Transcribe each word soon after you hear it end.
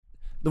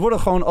Er worden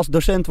gewoon als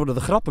docent de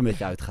grappen met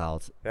je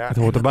uitgehaald. Ja. Het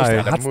hoort erbij.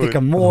 Dat is hartstikke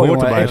mooi, hoort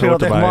jongen. erbij, Ik vind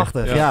dat echt erbij.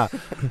 machtig.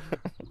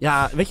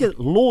 Ja, weet je,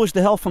 lol is de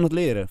helft van het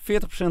leren. 40%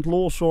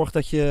 lol zorgt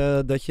dat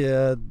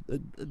je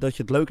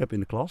het leuk hebt in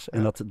de klas.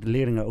 En dat de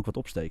leerlingen ook wat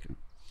opsteken.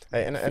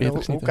 Hey, en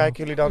hoe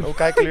kijken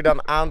jullie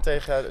dan aan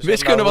tegen...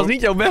 Wiskunde was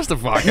niet jouw beste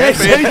vak. Nee,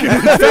 zeker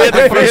niet.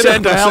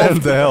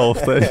 40% De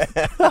helft.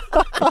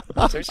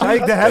 Zei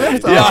ik de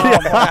helft?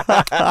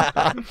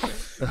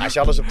 Als je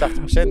alles op 80%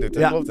 doet,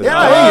 dan klopt het.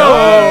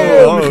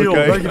 Michiel,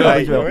 oké. dankjewel.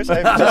 Jongens,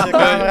 even tussen de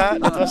camera.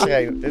 Dit was er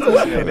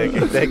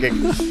één, denk ik.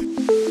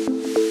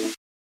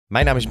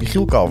 Mijn naam is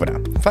Michiel Kalverda,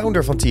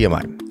 founder van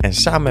TMI. En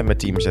samen met mijn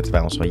team zetten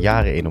wij ons al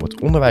jaren in om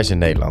het onderwijs in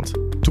Nederland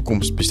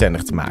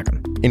toekomstbestendig te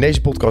maken. In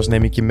deze podcast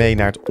neem ik je mee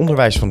naar het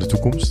onderwijs van de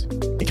toekomst.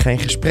 Ik ga in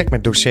gesprek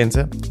met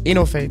docenten,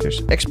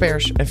 innovators,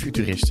 experts en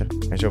futuristen.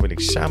 En zo wil ik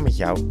samen met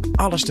jou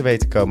alles te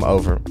weten komen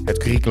over het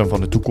curriculum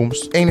van de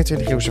toekomst,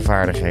 21e-eeuwse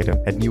vaardigheden,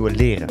 het nieuwe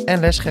leren en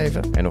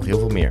lesgeven en nog heel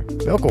veel meer.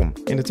 Welkom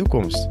in de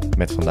toekomst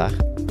met vandaag.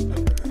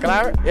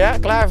 Klaar? Ja,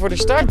 klaar voor de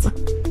start?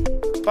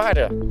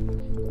 Paarden.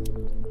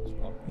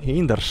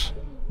 Hinders.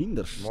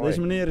 Mooi. Deze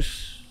meneer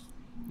is...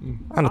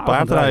 Aan het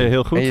paardrijden,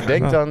 heel goed. En je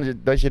denkt dan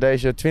dat je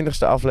deze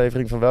 20e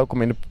aflevering van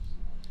Welkom in de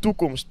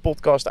Toekomst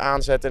podcast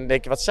aanzet. En dan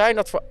denk je, wat zijn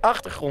dat voor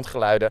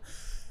achtergrondgeluiden?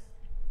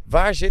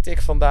 Waar zit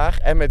ik vandaag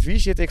en met wie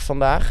zit ik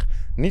vandaag?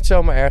 Niet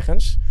zomaar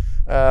ergens.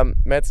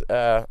 Met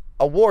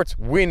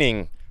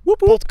award-winning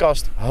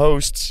podcast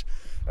hosts.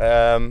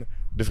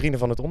 De Vrienden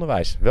van het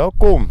Onderwijs.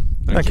 Welkom.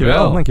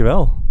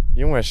 Dankjewel.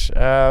 Jongens,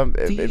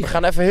 we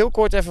gaan even heel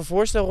kort een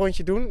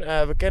voorstelrondje doen.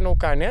 We kennen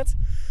elkaar net.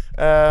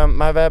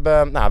 Maar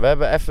we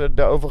hebben even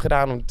erover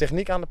gedaan om de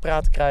techniek aan de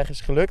praat te krijgen.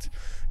 Is gelukt.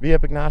 Wie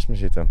heb ik naast me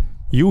zitten?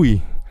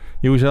 Huey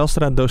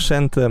Zijlstra,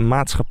 docent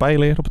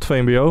maatschappijleer op het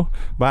VMBO,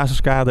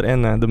 basiskader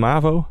en de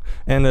MAVO.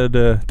 En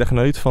de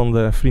techneut van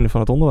de Vrienden van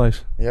het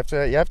Onderwijs. Je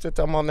hebt het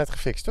allemaal net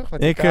gefixt, toch? Met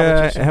die Ik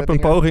kabeltjes en heb dat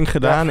een dingen? poging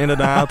gedaan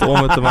inderdaad om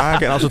het te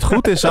maken. En als het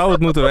goed is zou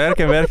het moeten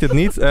werken en werkt het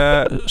niet.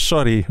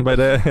 Sorry.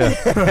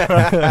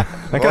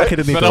 Dan krijg je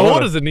het niet Maar te dan horen.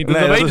 horen ze het niet, dus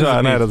Nee, dan dat is weten ze waar.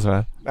 het Nee, niet. dat is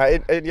waar.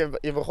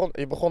 Nou,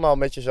 je begon al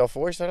met jezelf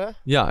voorstellen.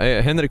 Ja,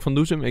 Hendrik van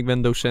Doezem. Ik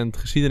ben docent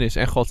geschiedenis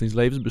en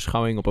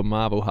godsdienstlevensbeschouwing op een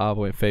MAVO,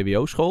 HAVO en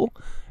VWO school.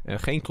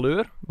 Geen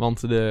kleur,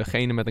 want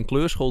degene met een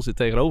kleurschool zit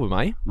tegenover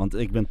mij. Want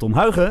ik ben Tom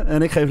Huigen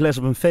en ik geef les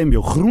op een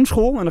VMBO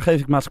groenschool. En dan geef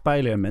ik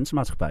maatschappijleer en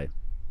mensenmaatschappij.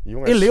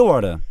 Jongens. In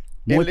Leeuwarden.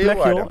 Mooi plekje,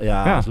 Leeuwarden? joh.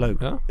 Ja, Ja. dat is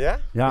leuk. Ja? Ja?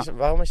 Ja.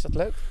 Waarom is dat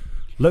leuk?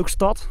 Leuk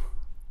stad.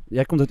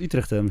 Jij komt uit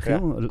Utrecht, hè,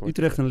 Michiel? Ja,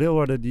 Utrecht en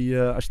Leeuwarden, als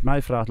je het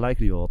mij vraagt,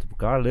 lijken die wel wat op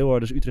elkaar.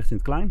 Leeuwarden is Utrecht in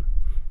het klein.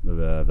 We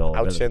hebben wel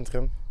Oud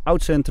centrum.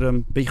 oud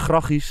centrum, beetje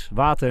graggisch,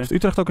 water. Is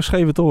Utrecht ook een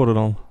scheve toren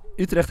dan?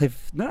 Utrecht heeft,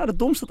 de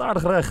Dom staat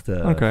aardig recht.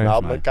 Oké. volgens Nou, op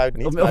mij. mijn kuit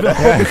niet. Op maar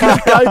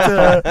de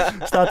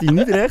kuit staat hij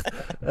niet recht.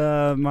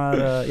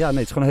 Het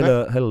is gewoon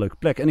een hele leuke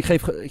plek. En ik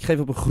geef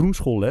op een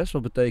groenschool les.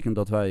 Wat betekent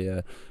dat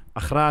wij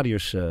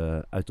agrariërs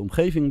uit de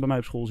omgeving bij mij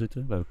op school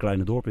zitten. We hebben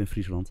kleine dorpen in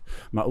Friesland.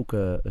 Maar ook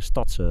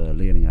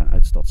stadsleerlingen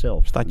uit de stad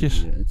zelf.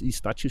 Stadjes? Die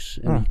stadjes.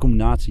 En die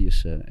combinatie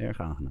is erg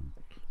aangenaam.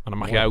 Maar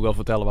dan mag jij ook wel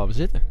vertellen waar we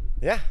zitten.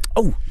 Ja.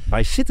 Oh,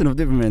 wij zitten op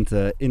dit moment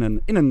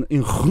in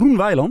een groen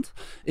weiland.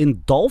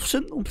 In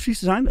Dalfsen, om precies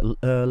te zijn.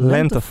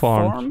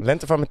 Lentefarm.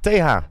 Lentefarm met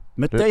TH.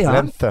 Met TH.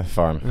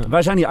 Lentefarm. Ja.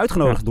 Wij zijn hier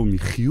uitgenodigd door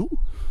Michiel.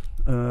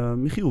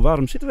 Michiel,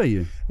 waarom zitten wij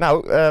hier?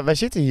 Nou, wij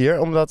zitten hier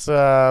omdat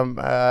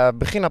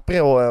begin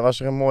april was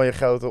er een mooie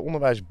grote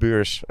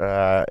onderwijsbeurs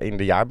in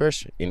de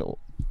Jaarbeurs. In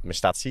mijn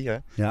statie, hè,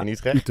 Ja, in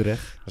Utrecht.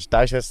 Utrecht. Dat is een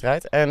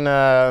thuiswedstrijd. En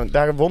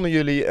daar wonnen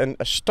jullie een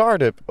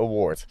Startup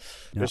Award.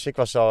 Ja. Dus ik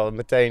was al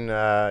meteen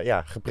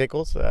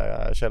geprikkeld.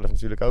 Zelf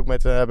natuurlijk ook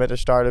met een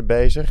start-up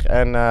bezig.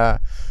 En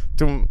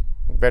toen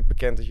werd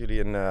bekend dat jullie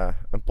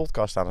een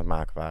podcast aan het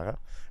maken waren.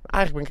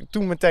 Eigenlijk ben ik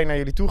toen meteen naar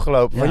jullie toe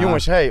gelopen. Van Ja.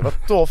 jongens, hey, wat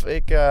tof.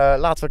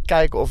 Laten we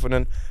kijken of we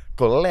een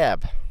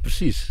collab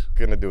Precies.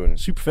 kunnen doen.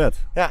 Super vet.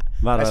 Ja,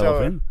 Waren en wij zo-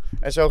 wel in.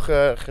 En zo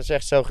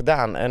gezegd, zo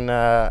gedaan. En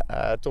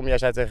Tom, jij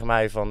zei tegen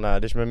mij van,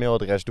 dit is mijn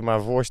mailadres, doe maar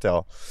een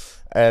voorstel.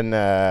 En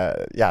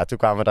toen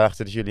kwamen we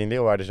erachter dat jullie in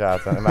Leeuwarden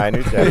zaten en wij in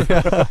Utrecht.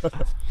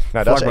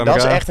 Nou, dat is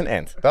elkaar. echt een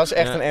end. Dat is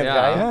echt een end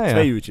rijden. Ja, ja.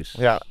 2 uurtjes.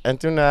 Ja, en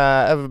toen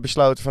hebben we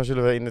besloten van,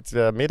 zullen we in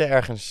het midden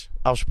ergens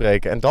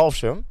afspreken. En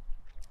Dalfsen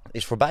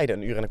is voor beide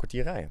een uur en een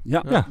kwartier rijden.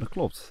 Ja, Ja. dat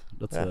klopt.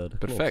 Dat klopt.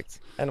 Perfect.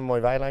 En een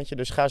mooi weilandje.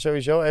 Dus ga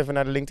sowieso even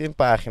naar de LinkedIn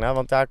pagina.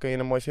 Want daar kun je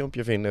een mooi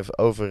filmpje vinden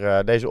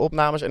over deze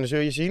opnames. En dan zul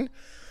je zien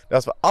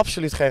dat we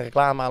absoluut geen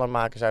reclame aan het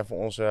maken zijn voor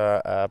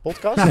onze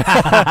podcast.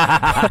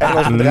 En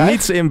ons bedrijf.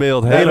 Niets in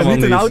beeld, We hebben helemaal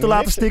niet een niet. auto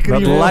laten stikken.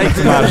 Dat hier.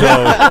 lijkt maar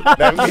zo. Dat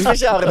hebben we niet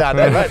speciaal gedaan.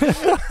 Nee, maar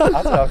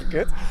had wel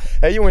gekut.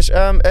 Hey jongens,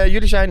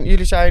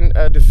 jullie zijn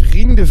de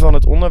vrienden van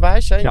het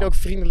onderwijs. Zijn jullie Ja. ook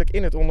vriendelijk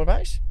in het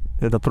onderwijs?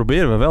 Ja, dat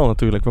proberen we wel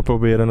natuurlijk. We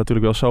proberen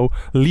natuurlijk wel zo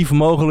lief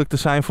mogelijk te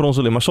zijn voor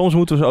onze leerlingen. Maar soms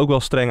moeten we ze ook wel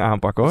streng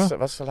aanpakken hoor.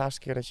 Wat is de laatste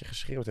keer dat je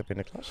geschreeuwd hebt in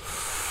de klas?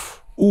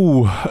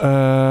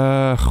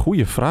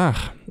 Goeie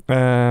vraag.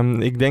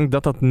 Ik denk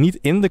dat dat niet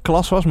in de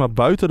klas was, maar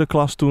buiten de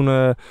klas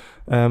toen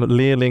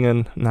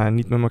leerlingen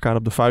niet met elkaar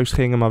op de vuist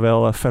gingen, maar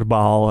wel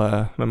verbaal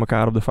met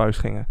elkaar op de vuist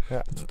gingen.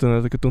 Ja.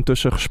 Dat ik er toen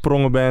tussen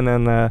gesprongen ben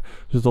en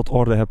ze tot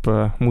orde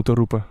heb moeten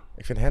roepen.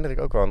 Ik vind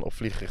Hendrik ook wel een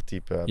opvliegerig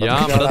type.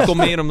 Maar dat komt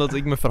meer omdat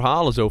ik mijn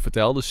verhalen zo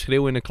vertel. Dus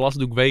schreeuwen in de klas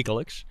doe ik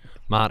wekelijks.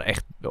 Maar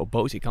echt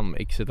boos,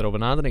 ik zit erover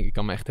na te denken. Ik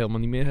kan me echt helemaal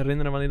niet meer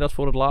herinneren wanneer dat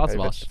voor het laatst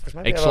was.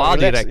 Ik sla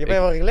direct. Je bent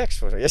wel relaxed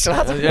voor zo. Je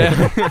slaat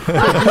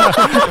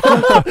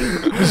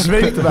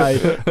zweept erbij.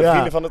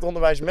 Vrienden van het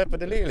onderwijs mappen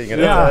de leerlingen.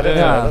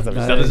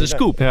 Dat is een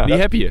scoop. Ja. Die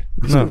heb je.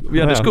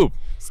 De scoop.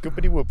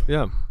 Scoopity whoop.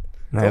 Ja.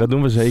 Nee, dat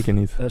doen we zeker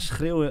niet.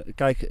 Schreeuwen,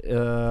 kijk,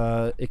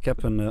 ik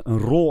heb een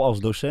rol als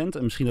docent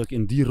en misschien dat ik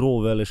in die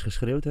rol wel eens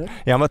geschreeuwd heb.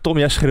 Ja, maar Tom,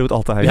 jij schreeuwt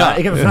altijd. Ja,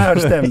 ik heb een vrij harde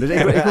stem, dus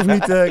ik hoef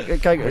niet...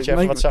 kijk, moet je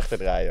even wat zachter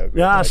draaien ook.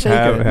 Ja,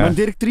 zeker. Mijn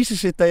directrice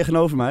zit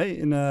tegenover mij,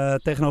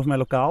 tegenover mijn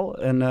lokaal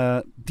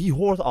en die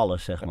hoort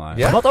alles, zeg maar.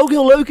 Ja? Wat ook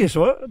heel leuk is,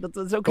 hoor. Dat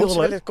is ook heel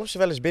leuk. Komt ze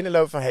wel eens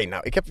binnenlopen van,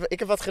 ik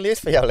heb wat geleerd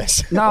van jouw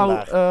les.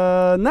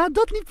 Nou,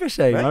 dat niet per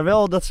se, maar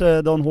wel dat ze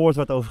dan hoort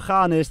wat over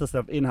gaan is, dat ze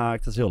daarop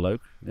inhaakt. Dat is heel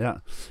leuk.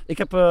 Ja. Ik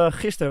heb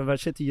gisteren, wij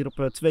zitten hier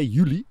op 2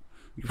 juli.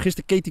 Ik heb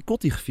gisteren Katie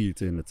Kotti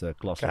gevierd in het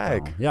klaslokaal.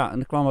 Kijk. Ja, en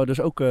er kwamen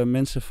dus ook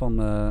mensen van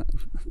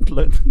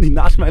die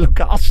naast mijn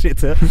lokaal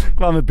zitten,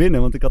 kwamen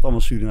binnen, want ik had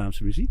allemaal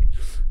Surinaamse muziek.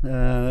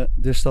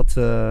 Dus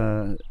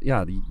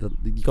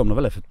die komen nog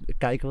wel even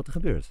kijken wat er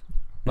gebeurt.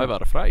 Wij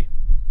waren vrij.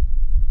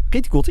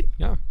 Katie Kotti?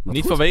 Ja,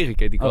 niet vanwege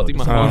Katie Kotti,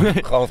 maar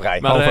gewoon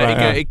vrij.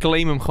 Maar ik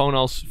claim hem gewoon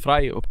als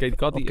vrij op Katie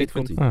Kotti.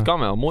 Het kan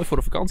wel. Mooi voor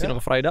de vakantie, nog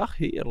een vrije dag.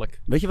 Heerlijk.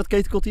 Weet je wat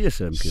Katie Kotti is,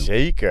 Michiel?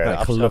 Zeker, de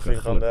afschaffing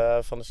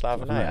van de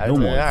slavernij. Heel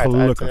mooi,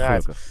 gelukkig.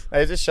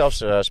 Nee, het is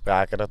zelfs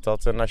sprake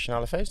dat een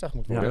nationale feestdag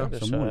moet worden. Ja,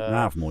 dat zou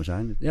mooi. Of mooi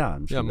zijn. Ja,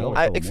 misschien wel.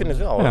 Ik vind het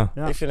wel. Ja.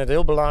 Ik vind het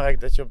heel belangrijk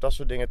dat je op dat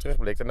soort dingen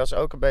terugblikt. En dat is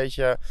ook een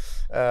beetje...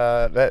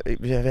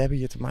 we hebben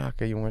hier te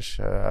maken, jongens,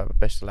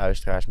 beste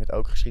luisteraars, met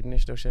ook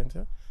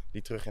geschiedenisdocenten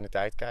die terug in de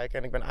tijd kijken.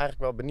 En ik ben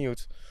eigenlijk wel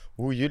benieuwd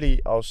hoe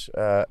jullie als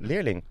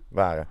leerling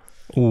waren.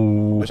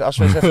 Dus als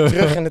we eens even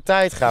terug in de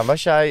tijd gaan.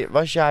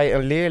 Was jij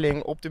een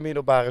leerling op de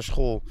middelbare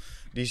school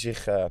die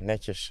zich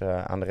netjes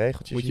aan de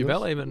regeltjes Moet je hield?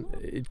 wel even...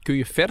 Kun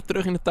je ver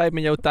terug in de tijd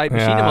met jouw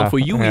tijdmachine? Want voor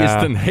Huey is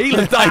het een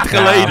hele tijd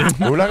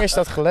geleden. Hoe lang is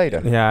dat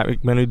geleden? Ja,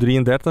 ik ben nu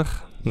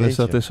 33. Dus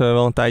dat is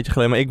wel een tijdje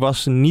geleden. Maar ik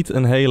was niet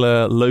een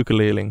hele leuke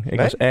leerling. Ik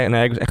was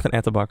echt een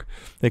ettenbak.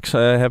 Ik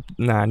heb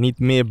niet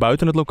meer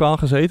buiten het lokaal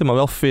gezeten, maar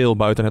wel veel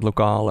buiten het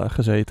lokaal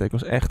gezeten. Ik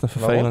was echt een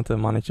vervelend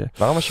mannetje.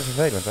 Waarom was je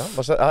vervelend dan?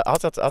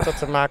 Had dat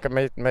te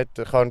maken met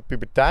gewoon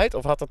puberteit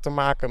of had dat te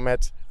maken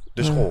met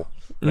de school?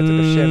 Met de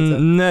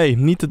docenten?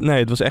 Nee,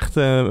 het was echt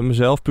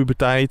mezelf,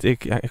 puberteit.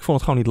 Ik vond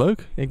het gewoon niet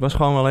leuk. Ik was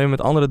gewoon alleen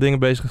met andere dingen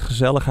bezig.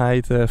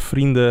 Gezelligheid,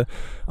 vrienden,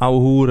 ouwe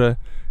hoeren.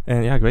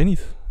 En ja, ik weet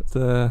niet.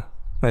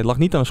 Het lag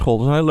niet aan de school.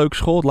 Het was een hele leuke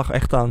school. Het lag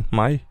echt aan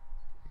mij.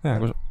 Ja.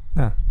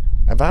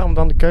 En waarom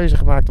dan de keuze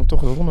gemaakt om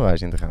toch het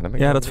onderwijs in te gaan?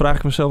 Dat vraag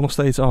ik mezelf nog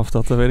steeds af.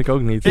 Dat weet ik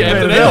ook niet. Je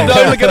hebt een hele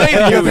duidelijke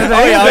reden.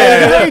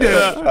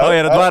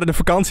 Dat waren de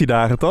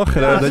vakantiedagen, toch?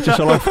 Dat je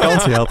zo lang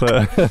vakantie had.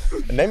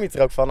 Neem je het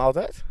er ook van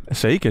altijd?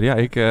 Zeker, ja.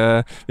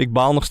 Ik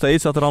baal nog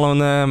steeds dat er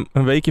al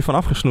een weekje van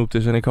afgesnoept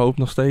is. En ik hoop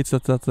nog steeds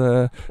dat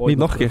niet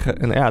nog een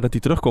keer... dat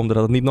die terugkomt en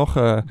dat het niet nog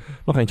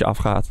eentje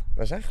afgaat.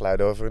 Er zijn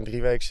geluiden over een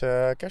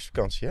 3-weekse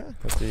kerstvakantie, hè?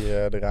 Dat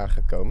die eraan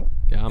gaat komen.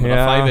 Ja, maar dan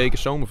 5 weken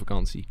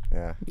zomervakantie.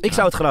 Ja. Ik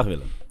zou het graag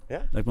willen. Ja?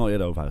 Daar heb ik me al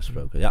eerder over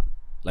uitgesproken. Ja.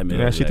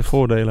 Je ziet de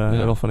voordelen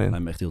er wel van in.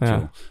 Lijkt me echt heel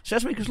chill.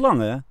 6 weken is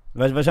lang, hè?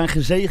 Wij zijn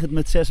gezegend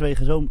met 6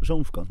 weken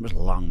zomervakantie. Dat is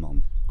lang,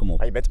 man. Kom op.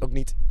 Maar je bent ook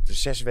niet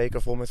 6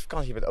 weken vol met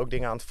vakantie. Je bent ook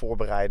dingen aan het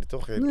voorbereiden,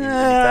 toch? In die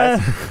tijd.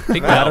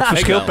 Dat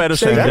verschilt per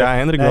docent. Ja,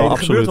 Hendrik wel, absoluut.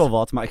 Er gebeurt wel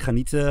wat, maar ik ga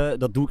niet...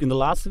 dat doe ik in de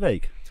laatste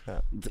week.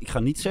 Ja. Ik ga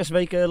niet 6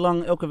 weken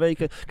lang elke week...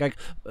 Kijk,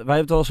 wij hebben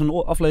het al eens een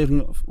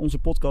aflevering, onze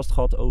podcast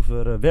gehad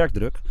over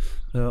werkdruk.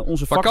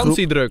 Onze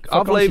vakantiedruk.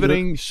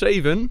 Aflevering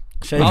 7.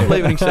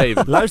 Aflevering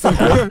 7. Luister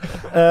terug.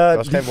 Dat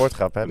was geen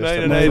woordgrap, hè?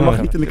 Dus nee,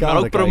 mag niet in de camera.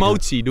 Maar ook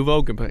promotie doen we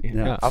ook.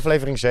 Ja.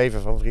 Aflevering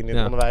 7 van Vrienden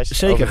in Onderwijs.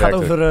 Zeker, het gaat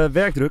over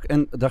werkdruk.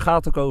 En daar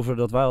gaat het ook over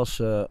dat wij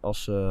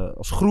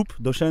als groep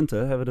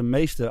docenten hebben de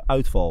meeste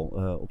uitval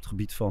op het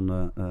gebied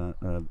van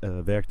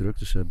werkdruk.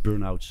 Dus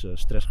burn-outs,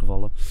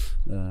 stressgevallen.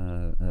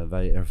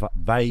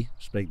 Wij,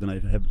 spreek dan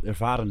even,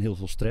 ervaren heel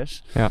veel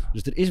stress. Ja.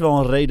 Dus er is wel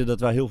een reden dat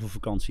wij heel veel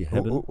vakantie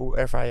hebben. Hoe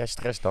ervaar jij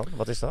stress dan?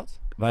 Wat is dat?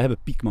 Wij hebben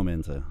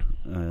piekmomenten.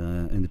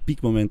 En de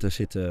piekmomenten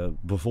zitten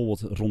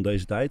bijvoorbeeld rond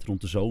deze tijd,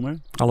 rond de zomer.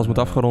 Alles moet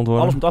afgerond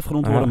worden. Alles moet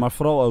afgerond worden, maar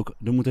vooral ook,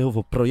 er moeten heel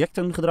veel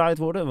projecten gedraaid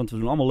worden. Want we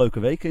doen allemaal leuke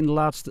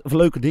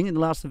dingen in de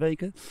laatste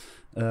weken.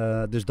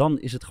 Dus dan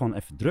is het gewoon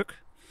even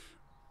druk.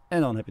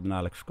 En dan heb je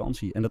daarna lekker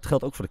vakantie. En dat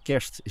geldt ook voor de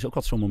kerst. Is ook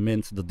altijd zo'n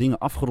moment dat dingen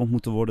afgerond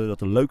moeten worden.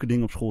 Dat er leuke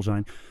dingen op school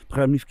zijn.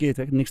 Begrijp me niet verkeerd,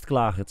 hè? Niks te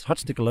klagen. Het is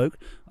hartstikke leuk.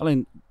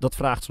 Alleen dat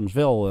vraagt soms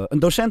wel... een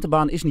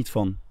docentenbaan is niet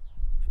van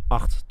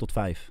 8 tot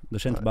 5.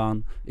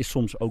 Docentenbaan is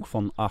soms ook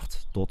van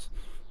 8 tot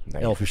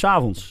Nee. 11 uur 's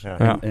avonds.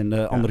 Ja.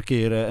 En andere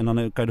keren, en dan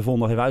kan je de volgende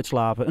dag even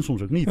uitslapen en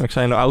soms ook niet. Ik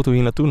zei in de auto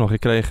hier naartoe nog. Ik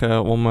kreeg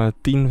om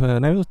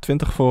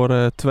 20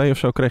 voor 2 of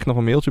zo kreeg ik nog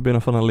een mailtje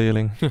binnen van een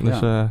leerling. Dus,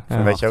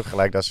 Dan weet je ook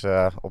gelijk dat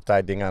ze op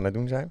tijd dingen aan het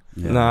doen zijn.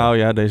 Ja. Nou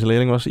ja, deze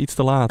leerling was iets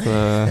te laat.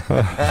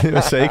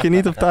 Zeker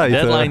niet op tijd.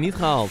 Deadline niet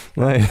gehaald.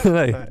 Nee.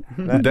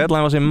 De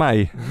deadline was in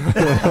mei.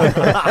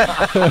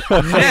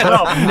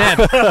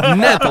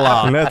 Net te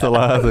laat. Net te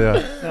laat,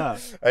 ja.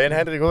 Hey, en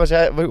Hendrik,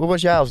 hoe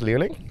was jij als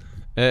leerling?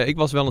 Ik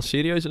was wel een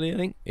serieuze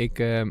leerling. Ik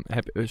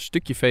heb een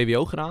stukje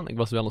VWO gedaan. Ik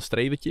was wel een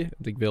strevertje.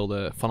 Want ik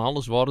wilde van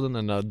alles worden.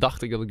 En daar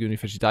dacht ik dat ik de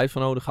universiteit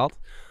voor nodig had.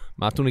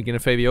 Maar toen ik in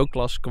een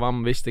VWO-klas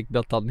kwam, wist ik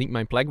dat dat niet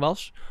mijn plek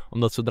was.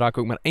 Omdat zodra ik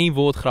ook maar 1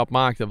 woordgrap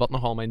maakte, wat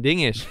nogal mijn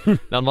ding is.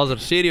 Dan was er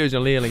serieus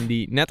een leerling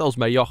die, net als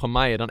bij Jochem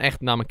Meijer, dan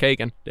echt naar me keek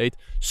en deed...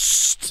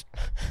 Sst.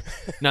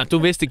 Nou,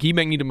 toen wist ik, hier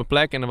ben ik niet op mijn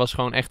plek. En er was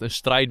gewoon echt een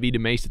strijd wie de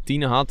meeste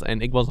 10 had. En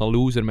ik was een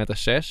loser met een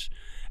 6.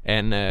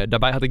 En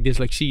daarbij had ik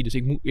dyslexie, dus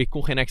ik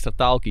kon geen extra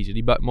taal kiezen.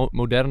 Die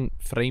modern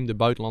vreemde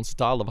buitenlandse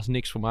taal, dat was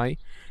niks voor mij.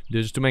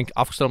 Dus toen ben ik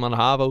afgesteld aan de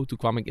HAVO. Toen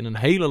kwam ik in een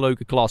hele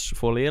leuke klas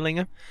voor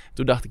leerlingen.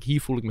 Toen dacht ik,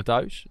 hier voel ik me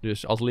thuis.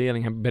 Dus als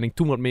leerling ben ik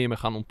toen wat meer mee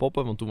gaan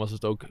ontpoppen. Want toen was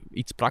het ook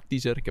iets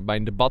praktischer. Ik heb bij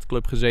een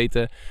debatclub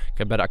gezeten. Ik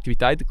heb bij de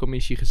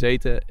activiteitencommissie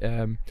gezeten.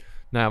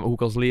 Hoe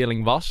ik als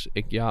leerling was.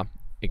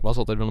 Ik was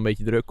altijd wel een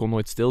beetje druk. Kon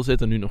nooit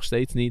stilzitten. Nu nog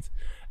steeds niet.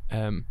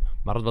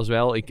 Maar het was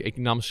wel... Ik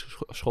nam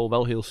school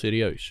wel heel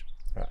serieus.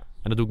 Ja.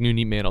 En dat doe ik nu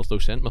niet meer als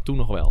docent. Maar toen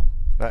nog wel.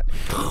 Nee.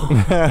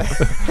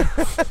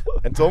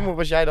 En Tom, hoe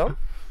was jij dan?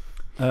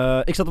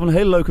 Ik zat op een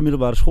hele leuke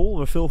middelbare school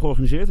waar veel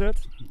georganiseerd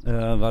werd.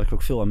 Waar ik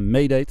ook veel aan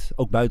meedeed.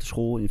 Ook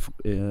buitenschool,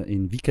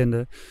 in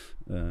weekenden.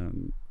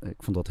 Ik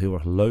vond dat heel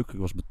erg leuk. Ik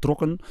was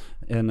betrokken.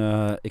 En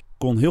ik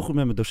kon heel goed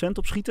met mijn docent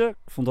opschieten.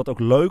 Ik vond dat ook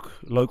leuk.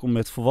 Leuk om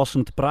met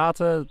volwassenen te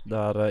praten.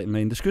 Daar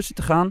mee in discussie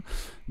te gaan.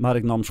 Maar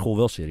ik nam school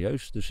wel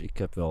serieus. Dus ik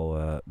heb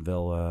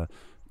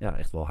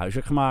echt wel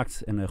huiswerk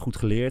gemaakt en goed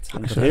geleerd.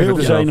 En ik had heel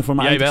veel zenuwen voor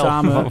mijn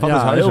eindexamen.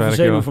 Heel veel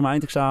zenuwen voor mijn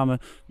eindexamen.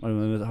 Maar we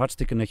hebben het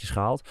hartstikke netjes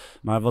gehaald.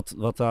 Maar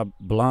wat daar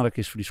belangrijk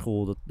is voor die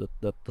school,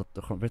 dat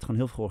werd gewoon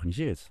heel veel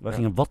georganiseerd. Wij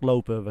gingen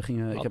watlopen.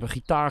 Ik heb een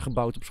gitaar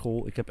gebouwd op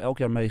school. Ik heb elk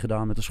jaar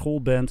meegedaan met de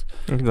schoolband.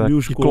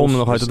 Je klom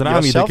nog uit het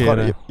raam iedere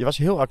keer. Je was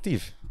heel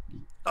actief.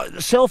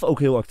 Zelf ook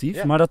heel actief,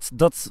 ja. Maar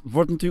dat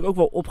wordt natuurlijk ook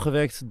wel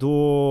opgewekt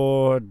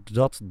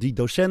doordat die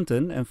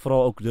docenten en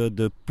vooral ook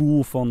de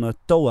pool van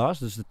TOA's,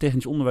 dus de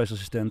technisch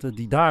onderwijsassistenten,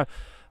 die daar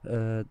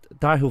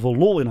heel veel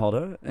lol in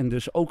hadden en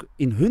dus ook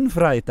in hun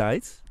vrije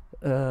tijd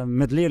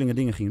met leerlingen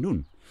dingen gingen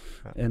doen.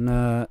 Ja. En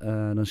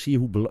dan zie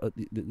je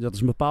dat is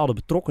een bepaalde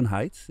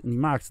betrokkenheid en die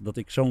maakt dat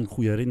ik zo'n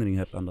goede herinnering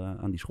heb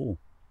aan die school.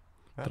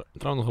 Ja.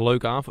 Trouwens nog een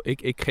leuke aanval.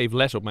 Ik geef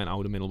les op mijn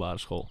oude middelbare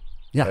school.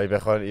 Ja. Je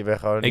bent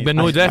gewoon ik ben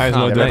nooit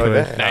weggegaan.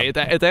 Nee,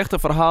 het echte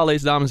verhaal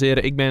is, dames en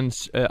heren, ik ben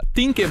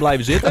 10 keer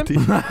blijven zitten.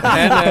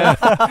 En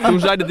toen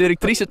zei de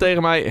directrice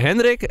tegen mij,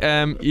 Hendrik,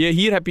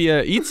 hier heb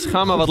je iets,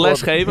 ga maar wat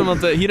les geven,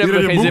 want hier hebben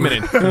we geen zin meer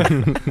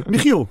in.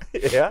 Michiel,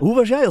 hoe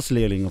was jij als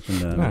leerling op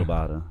een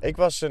middelbare? Ik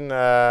was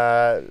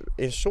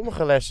in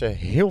sommige lessen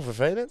heel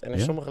vervelend en in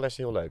sommige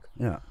lessen heel leuk.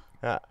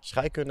 Ja,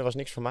 scheikunde was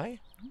niks voor mij.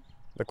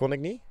 Dat kon ik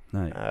niet.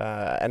 Nee.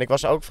 En ik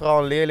was ook vooral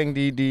een leerling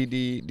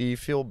die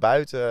veel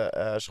buiten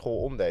school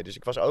omdeed. Dus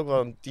ik was ook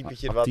wel een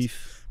typetje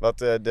wat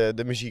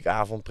de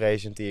muziekavond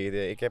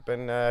presenteerde. Ik heb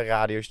een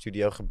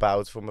radiostudio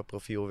gebouwd voor mijn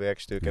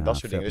profielwerkstuk en dat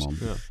soort dingen.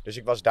 Dus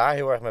ik was daar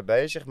heel erg mee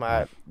bezig.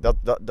 Maar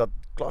dat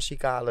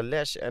klassikale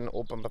les en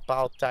op een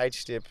bepaald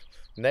tijdstip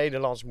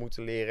Nederlands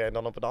moeten leren. En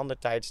dan op een ander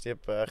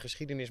tijdstip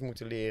geschiedenis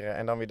moeten leren.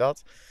 En dan weer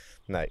dat.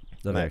 Nee.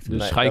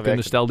 Dus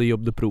scheikunde stelde je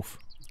op de proef.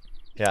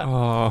 Ja.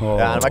 Ja,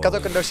 maar ik had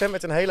ook een docent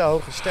met een hele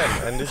hoge stem.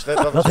 En dus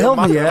dat was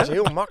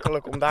heel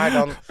makkelijk om daar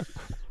dan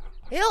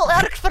heel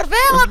erg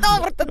vervelend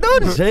over te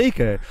doen.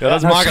 Zeker. Ja, dat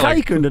is makkelijk.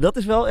 Scheikunde, dat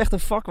is wel echt een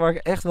vak waar ik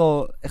echt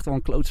wel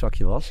een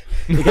klootzakje was.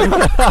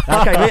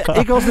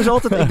 Ik was dus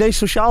altijd, ik deed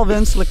sociaal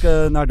wenselijk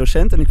naar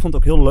docent. En ik vond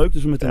het ook heel leuk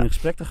dus om met hen in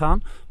gesprek te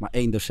gaan. Maar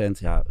 1 docent,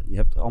 je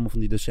hebt allemaal van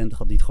die docenten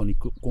gehad die het gewoon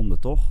niet konden,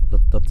 toch?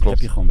 Dat heb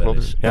je gewoon wel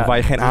eens. Ja, waar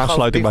je geen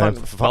aansluiting bij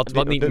hebt.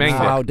 Wat niet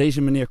mengde. Nou,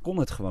 deze meneer kon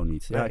het gewoon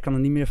niet. Ja, ik kan er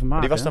niet meer van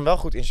maken. Die was dan wel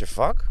goed in zijn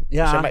vak.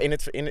 Ja. Zeg maar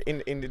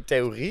in de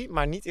theorie,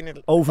 maar niet in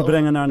het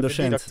overbrengen naar een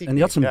docent. En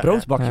die had zijn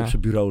broodbakje op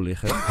zijn bureau liggen.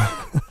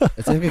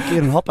 Toen heb ik een keer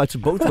een hap uit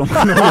zijn boterham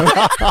genomen.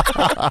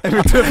 En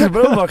weer terug in de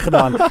broodbak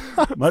gedaan.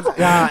 Maar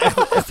ja,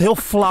 echt heel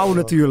flauw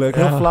natuurlijk.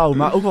 Heel flauw.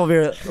 Maar ook wel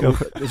weer...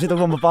 Er zit ook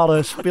wel een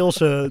bepaalde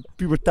speelse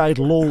puberteit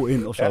lol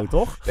in of zo,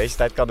 toch? Deze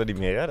tijd kan er niet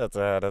meer,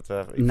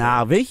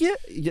 hè? Weet je?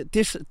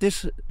 Het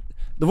is...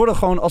 Er worden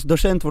gewoon als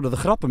docent de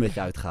grappen met je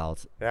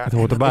uitgehaald. Ja, het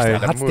hoort erbij. Dat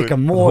is hartstikke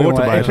mooi.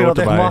 Ik vind dat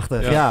echt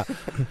machtig.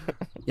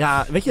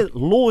 Ja, weet je,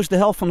 lol is de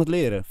helft van het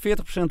leren. 40%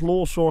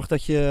 lol zorgt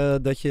dat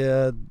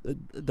je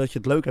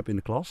het leuk hebt in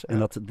de klas. En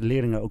dat de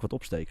leerlingen ook wat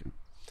opsteken.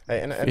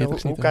 Hey, en 40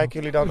 is hoe niet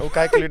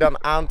kijken jullie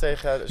dan aan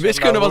tegen...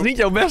 Wiskunde was niet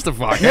jouw beste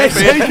vak. Nee,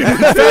 zeker niet.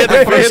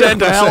 40%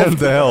 de helft.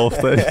 De helft.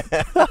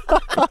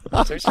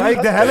 Zei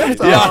ik de helft?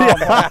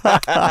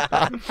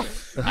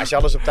 Als je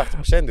alles op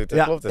 80% doet,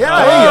 dan klopt het.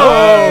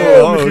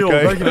 Ja, Michiel,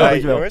 oké. dankjewel. Hey,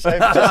 jongens,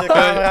 even tussen de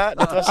camera.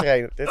 Dit was er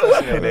één,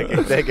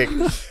 denk ik.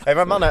 Hey,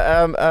 maar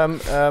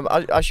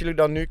mannen, als jullie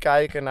dan nu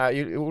kijken naar...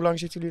 Hoe lang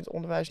zitten jullie in het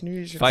onderwijs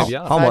nu? Is het 5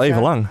 jaar. Allemaal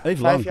even lang. Even 5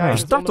 lang. jaar in We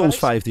het starten ons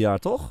onderwijs? 5e jaar,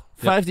 toch?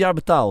 5e jaar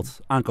betaald.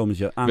 Aankomend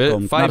jaar.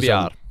 5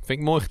 jaar. Vind ik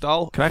een mooi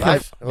getal. Krijg je...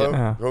 5?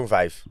 Ja. Gewoon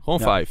 5. Gewoon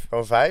Ja. 5.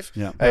 Gewoon 5.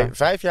 Ja. Hey,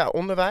 5 jaar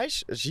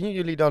onderwijs. Zien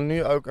jullie dan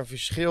nu ook een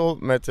verschil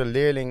met de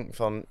leerling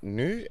van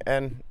nu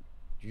en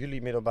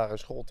jullie middelbare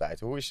schooltijd?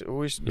 Hoe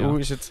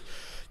is het?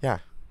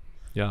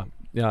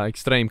 Ja,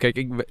 extreem.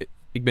 Kijk,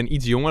 ik ben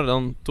iets jonger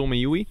dan Tom en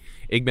Huey.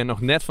 Ik ben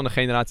nog net van de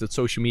generatie dat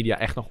social media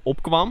echt nog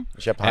opkwam.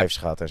 Dus je hebt hives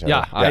gehad en zo.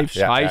 Ja,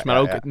 hives, maar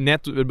ook ja.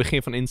 net het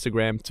begin van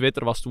Instagram.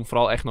 Twitter was toen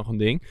vooral echt nog een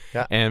ding.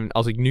 Ja. En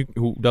als ik nu,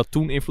 hoe dat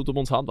toen invloed op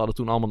ons had, we hadden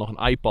toen allemaal nog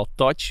een iPod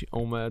Touch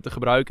om te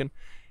gebruiken.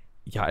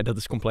 Ja, dat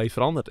is compleet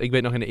veranderd. Ik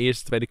weet nog in de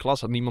eerste, tweede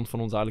klas had niemand van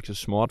ons eigenlijk zijn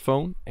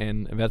smartphone.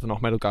 En werd er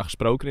nog met elkaar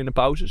gesproken in de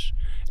pauzes.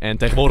 En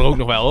tegenwoordig ook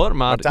nog wel hoor.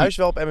 Maar thuis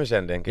wel op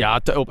MSN, denk ik.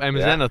 ja, op MSN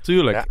Ja.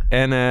 natuurlijk. Ja.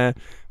 En,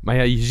 maar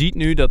ja, je ziet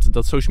nu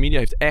dat social media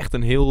heeft echt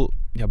een heel...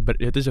 Ja,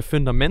 het is een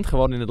fundament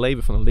geworden in het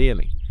leven van een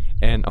leerling.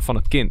 En van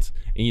het kind.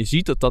 En je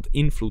ziet dat dat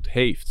invloed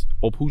heeft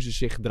op hoe ze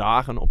zich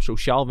gedragen op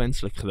sociaal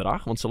wenselijk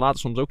gedrag. Want ze laten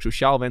soms ook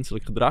sociaal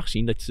wenselijk gedrag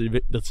zien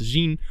dat ze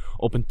zien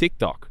op een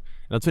TikTok.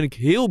 En dat vind ik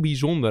heel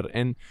bijzonder.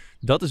 En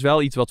dat is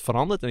wel iets wat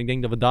verandert. En ik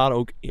denk dat we daar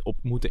ook op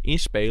moeten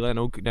inspelen. En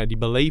ook die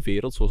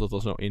beleefwereld, zoals dat al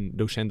zo in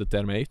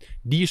docententermen heeft,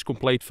 die is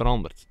compleet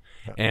veranderd.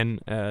 Ja. En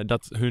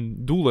dat hun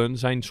doelen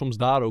zijn soms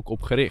daar ook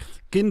op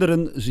gericht.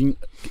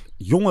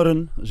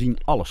 Jongeren zien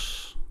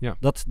alles. Ja.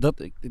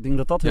 Ik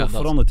denk dat heel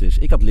veranderd is.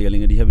 Ik had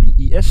leerlingen die hebben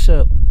die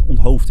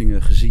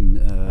IS-onthoofdingen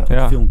gezien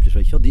op filmpjes,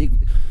 weet je wel,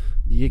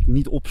 die ik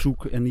niet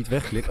opzoek en niet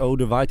wegklik.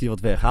 Oh, er waait hier wat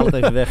weg. Haal het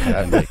even weg.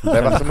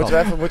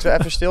 Wacht, moeten we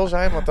even stil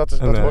zijn? Want dat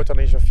hoort dan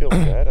in zo'n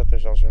filmpje. Hè? Dat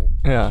is dan zo'n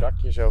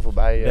zakje zo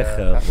voorbij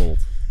weggerold.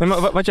 Nee,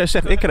 maar wat jij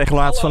zegt, ik kreeg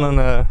laatst van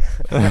een...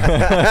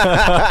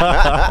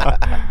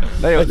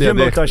 Nee,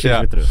 jumbo-tasje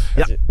weer terug.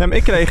 Ja. Nee, maar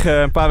ik kreeg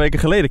een paar weken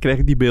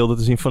geleden die beelden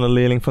te zien van een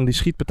leerling van die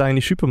schietpartij in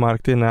die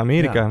supermarkt in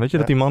Amerika. Ja. Weet je,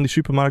 dat die man die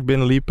supermarkt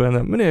binnenliep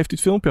en... meneer, heeft u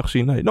het filmpje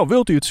gezien? Nee. Nou,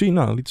 wilt u het zien?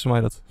 Nou, dan lieten ze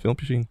mij dat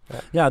filmpje zien.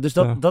 Ja, dus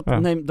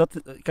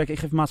kijk, ik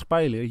geef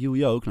maatschappijleer,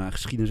 Huey ook,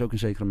 geschiedenis ook in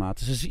zekere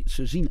mate.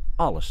 Ze zien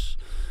alles.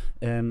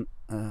 En...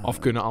 of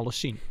kunnen alles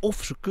zien.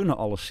 Of ze kunnen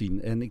alles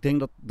zien. En ik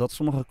denk dat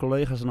sommige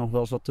collega's er nog wel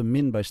eens wat te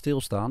min bij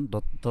stilstaan.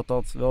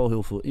 Dat wel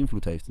heel veel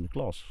invloed heeft in de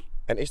klas.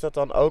 En is dat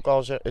dan ook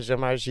al, zeg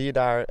maar, zie je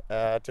daar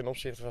ten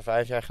opzichte van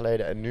 5 jaar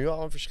geleden en nu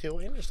al een verschil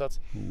in? Is dat...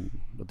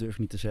 dat durf ik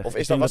niet te zeggen.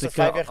 Of was dat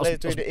 5 jaar geleden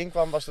toen je erin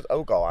kwam, was dat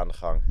ook al aan de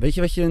gang? Weet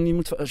je wat je niet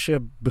moet... Als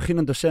je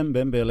beginnend docent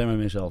bent, ben je alleen maar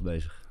met jezelf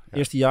bezig. Ja.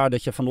 Eerste jaar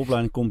dat je van de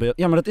opleiding komt...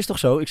 Ja, maar dat is toch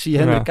zo? Ik zie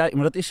Hendrik kijken,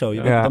 maar dat is zo.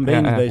 Dan ben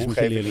je niet bezig met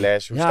je leerling.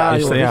 Les, hoe sta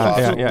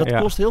je? Dat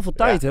kost heel veel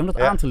tijd om dat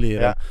aan te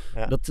leren.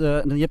 Ja.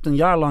 Je hebt een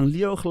jaar lang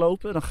LIO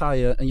gelopen. Dan ga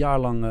je een jaar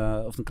lang...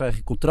 of dan krijg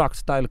je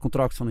tijdelijk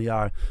contract van een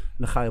jaar. En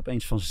dan ga je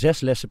opeens van 6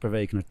 lessen per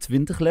week naar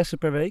 20 lessen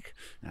per week.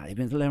 Ja, je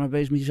bent alleen maar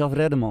bezig met jezelf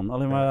redden, man.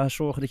 Alleen maar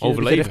zorgen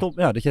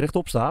dat je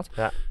rechtop staat.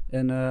 Ja.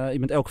 En je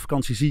bent elke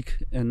vakantie ziek.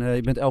 En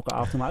je bent elke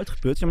avond maar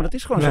uitgeput. Ja, maar dat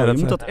is gewoon zo. Je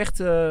moet dat echt...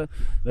 we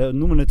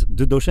noemen het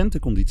de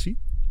docentenconditie.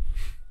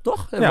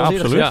 Toch? Ja,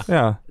 absoluut.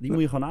 Ja. Die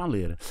moet je gewoon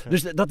aanleren.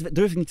 Dus dat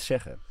durf ik niet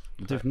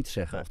te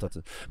zeggen.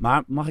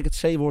 Maar mag ik het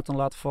C-woord dan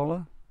laten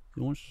vallen?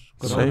 Jongens,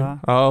 corona.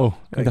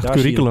 Ik dacht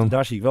curriculum.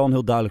 Daar zie ik wel een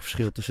heel duidelijk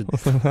verschil tussen...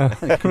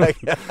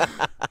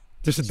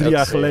 tussen 3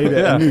 jaar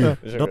geleden en nu.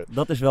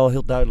 Dat is wel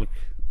heel duidelijk.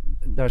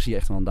 Daar zie je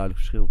echt wel een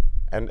duidelijk verschil.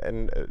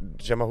 En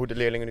zeg maar hoe de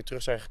leerlingen nu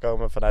terug zijn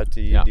gekomen vanuit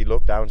die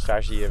lockdowns,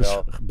 daar zie je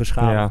wel...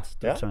 Beschadigd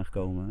terug zijn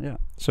gekomen, ja.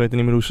 Ze weten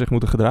niet meer hoe ze zich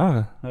moeten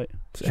gedragen. Nee.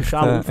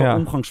 Sociale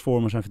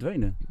omgangsvormen zijn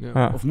verdwenen.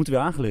 Ja. Of moeten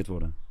weer aangeleerd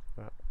worden.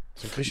 Ja. Het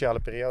is een cruciale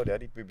periode, hè,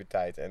 die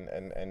puberteit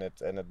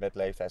en het met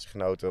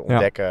leeftijdsgenoten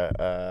ontdekken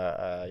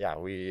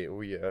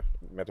hoe je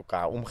met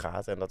elkaar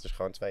omgaat. En dat is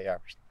gewoon 2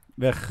 jaar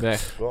weg.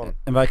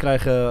 En wij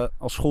krijgen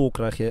als school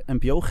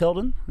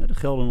NPO-gelden. De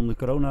gelden om de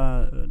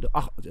corona...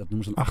 dat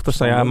noemen ze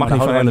achterstand, ja, mag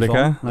niet van Hendrik,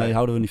 hè? Nee,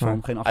 houden we niet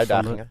van. Geen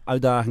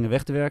uitdagingen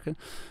weg te werken.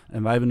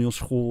 En wij hebben nu als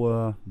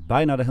school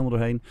bijna er helemaal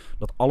doorheen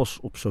dat alles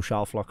op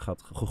sociaal vlak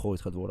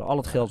gegooid gaat worden. Al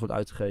het geld wordt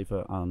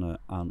uitgegeven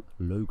aan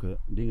leuke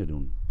dingen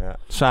doen. Ja.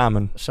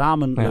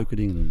 Samen leuke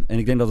dingen doen. En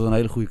ik denk dat het een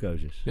hele goede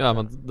keuze is. Ja,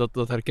 want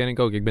dat herken ik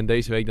ook. Ik ben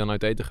deze week dan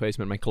uit eten geweest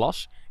met mijn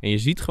klas. En je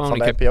ziet gewoon... Van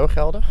de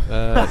NPO-gelden?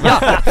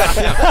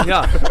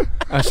 Ja.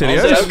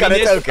 Serieus?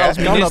 Als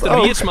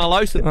minister Wiersma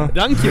luistert,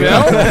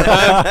 dankjewel.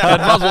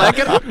 Het was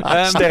lekker.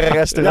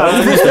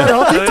 Sterrenrestaurant.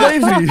 Had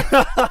hij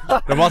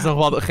 2-3. Er was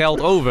nog wat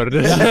geld over.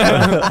 Dus.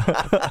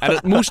 En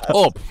het moest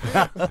op.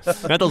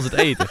 Net als het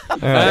eten.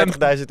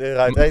 €30.000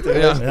 uit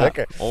eten.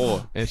 Lekker. Oh,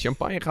 en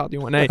champagne gaat,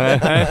 jongen. Nee,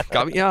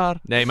 kaviaar.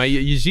 Nee, maar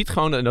je ziet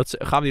gewoon, en dat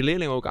gaan we die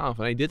leerlingen ook aan,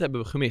 van hey, dit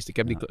hebben we gemist.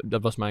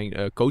 Dat was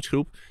mijn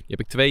coachgroep. Die heb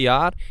ik 2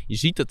 jaar. Je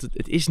ziet dat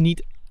het is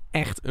niet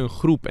echt een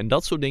groep. En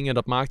dat soort dingen,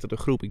 dat maakt het een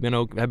groep.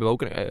 We hebben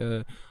ook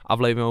een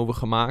aflevering over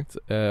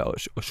gemaakt.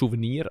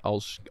 Souvenir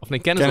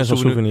kennis als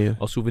souvenir.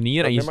 Als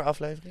souvenir. Wat nummer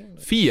aflevering?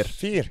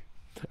 4.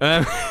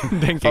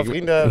 Denk van ik.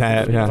 Vrienden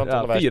van het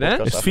Onderwijs. 4,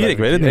 hè? Is het 4? Ik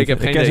weet het niet.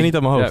 Ik ken ze niet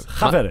aan mijn hoofd.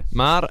 Ga verder.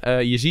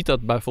 Maar je ziet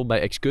dat bijvoorbeeld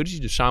bij excursies,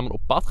 dus samen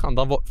op pad gaan,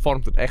 dan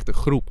vormt het echt een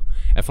groep.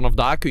 En vanaf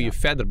daar kun je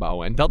verder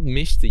bouwen. En dat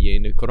miste je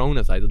in de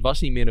coronatijd. Dat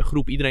was niet meer een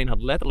groep. Iedereen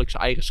had letterlijk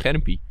zijn eigen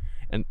schermpje.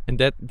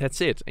 En that's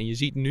it. En je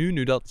ziet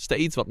nu dat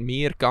steeds wat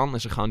meer kan.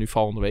 En ze gaan nu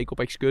volgende week op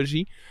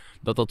excursie.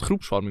 Dat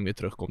groepsvorming weer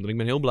terugkomt. En ik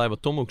ben heel blij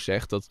wat Tom ook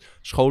zegt. Dat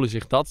scholen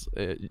zich dat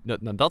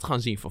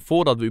gaan zien. Van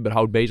voordat we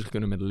überhaupt bezig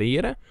kunnen met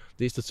leren.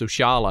 Is het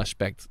sociale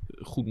aspect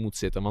goed moet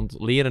zitten. Want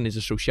leren is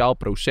een sociaal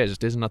proces.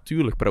 Het is een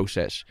natuurlijk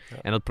proces.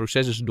 Ja. En dat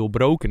proces is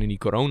doorbroken in die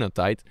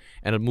coronatijd.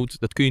 En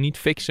dat kun je niet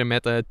fixen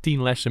met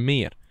 10 lessen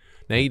meer.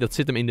 Nee, dat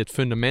zit hem in dit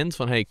fundament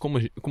van, hey,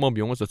 kom op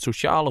jongens, dat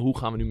sociale, hoe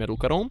gaan we nu met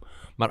elkaar om?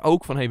 Maar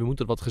ook van, hey, we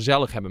moeten het wat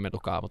gezellig hebben met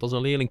elkaar. Want als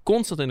een leerling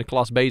constant in de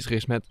klas bezig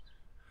is met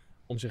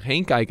om zich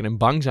heen kijken en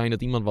bang zijn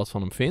dat iemand wat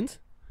van hem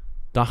vindt,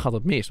 dan gaat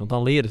het mis. Want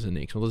dan leren ze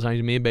niks. Want dan zijn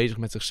ze meer bezig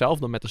met zichzelf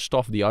dan met de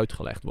stof die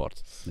uitgelegd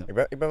wordt.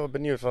 Ja. Ik ben wel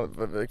benieuwd.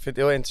 Ik vind het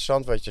heel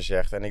interessant wat je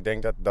zegt. En ik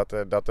denk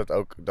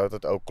dat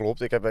het ook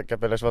klopt. Ik heb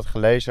wel eens wat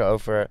gelezen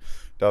over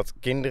dat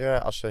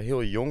kinderen, als ze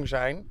heel jong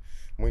zijn,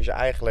 moet je ze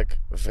eigenlijk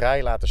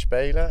vrij laten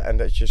spelen. En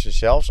dat je ze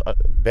zelfs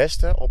het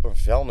beste op een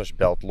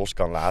vuilnisbelt los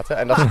kan laten.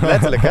 En dat is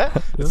letterlijk, hè?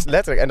 Dat is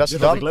letterlijk. En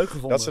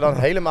dat ze dan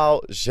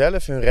helemaal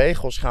zelf hun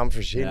regels gaan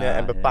verzinnen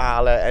en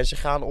bepalen. Ja. En ze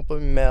gaan op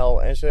een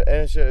mel. En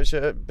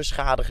ze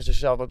beschadigen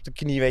zichzelf op de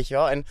knie, weet je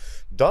wel. En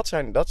dat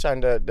zijn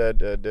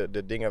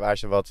de dingen waar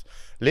ze wat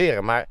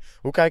leren. Maar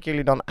hoe kijken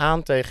jullie dan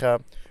aan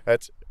tegen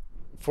het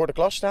voor de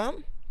klas staan?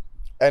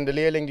 En de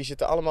leerling die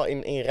zitten allemaal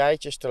in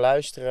rijtjes te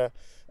luisteren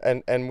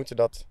en moeten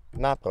dat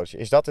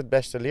naprocesseren. Is dat het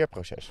beste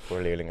leerproces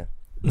voor leerlingen?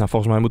 Nou,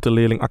 volgens mij moet de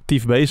leerling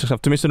actief bezig zijn.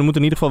 Tenminste, er moet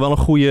in ieder geval wel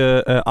een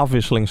goede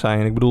afwisseling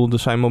zijn. Ik bedoel, er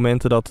zijn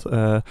momenten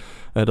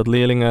dat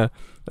leerlingen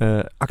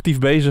actief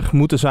bezig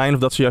moeten zijn, of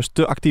dat ze juist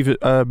te actief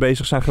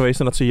bezig zijn geweest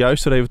en dat ze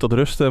juist er even tot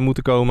rust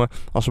moeten komen.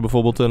 Als ze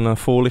bijvoorbeeld een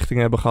voorlichting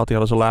hebben gehad, die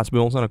hadden ze laatst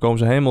bij ons, en dan komen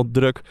ze helemaal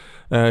druk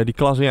die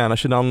klas in. Ja, en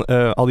als je dan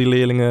al die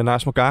leerlingen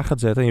naast elkaar gaat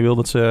zetten en je wil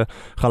dat ze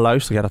gaan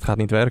luisteren, ja, dat gaat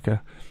niet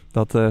werken.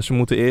 Ze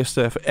moeten eerst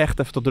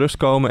even tot rust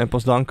komen en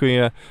pas dan kun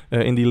je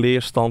in die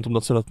leerstand,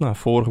 omdat ze dat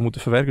vorige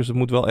moeten verwerken. Dus er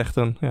moet wel echt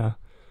een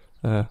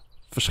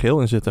verschil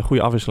in zitten.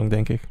 Goede afwisseling,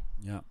 denk ik.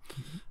 Ja.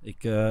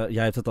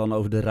 Jij hebt het dan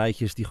over de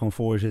rijtjes die gewoon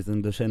voor zitten,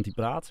 een docent die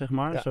praat, zeg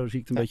maar. Ja. Zo zie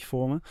ik het een beetje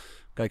voor me.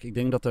 Kijk, ik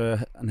denk dat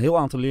er een heel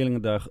aantal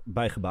leerlingen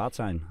daarbij gebaat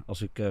zijn.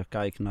 Als ik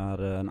kijk naar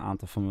een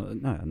aantal van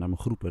naar mijn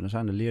groepen, dan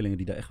zijn er leerlingen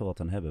die daar echt wel wat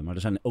aan hebben. Maar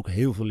er zijn ook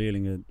heel veel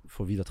leerlingen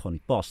voor wie dat gewoon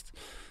niet past.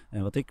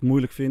 En wat ik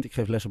moeilijk vind, ik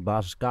geef les op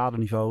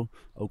basiskaderniveau,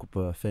 ook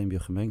op VMBO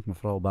gemengd, maar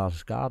vooral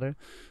basiskader.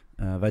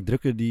 Wij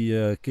drukken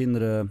die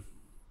kinderen,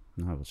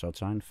 wat zou het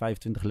zijn,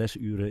 25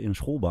 lesuren in een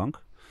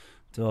schoolbank.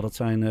 Terwijl dat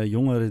zijn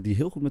jongeren die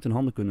heel goed met hun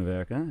handen kunnen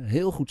werken.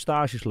 Heel goed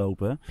stages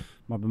lopen.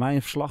 Maar bij mij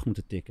een verslag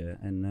moeten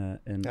tikken.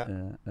 En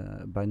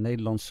bij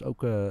Nederlands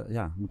ook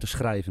moeten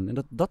schrijven.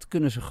 En dat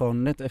kunnen ze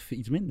gewoon net even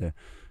iets minder.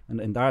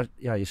 En daar,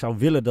 je zou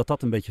willen dat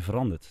dat een beetje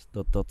verandert.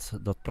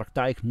 Dat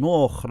praktijk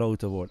nog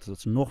groter wordt. Dat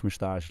ze nog meer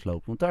stages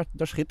lopen. Want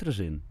daar schitteren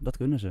ze in. Dat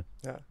kunnen ze.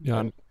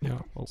 Ja.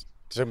 Het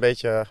is een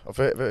beetje...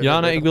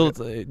 ik wil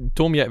het...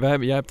 Tom,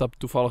 jij hebt daar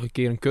toevallig een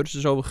keer een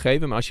cursus over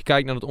gegeven. Maar als je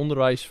kijkt naar het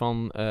onderwijs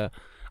van...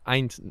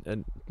 eind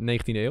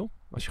 19e eeuw.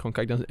 Als je gewoon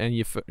kijkt en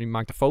je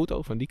maakt een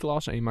foto van die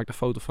klas en je maakt een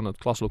foto van het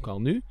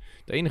klaslokaal nu.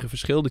 Het enige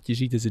verschil dat je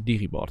ziet is het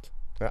digibord.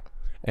 Ja.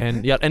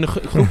 En de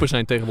groepen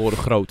zijn tegenwoordig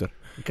groter.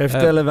 Ik kan je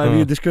vertellen, wij hebben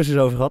hier discussies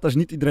over gehad. Daar is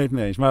niet iedereen het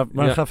mee eens. Maar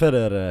ga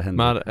verder, Hendrik.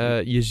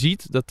 Maar je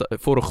ziet dat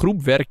voor een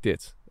groep werkt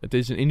dit. Het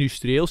is een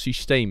industrieel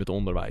systeem, het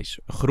onderwijs.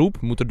 Een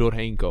groep moet er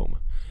doorheen komen.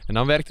 En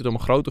dan werkt het om een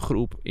grote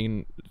groep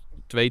in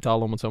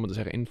tweetallen, om het zo maar te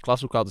zeggen, in het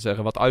klaslokaal te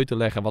zeggen, wat uit te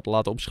leggen, wat te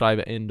laten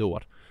opschrijven en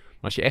door.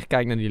 Maar als je echt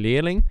kijkt naar die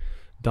leerling,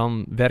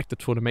 dan werkt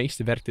het voor de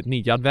meesten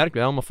niet. Ja, het werkt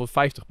wel, maar voor 50%,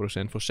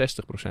 voor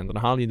 60%. En dan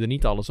haal je er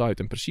niet alles uit.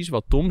 En precies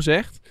wat Tom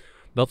zegt,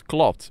 dat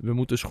klopt. We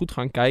moeten dus goed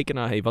gaan kijken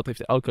naar, wat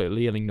heeft elke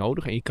leerling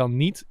nodig? En je kan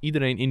niet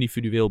iedereen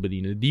individueel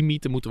bedienen. Die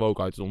mythe moeten we ook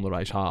uit het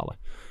onderwijs halen.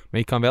 Maar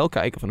je kan wel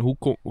kijken van,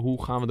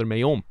 hoe gaan we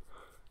ermee om?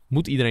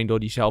 Moet iedereen door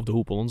diezelfde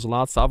hoepel? Onze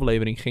laatste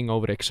aflevering ging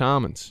over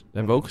examens. Daar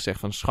hebben we ook gezegd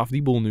van, schaf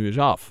die boel nu eens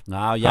af.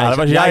 Nou, daar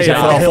was jij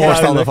zelf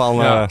voorstander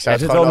van. Ik zou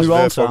het gewoon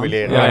nuance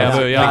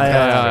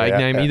formuleren. Ik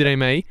neem iedereen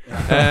mee.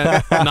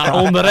 Naar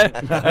onderen.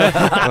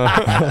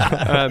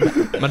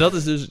 Maar dat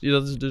is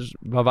dus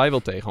waar wij wel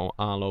tegen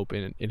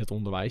aanlopen in het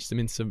onderwijs.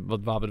 Tenminste,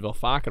 waar we het wel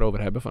vaker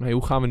over hebben. Van,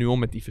 hoe gaan we nu om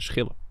met die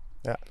verschillen?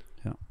 Ja.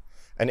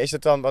 En is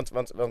het dan,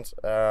 want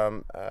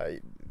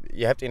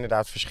je hebt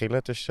inderdaad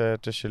verschillen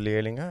tussen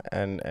leerlingen.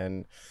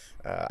 En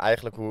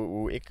eigenlijk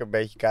hoe ik een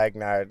beetje kijk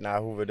naar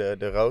hoe we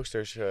de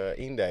roosters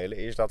indelen,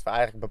 is dat we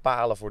eigenlijk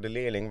bepalen voor de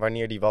leerling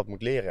wanneer die wat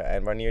moet leren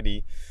en wanneer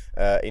die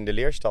in de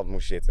leerstand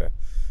moet zitten.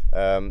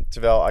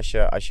 Terwijl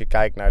als je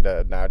kijkt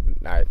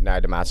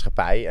naar de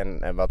maatschappij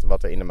en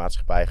wat er in de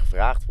maatschappij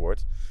gevraagd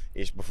wordt,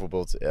 is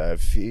bijvoorbeeld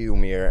veel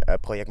meer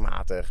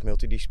projectmatig,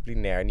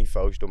 multidisciplinair,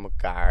 niveaus door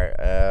elkaar.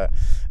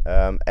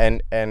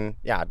 En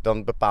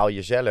dan bepaal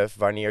je zelf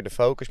wanneer de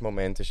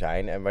focusmomenten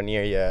zijn en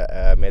wanneer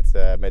je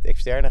met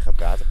externen gaat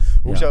praten.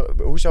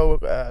 Hoezo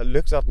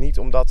lukt dat niet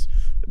om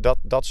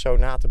dat zo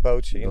na te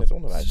bootsen in het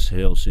onderwijs? Het is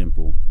heel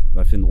simpel.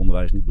 Wij vinden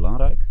onderwijs niet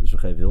belangrijk, dus we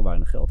geven heel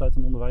weinig geld uit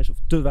aan onderwijs, of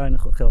te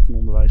weinig geld aan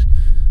onderwijs.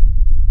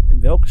 In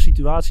welke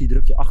situatie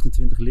druk je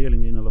 28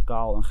 leerlingen in een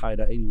lokaal en ga je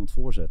daar één iemand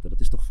voor zetten? Dat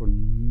is toch voor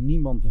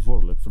niemand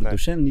bevorderlijk. Voor de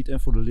docent niet en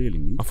voor de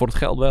leerling niet. Maar voor het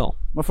geld wel.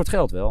 Maar voor het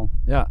geld wel,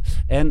 ja.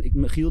 En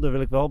Michiel, daar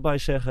wil ik wel bij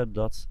zeggen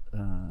dat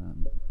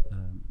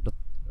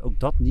ook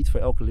dat niet voor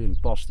elke leerling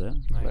past. Hè?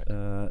 Nee.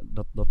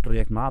 Dat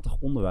projectmatig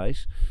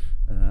onderwijs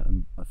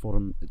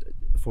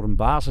voor een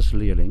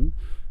basisleerling.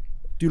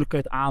 Tuurlijk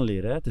kun je het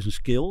aanleren. Hè? Het is een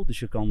skill, dus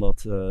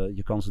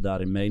je kan ze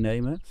daarin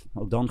meenemen.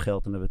 Maar ook dan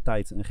geldt, dan hebben we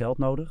tijd en geld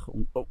nodig.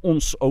 Om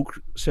ons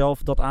ook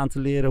zelf dat aan te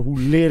leren. Hoe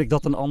leer ik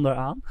dat een ander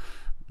aan?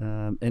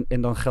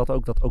 En dan geldt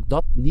ook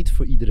dat niet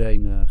voor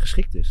iedereen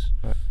geschikt is.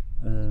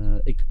 Ja.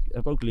 Ik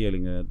heb ook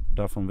leerlingen,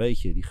 daarvan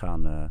weet je, die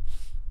gaan...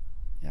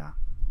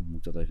 hoe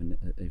moet ik dat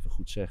even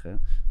goed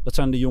zeggen? Dat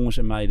zijn de jongens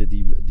en meiden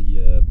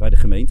die bij de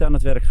gemeente aan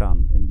het werk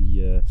gaan. En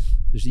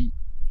die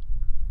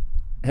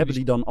hebben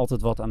die dan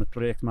altijd wat aan het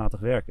projectmatig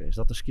werken? Is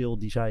dat een skill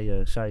die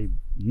zij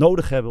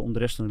nodig hebben om de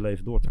rest van hun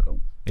leven door te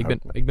komen?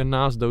 Ik ben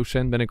naast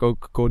docent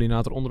ook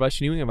coördinator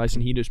onderwijsvernieuwing. En wij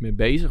zijn hier dus mee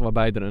bezig,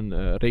 waarbij er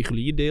een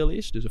regulier deel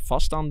is. Dus een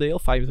vaststaand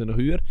 25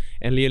 uur.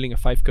 En leerlingen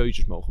 5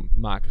 keuzes mogen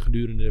maken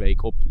gedurende de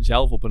week.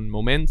 Zelf op een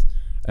moment,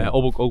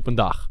 ook op een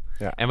dag.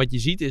 Ja. En wat je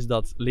ziet is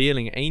dat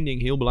leerlingen één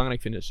ding heel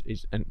belangrijk vinden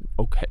en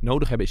ook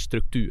nodig hebben is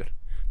structuur.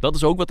 Dat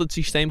is ook wat het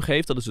systeem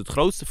geeft. Dat is het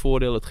grootste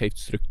voordeel. Het geeft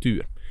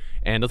structuur.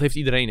 En dat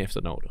heeft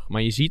dat nodig.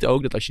 Maar je ziet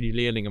ook dat als je die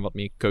leerlingen wat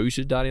meer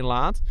keuzes daarin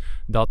laat,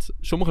 dat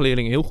sommige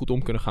leerlingen heel goed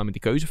om kunnen gaan met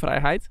die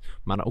keuzevrijheid,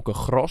 maar dan ook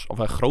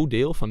een groot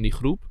deel van die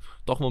groep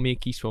toch wel meer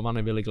kiest van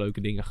wanneer wil ik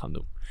leuke dingen gaan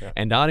doen. Ja.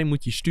 En daarin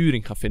moet je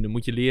sturing gaan vinden,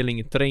 moet je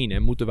leerlingen trainen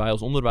en moeten wij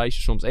als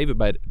onderwijzers soms even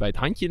bij het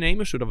handje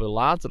nemen, zodat we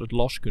later het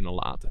los kunnen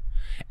laten.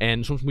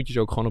 En soms moet je ze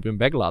ook gewoon op hun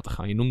bek laten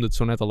gaan. Je noemde het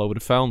zo net al over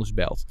de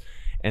vuilnisbelt.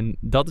 En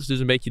dat is dus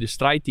een beetje de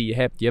strijd die je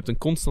hebt. Je hebt een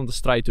constante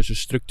strijd tussen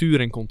structuur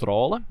en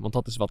controle. Want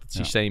dat is wat het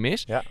systeem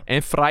is. Ja.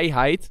 En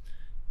vrijheid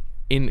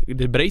in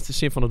de breedste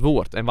zin van het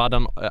woord. En waar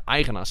dan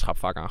eigenaarschap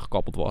vaak aan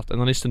gekoppeld wordt. En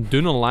dan is het een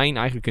dunne lijn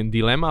eigenlijk een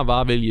dilemma.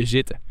 Waar wil je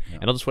zitten? Ja.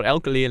 En dat is voor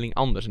elke leerling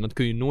anders. En dat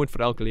kun je nooit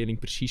voor elke leerling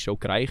precies zo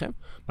krijgen.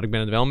 Maar ik ben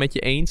het wel met je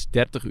eens.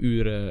 30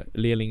 uur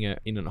leerlingen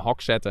in een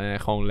hok zetten en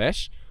gewoon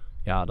les.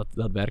 Ja,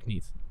 dat werkt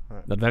niet.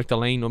 Dat werkt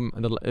alleen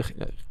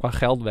qua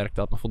geld werkt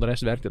dat, maar voor de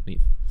rest werkt het niet.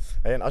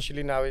 Hey, en als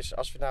we nou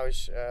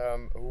eens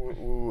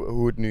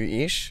hoe het nu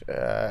is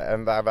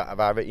en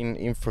waar we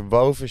in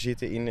verwoven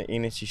zitten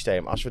in het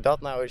systeem. Als we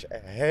dat nou eens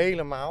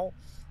helemaal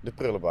de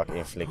prullenbak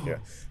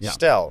inflikkeren. Ja.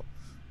 Stel,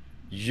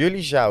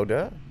 jullie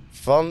zouden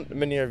van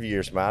meneer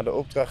Wiersma de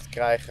opdracht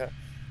krijgen,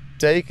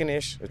 teken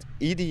eens het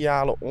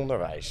ideale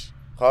onderwijs.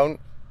 Gewoon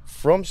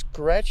from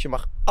scratch, je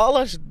mag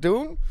alles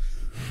doen.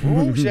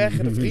 Hoe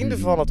zeggen de vrienden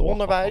van het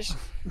onderwijs,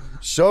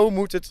 zo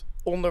moet het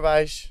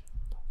onderwijs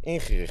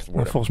ingericht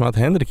worden? Volgens mij had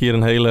Hendrik hier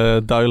een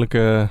hele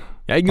duidelijke...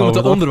 Ja, ik noem het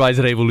de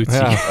onderwijsrevolutie.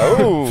 Ja.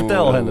 Oh.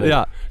 Vertel, Hendrik.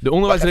 Ja, de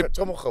onderwijsrevolutie...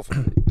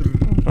 Trommelgroffel.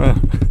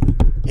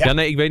 Ja,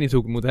 nee, ik weet niet hoe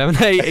ik het moet hebben.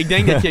 Nee, ik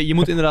denk dat je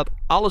moet inderdaad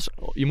alles...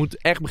 Je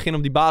moet echt beginnen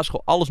op die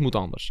basisschool. Alles moet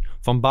anders.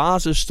 Van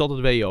basis tot het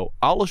WO.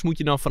 Alles moet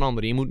je dan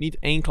veranderen. Je moet niet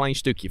één klein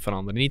stukje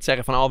veranderen. Niet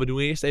zeggen van, we doen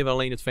eerst even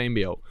alleen het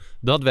VMBO.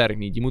 Dat werkt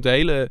niet. Je moet de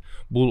hele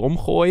boel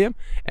omgooien.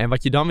 En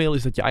wat je dan wil,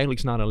 is dat je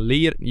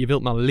eigenlijk je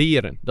wilt naar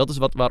leren. Dat is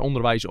waar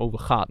onderwijs over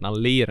gaat. Naar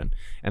leren.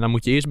 En dan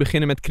moet je eerst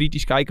beginnen met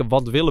kritisch kijken,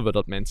 wat willen we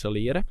dat mensen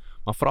leren?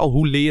 Maar vooral,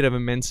 hoe leren we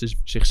mensen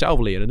zichzelf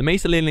leren? De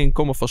meeste leerlingen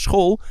komen van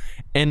school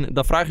en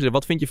dan vragen ze,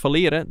 wat vind je van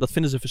leren? Dat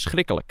vinden ze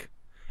verschrikkelijk.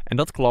 En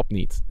dat klopt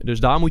niet. Dus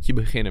daar moet je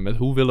beginnen met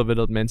hoe willen we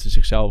dat mensen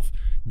zichzelf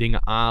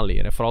dingen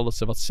aanleren. En vooral dat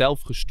ze wat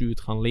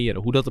zelfgestuurd gaan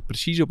leren. Hoe dat er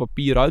precies op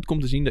papier uit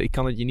komt te zien, ik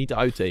kan het je niet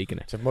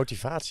uittekenen.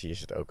 Motivatie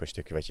is het ook een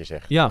stukje wat je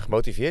zegt. Ja.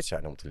 Gemotiveerd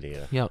zijn om te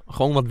leren. Ja,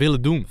 gewoon wat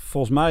willen doen.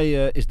 Volgens mij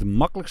is de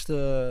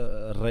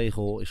makkelijkste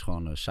regel is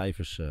gewoon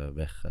cijfers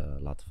weg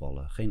laten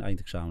vallen. Geen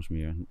eindexamens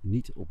meer.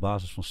 Niet op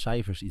basis van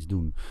cijfers iets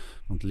doen.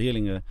 Want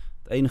leerlingen,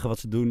 het enige wat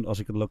ze doen als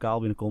ik het lokaal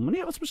binnenkom,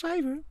 meneer, wat is mijn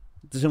cijfer?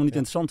 Het is helemaal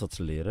niet interessant wat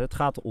ze leren. Het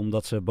gaat om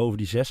dat ze boven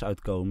die 6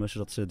 uitkomen,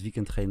 zodat ze het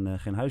weekend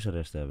geen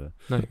huisarrest hebben.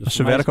 Nee. Dus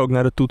ze werken ook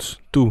naar de toets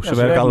toe. Ja,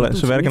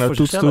 ze werken naar de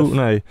toets toe.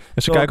 Nee.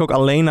 En ze kijken ook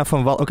alleen naar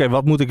van,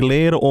 wat moet ik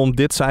leren om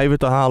dit cijfer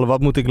te halen?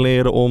 Wat moet ik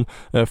leren om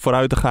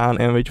vooruit te gaan?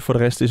 En weet je, voor de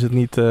rest is het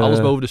niet...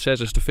 Alles boven de 6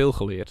 is te veel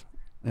geleerd.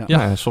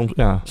 Ja, soms,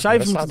 ja.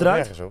 Cijfers moeten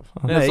eruit.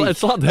 Nee. Het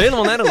slaat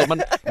helemaal nergens op.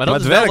 Maar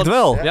het werkt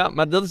wel. Ja,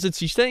 maar dat is het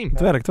systeem. Het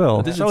werkt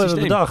wel. Zo hebben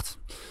we bedacht.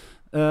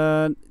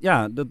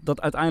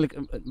 Dat uiteindelijk...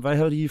 Wij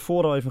hadden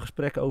hiervoor al even een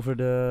gesprek over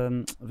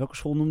welke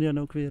school noemde jij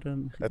nou ook weer?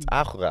 Het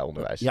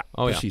Agora-onderwijs. Ja,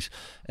 precies.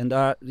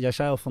 En jij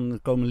zei al van, er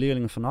komen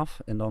leerlingen vanaf.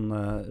 En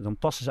dan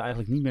passen ze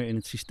eigenlijk niet meer in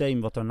het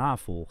systeem wat daarna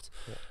volgt.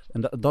 Ja.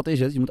 En dat is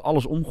het. Je moet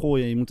alles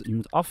omgooien. Je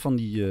moet af van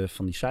die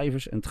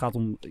cijfers. En het gaat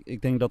om...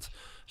 Ik denk dat,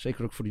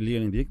 zeker ook voor die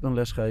leerlingen die ik dan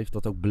lesgeef,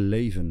 dat ook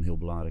beleven heel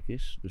belangrijk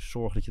is. Dus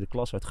zorg dat je de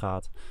klas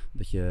uitgaat.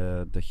 Dat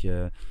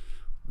je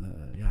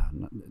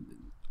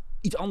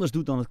iets anders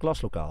doet dan het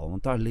klaslokaal.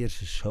 Want daar leren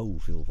ze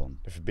zoveel van.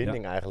 De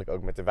verbinding eigenlijk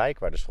ook met de wijk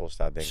waar de school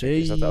staat, denk Zeker.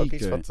 ik. Is dat ook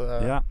iets wat...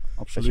 ja,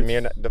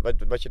 absoluut.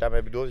 Wat je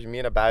daarmee bedoelt, is je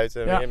meer naar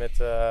buiten, meer met...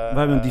 Wij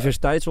hebben een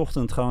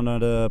diversiteitsochtend. Gaan we naar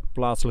de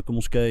plaatselijke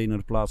moskee, naar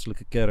de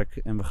plaatselijke kerk.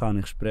 En we gaan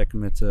in gesprek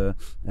met...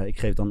 ik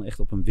geef dan echt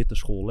op een witte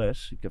school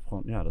les. Ik heb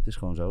gewoon... Ja, dat is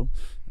gewoon zo.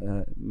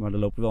 Maar er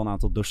lopen wel een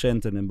aantal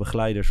docenten en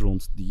begeleiders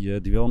rond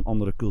die wel een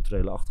andere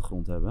culturele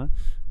achtergrond hebben.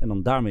 En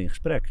dan daarmee in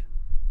gesprek.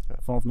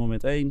 Vanaf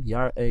moment 1,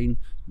 jaar 1,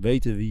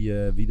 weten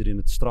wie er in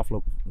het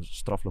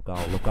straflokaal,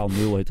 lokaal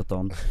 0 heet dat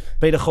dan,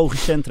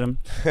 pedagogisch centrum,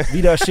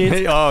 wie daar zit.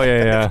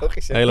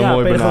 Hele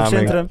mooie benaming.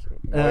 Centrum.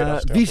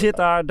 Wie zit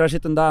daar? Daar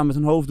zit een dame met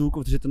een hoofddoek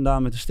of er zit een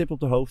dame met een stip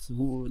op haar hoofd.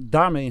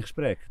 Daarmee in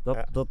gesprek.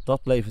 Dat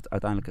levert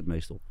uiteindelijk het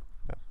meest op.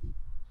 Ja.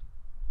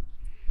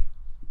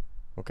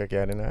 Hoe kijk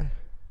jij ernaar?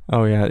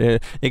 Oh ja,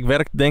 ik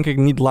werk denk ik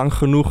niet lang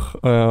genoeg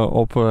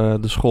op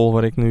de school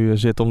waar ik nu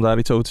zit om daar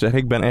iets over te zeggen.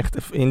 Ik ben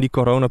echt, in die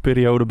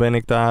coronaperiode ben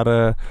ik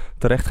daar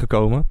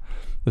terechtgekomen.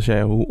 Dus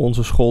hoe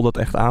onze school dat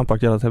echt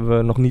aanpakt, dat hebben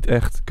we nog niet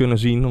echt kunnen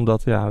zien.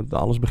 Omdat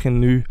alles begint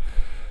nu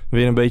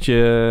weer een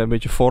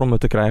beetje vormen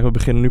te krijgen. We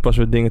beginnen nu pas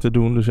weer dingen te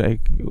doen. Dus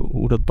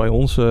hoe dat bij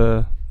ons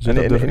zit,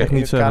 dat durf ik echt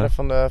niet zeggen. In het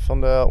kader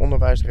van de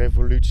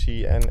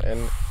onderwijsrevolutie en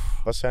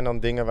wat zijn dan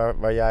dingen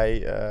waar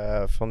jij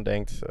van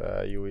denkt,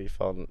 Huey,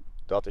 van...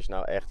 Dat is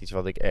nou echt iets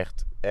wat ik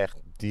echt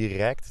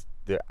direct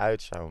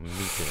eruit zou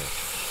mieten.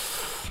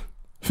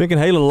 Vind ik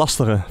een hele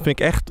lastige. Vind ik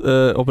echt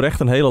oprecht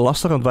een hele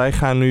lastige. Want wij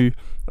gaan nu...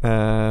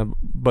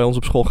 bij ons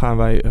op school gaan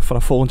wij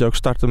vanaf volgend jaar ook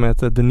starten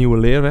met de nieuwe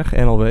leerweg,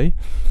 NLW.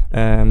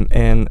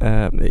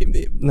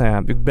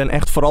 Ik ben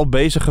echt vooral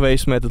bezig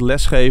geweest met het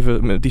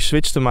lesgeven, met die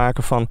switch te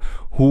maken van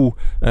hoe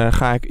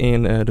ga ik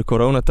in de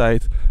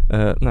coronatijd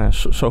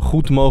zo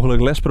goed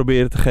mogelijk les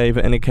proberen te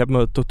geven. En ik heb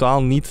me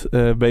totaal niet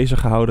bezig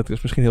gehouden, het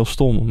is misschien heel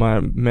stom,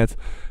 maar met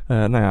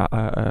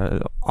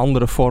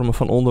andere vormen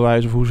van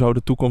onderwijs of hoe zou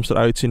de toekomst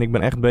eruit zien. Ik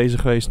ben echt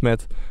bezig geweest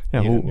met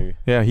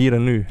hier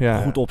en nu.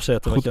 Ja. Goed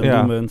opzetten wat je aan het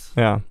doen bent.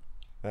 Ja.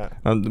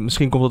 Nou,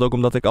 misschien komt het ook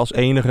omdat ik als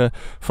enige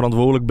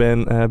verantwoordelijk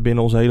ben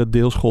binnen onze hele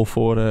deelschool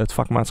voor het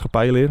vak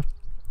maatschappijleer.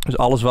 Dus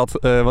alles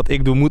wat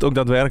ik doe moet ook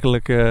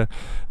daadwerkelijk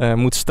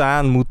moet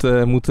staan,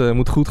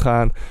 moet goed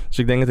gaan. Dus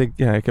ik denk dat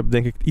ik heb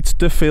denk ik iets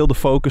te veel de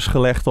focus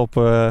gelegd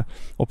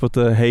op het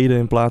heden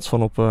in plaats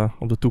van op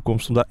de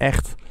toekomst. Om daar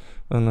echt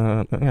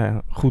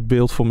een goed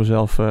beeld voor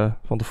mezelf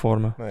van te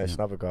vormen. Nee,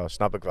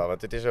 snap ik wel.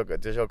 Want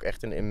het is ook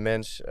echt een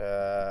immens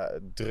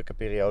drukke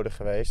periode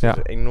geweest.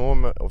 Er is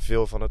enorm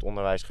veel van het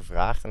onderwijs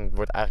gevraagd. En het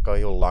wordt eigenlijk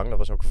al heel lang. Dat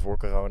was ook voor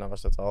corona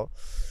was dat al.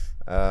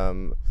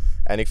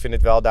 En ik vind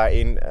het wel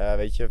daarin,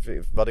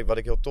 wat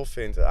ik heel tof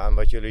vind aan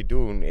wat jullie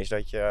doen, is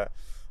dat je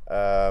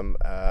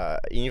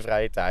in je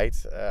vrije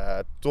tijd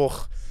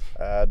toch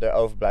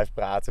erover blijft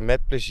praten met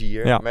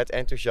plezier, met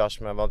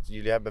enthousiasme, want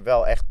jullie hebben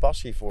wel echt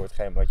passie voor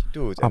hetgeen wat je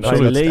doet. En wij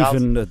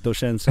leven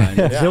docent zijn.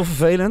 Het is heel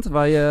vervelend.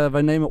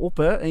 Wij nemen op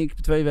 1 keer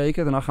per 2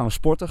 weken, daarna gaan we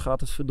sporten. Gaat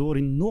het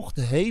verdorie nog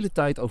de hele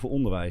tijd de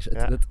onderwijs.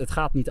 Het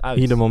gaat niet uit.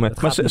 Ieder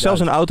moment. Maar zelfs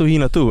een auto hier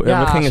naartoe.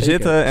 We gingen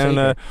zitten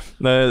en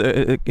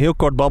heel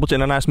kort babbeltje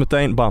en daarna is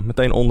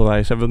meteen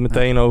onderwijs. Hebben we het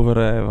meteen over...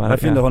 wij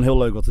vinden gewoon heel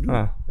leuk wat te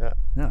doen.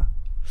 Ja.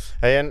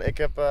 Hey, en ik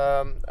heb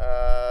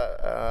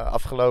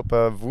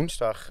afgelopen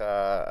woensdag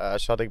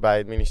zat ik bij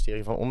het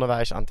ministerie van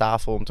Onderwijs aan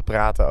tafel om te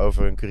praten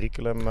over een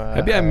curriculum.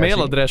 Heb jij een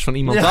mailadres van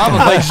iemand daar?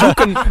 Want wij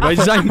zoeken, wij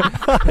zijn...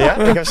 Ja,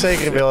 ik heb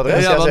zeker een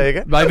mailadres,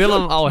 zeker. Wij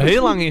willen al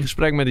heel lang in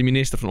gesprek met de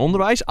minister van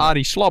Onderwijs.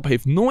 Arie Slap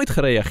heeft nooit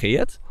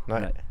gereageerd.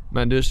 Nee.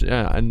 Maar dus,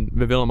 en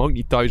we willen hem ook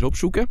niet thuis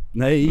opzoeken.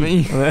 Nee.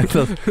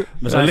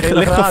 We zijn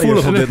licht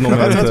gevoelig op dit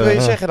moment. Wat wil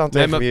je zeggen dan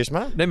tegen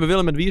Wiersma? Nee, we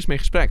willen met Wiersma in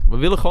gesprek. We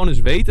willen gewoon eens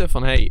weten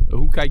van,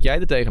 hoe kijk jij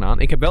er tegenaan?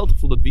 Ik heb wel het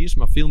gevoel dat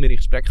Wiersma veel meer in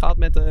gesprek gaat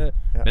met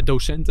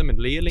docenten, met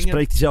leerlingen.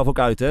 Spreekt hij zelf ook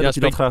uit, hè? Dat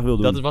hij dat graag wil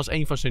doen. Dat was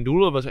een van zijn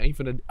doelen. Dat was een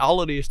van de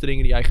allereerste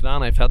dingen die hij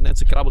gedaan heeft. Hij had net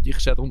zijn krabbeltje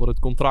gezet onder het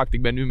contract.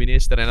 Ik ben nu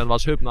minister en dat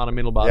was hup naar een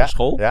middelbare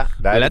school. Ja,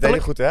 dat deed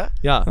je goed, hè?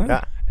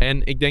 Ja.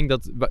 En ik denk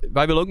dat...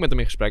 Wij willen ook met hem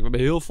in gesprek. We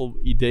hebben heel veel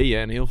ideeën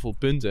en heel veel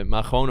punten.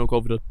 Maar gewoon ook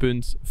over dat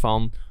punt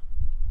van...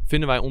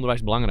 Vinden wij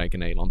onderwijs belangrijk in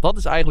Nederland? Dat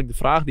is eigenlijk de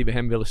vraag die we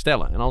hem willen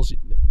stellen. En als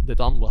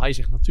hij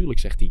zegt natuurlijk,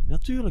 zegt hij.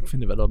 Natuurlijk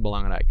vinden we dat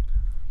belangrijk.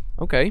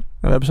 Oké.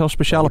 We hebben zelfs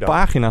een speciale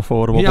pagina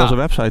voor hem op onze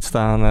website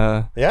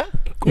staan.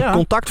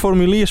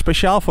 Contactformulier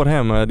speciaal voor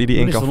hem, die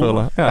in kan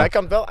vullen. Ja. Ik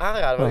kan het wel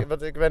aanraden,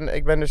 want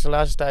ik ben dus de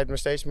laatste tijd me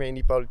steeds meer in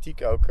die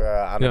politiek ook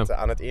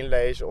aan het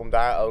inlezen. Om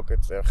daar ook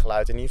het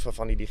geluid in ieder geval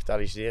van die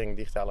digitalisering,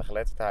 digitale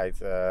geletterdheid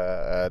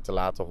te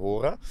laten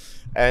horen.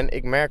 En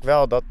ik merk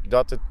wel dat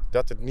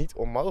dat het niet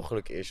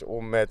onmogelijk is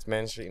om met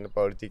mensen in de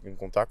politiek in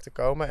contact te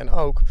komen. En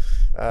ook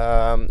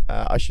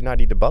als je naar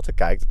die debatten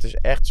kijkt, het is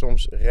echt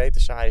soms rete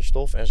saaie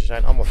stof. En ze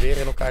zijn allemaal weer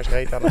in elkaars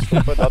reet aan het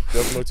stoppen. Dat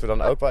moeten we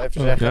dan ook wel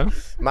even zeggen. Ja.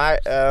 Maar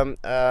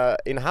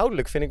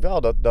inhoudelijk vind ik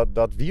wel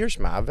dat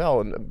Wiersma wel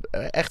een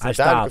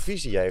duidelijke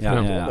visie heeft. Ja, met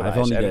het hij onderwijs.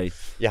 heeft wel een En idee.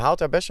 je haalt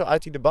daar best wel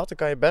uit die debatten,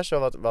 kan je best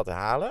wel wat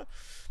halen.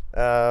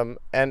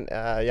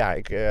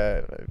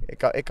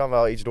 Ik kan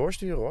wel iets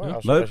doorsturen hoor,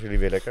 als jullie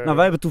willen. Nou,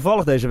 wij hebben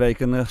toevallig deze week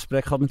een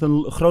gesprek gehad met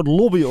een groot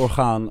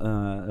lobbyorgaan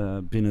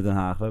binnen Den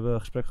Haag. We hebben een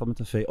gesprek gehad met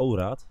de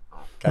VO-raad.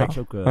 Kijk,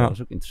 dat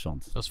is ook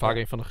interessant. Dat is vaak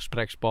een van de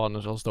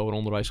gesprekspartners als het over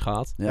onderwijs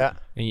gaat. Ja.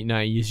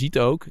 En je ziet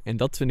ook, en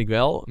dat vind ik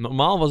wel...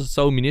 Normaal was het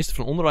zo, minister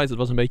van Onderwijs, dat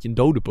was een beetje een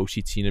dode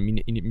positie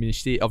in het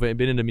ministerie, of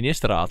binnen de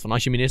ministerraad. Van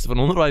als je minister van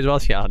Onderwijs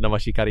was, ja, dan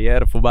was je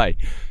carrière voorbij.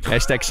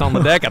 #,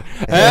 Sander Dekker.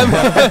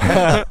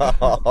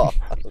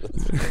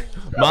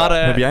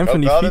 Maar heb jij hem van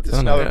die dat het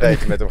snel een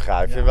beetje met hem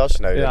gaat. Ik vind wel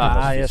sneu.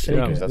 Ja,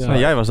 zeker. Nou,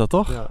 jij was dat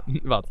toch? Ja.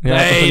 Wat? Ja,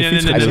 Nee.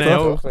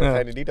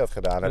 Degene die dat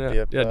gedaan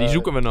heeft. Die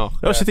zoeken we nog.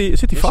 Oh,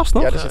 zit hij vast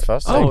nog? Ja, die zit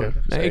vast. Oh, Zeker.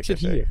 nee, Zeker, ik zit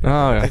hier. zeker. Oh,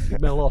 ja. Ik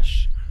ben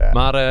los. Ja.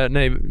 Maar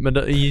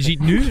je ziet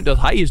nu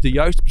dat hij is de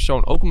juiste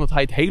persoon. Ook omdat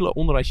hij het hele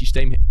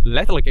onderwijssysteem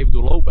letterlijk heeft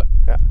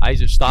doorlopen. Ja. Hij is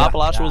een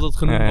stapelaar, zoals dat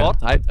genoemd Ja.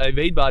 wordt. Hij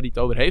weet waar hij het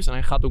over heeft. En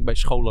hij gaat ook bij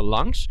scholen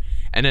langs.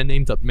 En hij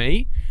neemt dat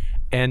mee.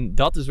 En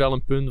dat is wel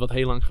een punt wat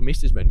heel lang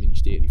gemist is bij het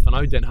ministerie.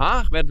 Vanuit Den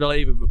Haag werd wel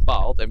even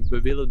bepaald. En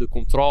we willen de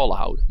controle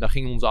houden. Daar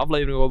ging onze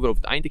aflevering over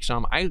het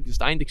eindexamen. Eigenlijk is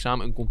het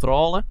eindexamen een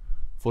controle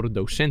voor de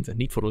docenten.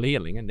 Niet voor de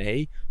leerlingen.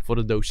 Nee, voor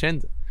de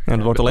docenten. En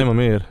het wordt alleen maar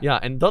meer.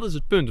 Ja, en dat is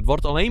het punt. Het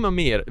wordt alleen maar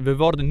meer. We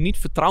worden niet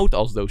vertrouwd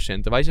als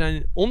docenten. Wij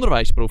zijn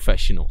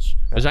onderwijsprofessionals.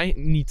 Ja. We zijn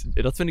niet...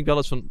 Dat vind ik wel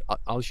eens van...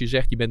 Als je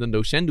zegt je bent een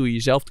docent, doe je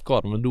jezelf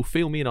tekort. Want we doen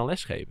veel meer dan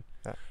lesgeven.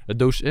 Ja. Het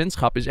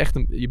docentschap is echt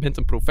je bent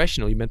een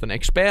professional. Je bent een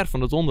expert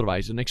van het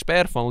onderwijs. Een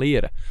expert van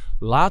leren.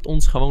 Laat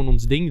ons gewoon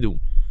ons ding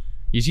doen.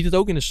 Je ziet het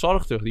ook in de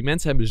zorg terug. Die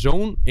mensen hebben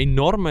zo'n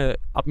enorme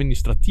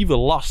administratieve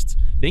last.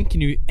 Denk je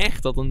nu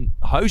echt dat een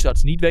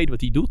huisarts niet weet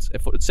wat hij doet? En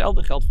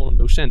hetzelfde geldt voor een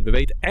docent. We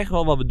weten echt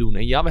wel wat we doen.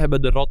 En ja, we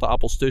hebben de rotte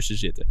appels tussen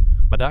zitten.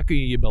 Maar daar kun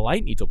je je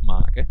beleid niet op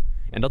maken.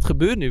 En dat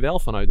gebeurt nu wel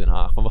vanuit Den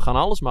Haag. Want we gaan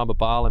alles maar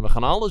bepalen en we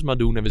gaan alles maar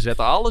doen. En we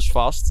zetten alles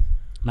vast.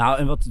 Nou,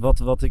 en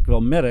wat ik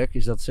wel merk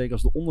is dat zeker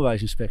als de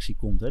onderwijsinspectie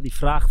komt, hè, die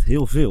vraagt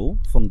heel veel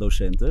van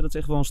docenten. Dat is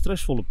echt wel een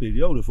stressvolle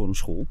periode voor een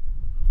school.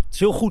 Het is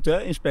heel goed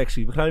hè,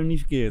 inspectie, begrijp me niet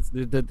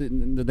verkeerd. Daar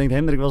denkt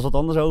Hendrik wel eens wat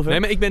anders over. Nee,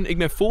 maar ik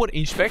ben voor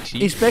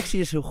inspectie. Inspectie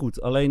is heel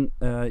goed, alleen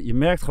je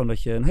merkt gewoon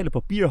dat je een hele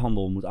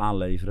papierhandel moet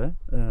aanleveren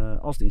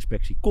als de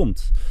inspectie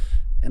komt.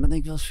 En dan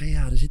denk ik wel eens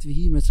van daar zitten we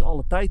hier met z'n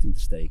allen tijd in te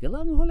steken.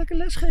 Laat me gewoon lekker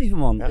lesgeven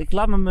man.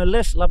 Ja.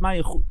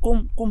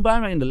 Kom bij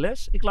mij in de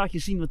les. Ik laat je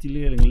zien wat die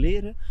leerlingen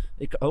leren.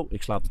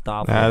 Ik sla op de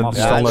tafel. Ja, Mag-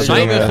 standaard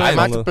zijn we Hij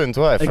maakt een punt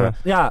hoor, even.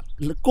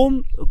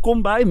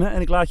 Kom bij me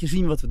en ik laat je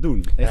zien wat we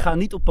doen. Ik ga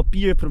niet op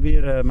papier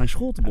proberen mijn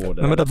school te beoordelen.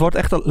 Nou, maar dat wordt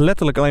echt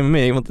letterlijk alleen maar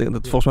meer. Want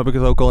volgens mij heb ik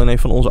het ook al in een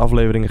van onze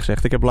afleveringen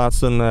gezegd. Ik heb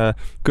laatst een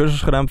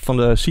cursus gedaan van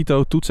de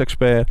CITO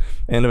toetsexpert.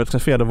 En er werd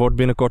gezegd van, er wordt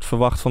binnenkort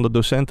verwacht van de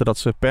docenten dat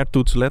ze per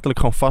toets letterlijk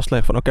gewoon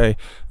vastleggen van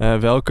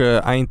welke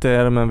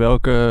eindterm en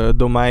welke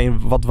domein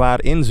wat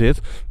waarin zit.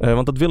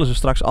 Want dat willen ze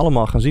straks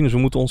allemaal gaan zien. Dus we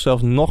moeten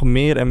onszelf nog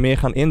meer en meer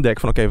gaan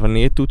indekken van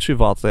wanneer toets je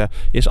wat?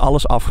 Is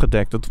alles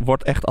afgedekt? Het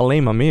wordt echt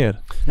alleen maar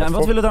meer. Ja, en wat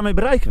willen we daarmee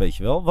bereiken, weet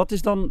je wel? Wat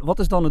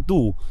is dan het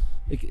doel?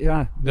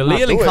 De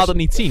leerling gaat het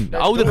niet zien. De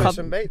ouder gaat...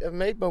 een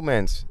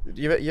meetmoment.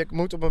 Je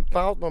moet op een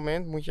bepaald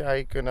moment moet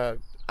jij kunnen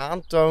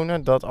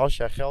aantonen dat als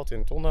jij geld in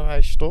het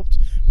onderwijs stopt,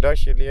 dat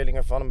je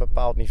leerlingen van een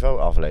bepaald niveau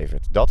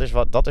aflevert. Dat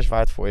is waar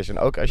het voor is. En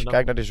ook als je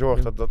kijkt naar de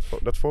zorg,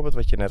 dat voorbeeld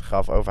wat je net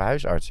gaf over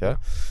huisartsen.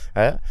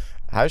 Hè?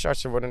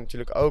 Huisartsen worden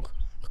natuurlijk ook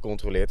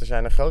gecontroleerd. Er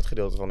zijn een groot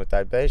gedeelte van de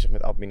tijd bezig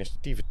met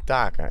administratieve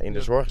taken. In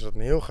de zorg is dat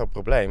een heel groot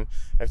probleem.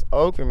 Heeft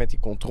ook weer met die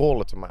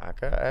controle te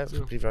maken. Hè? Het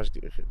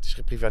is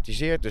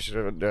geprivatiseerd, dus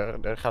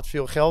er gaat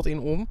veel geld in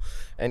om.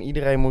 En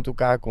iedereen moet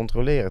elkaar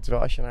controleren.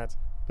 Terwijl als je naar het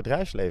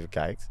bedrijfsleven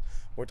kijkt,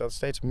 wordt dat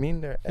steeds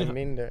minder en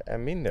minder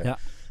en minder. Ja.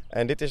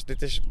 En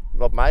dit is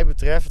wat mij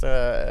betreft,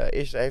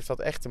 heeft dat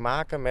echt te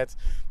maken met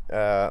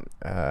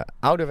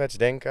ouderwets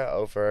denken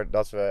over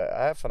dat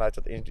we vanuit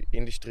dat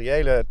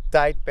industriële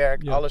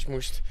tijdperk alles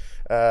moest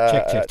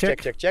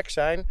check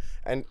zijn.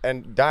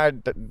 En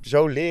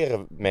zo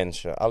leren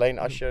mensen. Alleen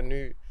als je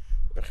nu,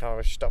 dan gaan we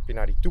een stapje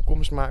naar die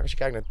toekomst maken. Als je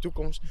kijkt naar de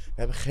toekomst, we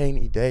hebben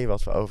geen idee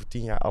wat we over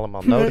 10 jaar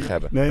allemaal nodig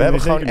hebben. We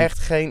hebben gewoon echt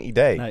geen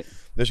idee. Nee.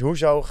 Dus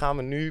hoezo gaan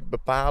we nu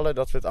bepalen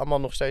dat we het allemaal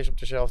nog steeds op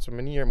dezelfde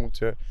manier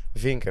moeten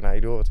vinken? Nou,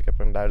 je hoort, ik heb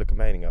er een duidelijke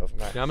mening over.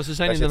 Maar ze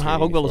zijn in Den Haag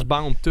ook wel eens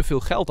bang om te veel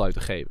geld uit te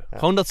geven. Ja.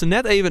 Gewoon dat ze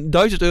net even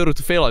 €1000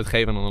 te veel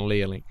uitgeven aan een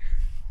leerling.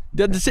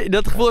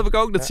 Dat gevoel heb ik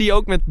ook. Dat zie je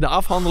ook met de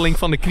afhandeling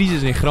van de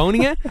crisis in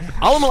Groningen.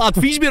 Allemaal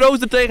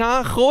adviesbureaus er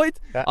tegenaan gegooid.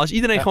 Ja. Als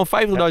iedereen gewoon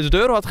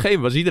 €50.000 had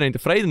gegeven, was iedereen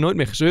tevreden. Nooit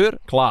meer gezeur.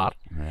 Klaar.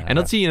 Ja, en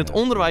dat zie je in het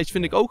onderwijs,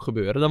 vind ik ook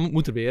gebeuren. Dan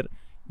moet er weer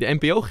de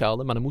NPO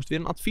gelden, maar er moest weer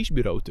een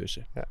adviesbureau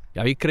tussen.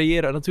 Ja, we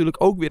creëren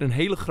natuurlijk ook weer een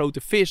hele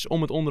grote vis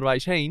om het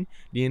onderwijs heen,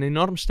 die een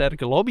enorm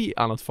sterke lobby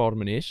aan het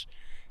vormen is,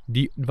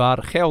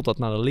 waar geld dat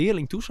naar de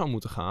leerling toe zou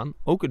moeten gaan,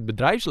 ook het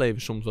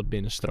bedrijfsleven soms wat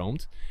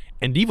binnenstroomt.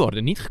 En die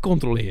worden niet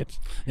gecontroleerd.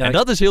 Ja, en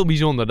dat is heel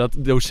bijzonder. Dat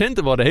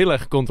docenten worden heel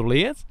erg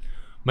gecontroleerd.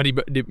 Maar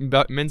die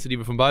mensen die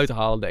we van buiten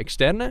halen, de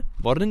externe,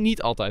 worden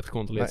niet altijd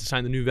gecontroleerd. Nee. Ze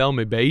zijn er nu wel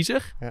mee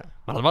bezig. Ja.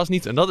 Maar dat was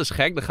niet. En dat is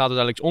gek. Dan gaat dus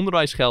eigenlijk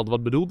onderwijsgeld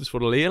wat bedoeld is voor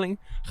de leerling,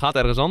 gaat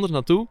ergens anders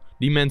naartoe.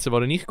 Die mensen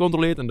worden niet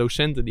gecontroleerd. En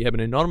docenten die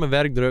hebben een enorme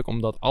werkdruk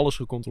omdat alles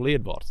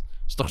gecontroleerd wordt.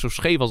 Het is toch zo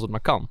scheef als het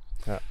maar kan.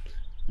 Ja.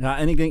 Ja,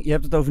 en ik denk, je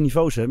hebt het over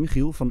niveaus, hè,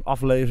 Michiel? Van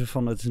afleveren,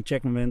 van het is een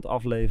checkmoment,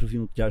 afleveren of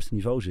iemand op het juiste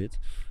niveau zit.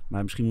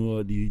 Maar misschien moeten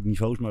we die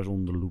niveaus maar eens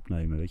onder de loep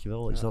nemen, weet je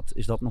wel?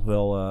 Is dat nog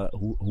wel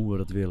hoe we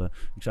dat willen?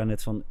 Ik zei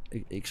net van,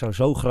 ik zou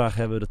zo graag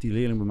hebben dat die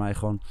leerling bij mij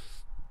gewoon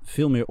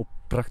veel meer op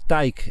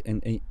praktijk.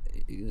 En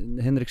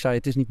Hendrik zei,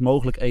 het is niet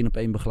mogelijk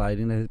 1-op-1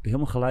 begeleiding. Daar heb je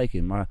helemaal gelijk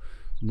in. Maar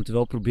we moeten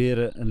wel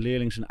proberen een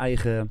leerling zijn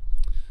eigen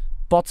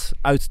pad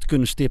uit te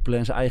kunnen stippelen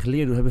en zijn eigen leer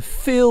doen. We hebben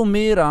veel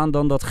meer aan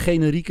dan dat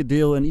generieke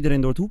deel en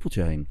iedereen door het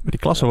hoepeltje heen. Maar die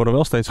klassen worden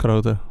wel steeds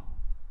groter.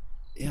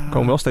 Ja. Er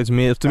komen wel steeds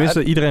meer.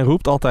 Tenminste, iedereen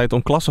roept altijd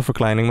om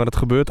klassenverkleining, maar dat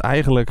gebeurt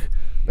eigenlijk.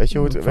 Weet je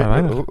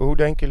hoe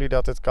denken jullie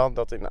dat het kan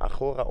dat in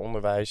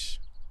Agora-onderwijs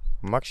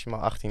maximaal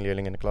 18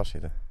 leerlingen in de klas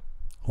zitten?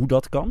 Hoe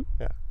dat kan?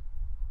 Ja.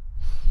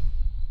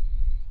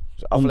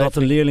 Dus Omdat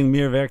de leerling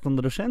meer werkt dan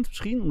de docent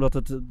misschien? Omdat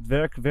het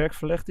werk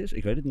verlegd is?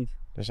 Ik weet het niet.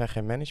 Er zijn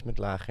geen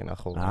managementlagen in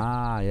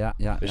Agora.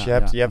 Ja. Dus je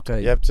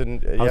hebt een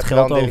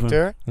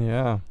directeur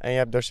en je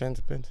hebt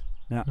docenten, punt.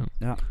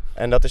 Ja.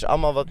 En dat is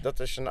allemaal dat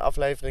is een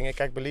aflevering. Ik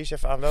kijk Belize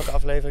even aan, welke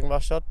aflevering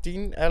was dat?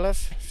 10,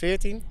 11,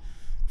 14?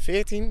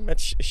 14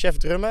 met chef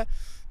drummen.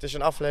 Het is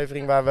een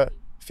aflevering waar we...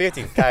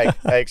 14, kijk.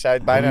 Ik zei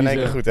het bijna in één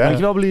keer goed, hè?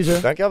 Dankjewel,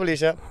 Belize. Dankjewel,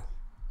 Belize.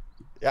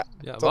 Ja,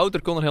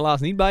 Wouter kon er helaas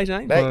niet bij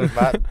zijn. Nee,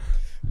 maar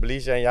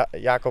Belize en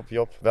Jacob,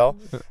 Job wel.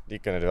 Die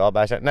kunnen er wel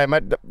bij zijn. Nee,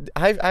 maar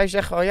hij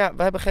zegt gewoon,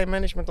 we hebben geen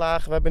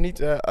managementlagen. We hebben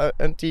niet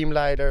een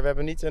teamleider. We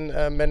hebben niet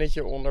een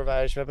manager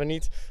onderwijs. We hebben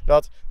niet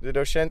dat. De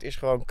docent is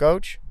gewoon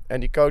coach. En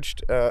die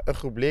coacht een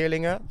groep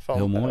leerlingen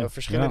van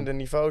verschillende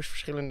niveaus,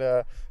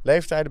 verschillende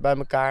leeftijden bij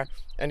elkaar.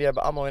 En die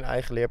hebben allemaal hun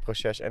eigen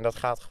leerproces. En dat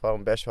gaat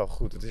gewoon best wel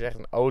goed. Het is echt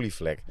een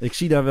olievlek. Ik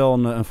zie daar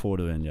wel een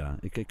voordeel in, ja.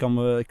 Ik kan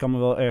me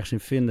wel ergens in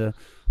vinden.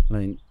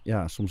 Alleen,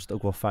 ja, soms is het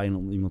ook wel fijn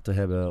om iemand te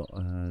hebben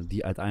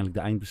die uiteindelijk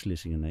de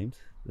eindbeslissingen neemt.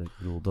 Ik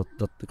bedoel, dat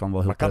kan wel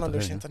heel maar kan een prettig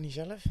docent dat niet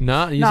zelf?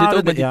 Nou, je zit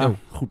ook met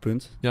goed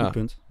punt. Ja. Goed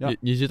punt. Ja.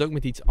 Je zit ook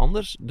met iets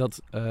anders.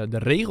 Dat de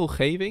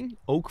regelgeving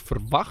ook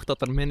verwacht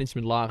dat er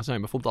managementlagen zijn.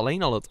 Bijvoorbeeld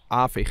alleen al het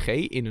AVG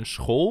in een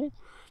school.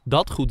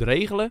 Dat goed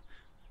regelen.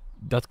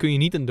 Dat kun je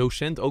niet een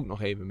docent ook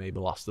nog even mee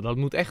belasten. Dat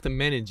moet echt een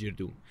manager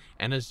doen.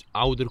 En dus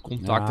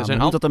oudercontacten zijn...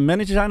 Moet dat een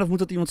manager zijn of moet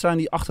dat iemand zijn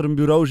die achter een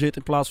bureau zit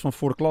in plaats van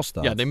voor de klas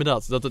staat? Ja, nee,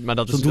 maar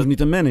dat hoeft niet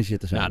een manager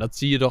te zijn. Ja, dat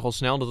zie je toch al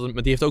snel. Maar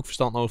die heeft ook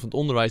verstand nodig van het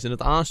onderwijs en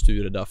het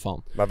aansturen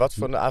daarvan. Maar wat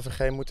voor een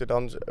AVG moet er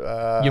dan...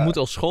 Je moet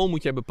als school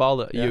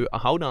je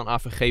houden aan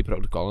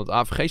AVG-protocol. Het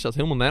AVG staat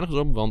helemaal nergens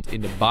op, want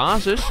in de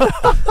basis...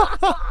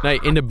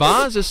 in de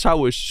basis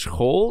zou een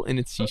school in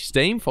het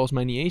systeem, volgens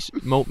mij niet eens...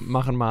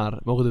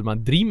 mogen er maar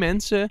 3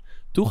 mensen...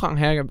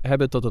 toegang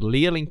hebben tot het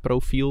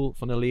leerlingprofiel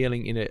van de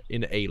leerling in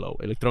de ELO,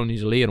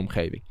 elektronische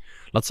leeromgeving.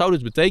 Dat zou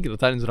dus betekenen dat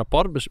tijdens de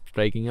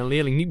rapportbespreking een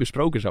leerling niet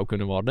besproken zou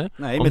kunnen worden.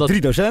 Nee, met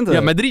 3 docenten.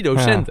 Ja, met 3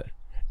 docenten. Ja.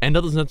 En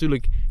dat is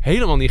natuurlijk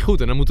helemaal niet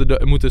goed. En dan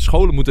moeten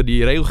scholen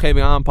die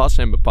regelgeving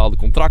aanpassen en bepaalde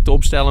contracten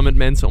opstellen met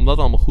mensen om dat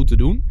allemaal goed te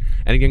doen.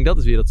 En ik denk dat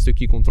is weer dat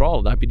stukje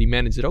controle. Daar heb je die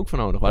manager ook voor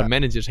nodig. Waar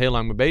managers heel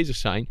lang mee bezig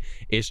zijn,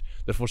 is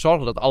ervoor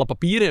zorgen dat alle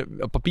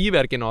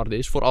papierwerk in orde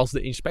is voor als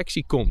de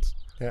inspectie komt.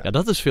 Ja,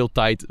 dat is veel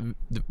tijd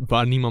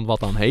waar niemand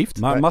wat aan heeft.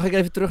 Maar mag ik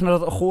even terug naar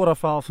dat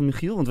Agora-verhaal van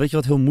Michiel? Want weet je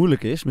wat heel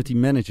moeilijk is met die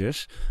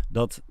managers?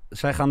 Dat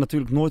zij gaan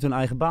natuurlijk nooit hun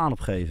eigen baan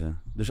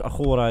opgeven. Dus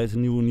Agora heeft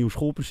een nieuw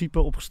schoolprincipe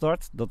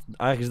opgestart.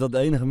 Eigenlijk is dat de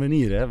enige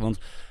manier, hè? Want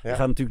je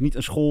gaat natuurlijk niet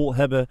een school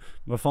hebben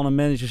waarvan een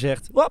manager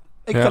zegt...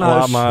 ik ga naar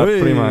huis. Maar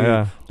prima,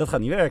 ja. Dat gaat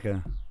niet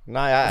werken.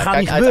 Nou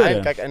ja,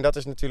 kijk, en dat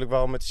is natuurlijk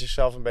waarom het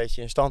zichzelf een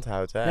beetje in stand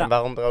houdt. Hè? Ja. En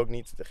waarom er ook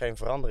geen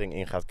verandering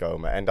in gaat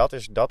komen. En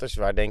dat is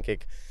waar, denk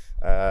ik...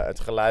 het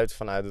geluid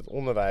vanuit het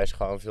onderwijs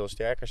gewoon veel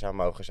sterker zou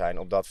mogen zijn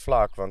op dat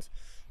vlak. Want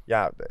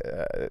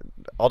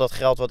al dat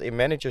geld wat in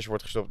managers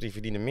wordt gestopt, die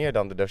verdienen meer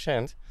dan de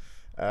docent.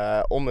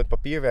 Om het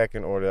papierwerk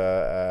in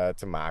orde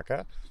te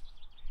maken.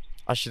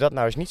 Als je dat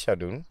nou eens niet zou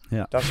doen,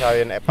 dan zou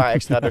je een paar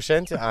extra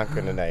docenten aan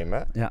kunnen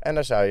nemen. Ja. En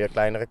dan zou je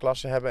kleinere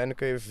klassen hebben en dan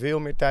kun je veel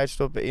meer tijd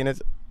stoppen in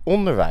het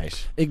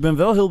onderwijs. Ik ben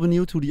wel heel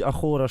benieuwd hoe die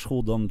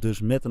Agora-school dan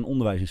dus met een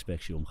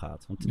onderwijsinspectie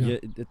omgaat. Want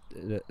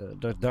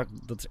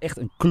dat is echt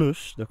een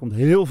klus. Daar komt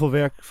heel veel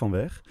werk van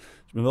weg.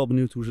 Dus ik ben wel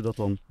benieuwd hoe ze dat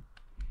dan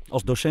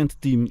als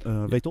docententeam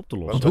weten op te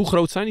lossen. Want hoe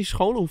groot zijn die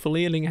scholen? Hoeveel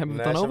leerlingen hebben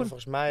we het dan over?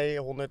 Volgens mij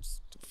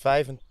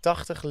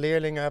 185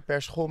 leerlingen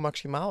per school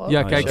maximaal.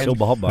 Ja, kijk, heel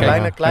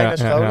behapbaar. Kleine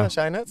scholen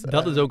zijn het.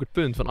 Dat is ook het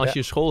punt. Van als je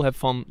een school hebt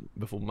van,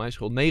 bijvoorbeeld mijn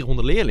school,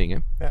 900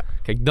 leerlingen. Ja.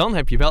 Kijk, dan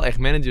heb je wel echt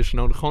managers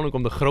nodig. Gewoon ook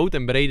om de grote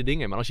en brede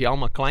dingen. Maar als je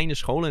allemaal kleine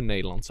scholen in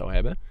Nederland zou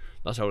hebben,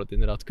 dan zou dat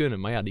inderdaad kunnen.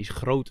 Maar ja, die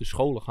grote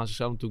scholen gaan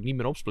zichzelf natuurlijk niet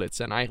meer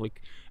opsplitsen. En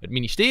eigenlijk, het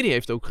ministerie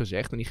heeft ook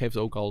gezegd, en die geeft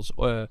ook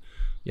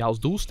als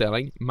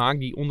doelstelling, maak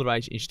die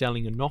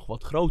onderwijsinstellingen nog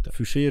wat groter.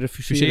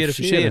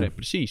 Fuseren,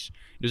 precies.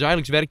 Dus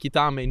eigenlijk werk je het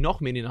daarmee nog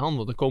meer in de hand,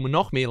 want er komen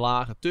nog meer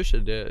lagen tussen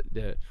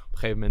op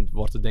een gegeven moment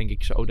wordt het denk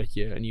ik zo dat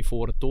je een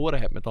ivoren toren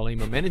hebt met alleen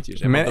maar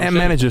managers. En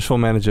managers voor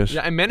managers.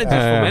 Ja, en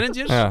managers voor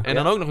managers. Ja. En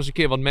dan ook nog eens een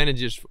keer wat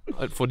managers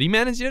voor die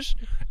managers.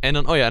 En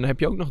dan, dan heb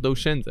je ook nog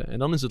docenten. En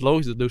dan is het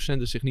logisch dat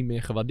docenten zich niet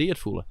meer gewaardeerd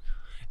voelen.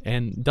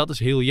 En dat is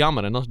heel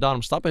jammer. En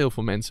daarom stappen heel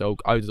veel mensen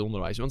ook uit het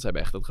onderwijs. Want ze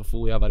hebben echt het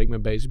gevoel, waar ik mee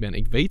bezig ben,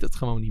 ik weet het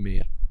gewoon niet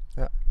meer.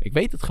 Ja. Ik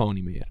weet het gewoon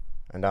niet meer.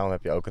 En daarom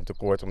heb je ook een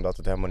tekort, omdat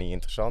het helemaal niet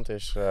interessant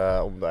is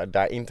om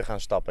daarin te gaan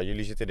stappen.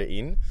 Jullie zitten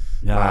erin.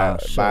 Ja,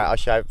 maar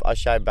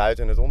als jij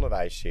buiten het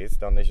onderwijs zit,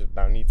 dan is het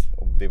nou niet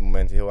op dit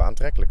moment heel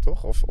aantrekkelijk,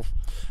 toch? Of...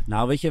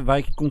 Nou, weet je,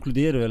 wij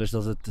concluderen wel eens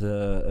dat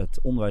het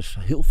onderwijs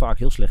heel vaak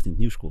heel slecht in het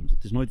nieuws komt.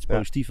 Het is nooit iets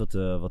positiefs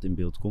wat in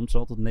beeld komt. Het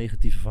zijn altijd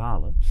negatieve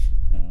verhalen.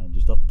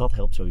 Dus dat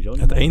helpt sowieso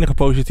niet. Het enige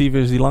positieve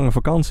is die lange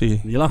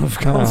vakantie. Die lange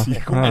vakantie.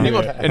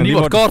 Ja. En die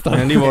wordt korter.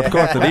 En die wordt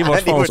korter. Die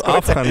wordt van ons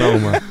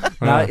afgenomen.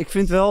 Nou, ik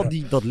vind wel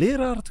dat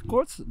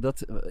lerarentekort.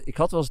 Ik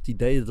had wel eens het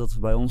idee dat het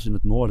bij ons in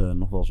het noorden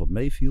nog wel eens wat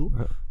meeviel.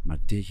 Ja. Maar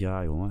dit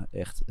jaar, jongen,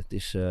 echt, het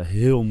is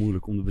heel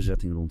moeilijk om de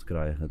bezetting rond te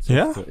krijgen. Het is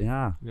echt,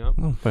 ja?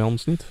 Nou, bij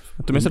ons niet.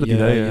 Tenminste, dat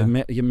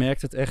idee. Je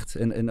merkt het echt.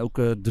 En ook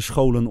de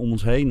scholen om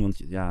ons heen.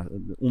 Want ja,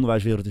 de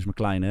onderwijswereld is maar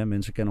klein, hè.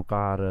 Mensen kennen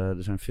elkaar.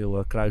 Er zijn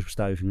veel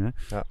kruisbestuivingen.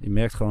 Ja. Je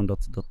merkt gewoon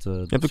dat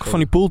je hebt ook van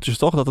die poeltjes,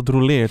 toch? Dat het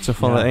roleert. Zo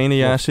van de ene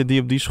jaar zit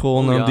die op die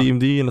school en dan die en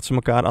die. En dat ze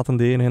elkaar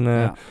attenderen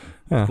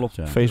in klopt,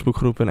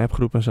 Facebookgroep en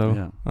appgroep en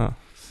zo. Ja.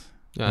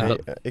 Ja, nee,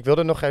 ik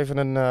wilde nog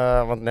even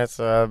want net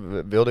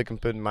wilde ik een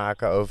punt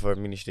maken over het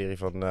ministerie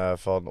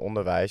van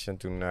Onderwijs. En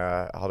toen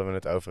hadden we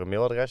het over een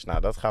mailadres.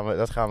 Nou, dat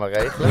gaan we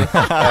regelen.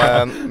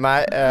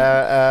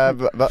 Maar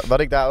wat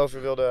ik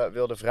daarover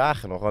wilde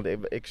vragen nog. Want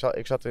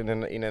ik zat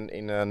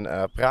in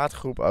een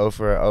praatgroep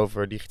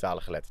over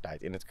digitale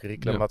geletterdheid. In het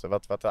curriculum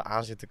wat er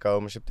aan zit te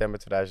komen, september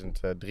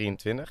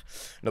 2023.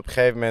 En op een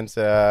gegeven moment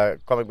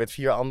kwam ik met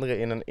 4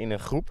 anderen in een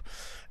groep.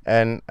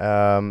 En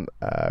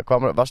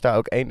was daar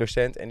ook 1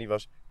 docent en die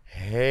was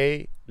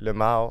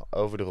helemaal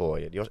over de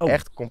rooien. Die was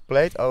echt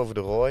compleet over de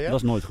rooien.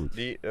 Dat was nooit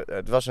goed.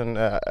 Het was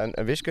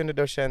een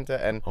wiskundedocente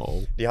en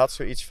die had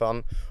zoiets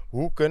van,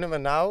 hoe kunnen we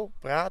nou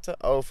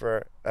praten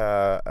over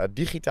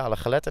digitale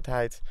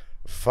geletterdheid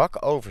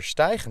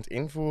vakoverstijgend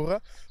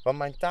invoeren, want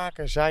mijn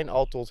taken zijn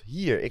al tot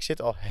hier. Ik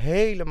zit al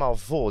helemaal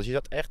vol. Dus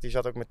die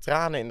zat ook met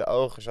tranen in de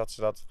ogen, zat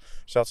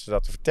ze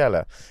dat te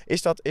vertellen.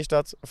 Is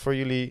dat voor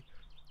jullie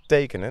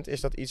tekenend?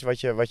 Is dat iets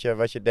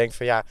wat je denkt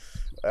van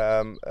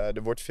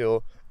er wordt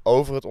veel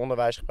over het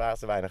onderwijs gepraat,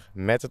 te weinig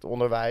met het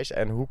onderwijs.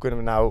 En hoe kunnen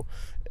we nou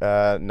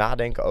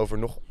nadenken over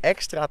nog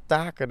extra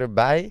taken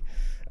erbij,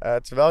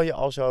 terwijl je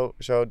al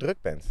zo druk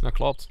bent? Dat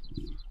klopt.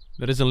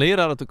 Er is een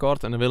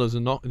lerarentekort en dan willen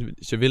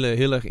ze willen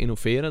heel erg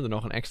innoveren, er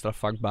nog een extra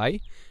vak bij.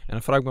 En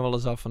dan vraag ik me wel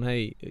eens af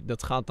van,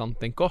 dat gaat dan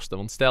ten koste.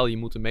 Want stel je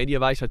moet een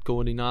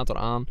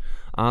mediawijsheidcoördinator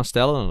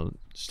aanstellen, dan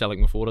stel ik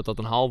me voor dat dat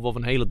een halve of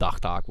een hele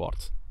dagtaak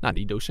wordt. Nou,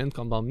 die docent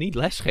kan dan niet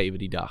lesgeven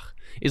die dag.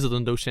 Is dat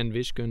een docent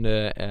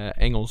wiskunde,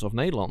 Engels of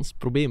Nederlands?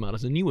 Probeer maar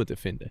eens een nieuwe te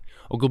vinden.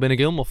 Ook al ben ik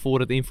helemaal voor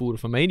het invoeren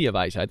van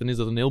mediawijsheid, dan is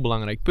dat een heel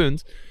belangrijk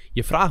punt.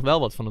 Je vraagt wel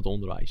wat van het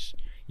onderwijs.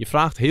 Je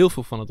vraagt heel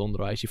veel van het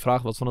onderwijs. Je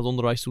vraagt wat van het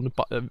onderwijs toen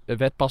de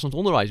wet passend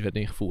onderwijs werd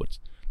ingevoerd.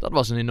 Dat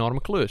was een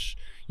enorme klus.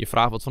 Je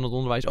vraagt wat van het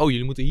onderwijs. Oh,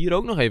 jullie moeten hier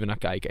ook nog even naar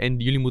kijken. En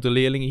jullie moeten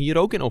leerlingen hier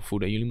ook in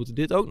opvoeden. En jullie moeten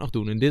dit ook nog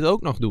doen en dit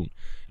ook nog doen.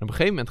 En op een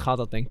gegeven moment gaat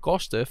dat ten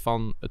koste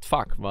van het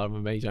vak waar we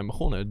mee zijn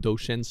begonnen. Het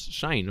docent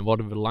zijn. Dan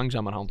worden we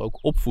langzamerhand ook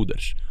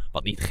opvoeders.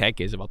 Wat niet gek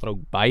is en wat er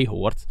ook bij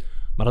hoort.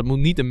 Maar dat moet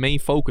niet de main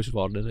focus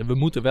worden. We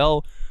moeten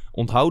wel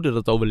onthouden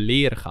dat het over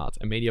leren gaat.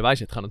 En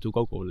mediawijsheid gaat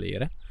natuurlijk ook over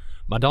leren.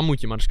 Maar dan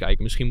moet je maar eens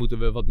kijken. Misschien moeten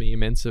we wat meer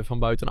mensen van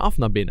buitenaf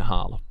naar binnen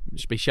halen.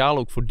 Speciaal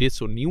ook voor dit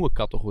soort nieuwe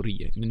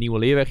categorieën. De nieuwe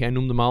leerweg, jij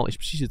noemde hem al, is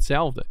precies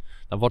hetzelfde.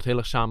 Daar wordt heel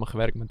erg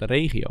samengewerkt met de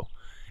regio.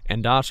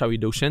 En daar zou je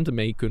docenten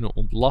mee kunnen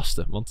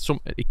ontlasten. Want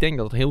ik denk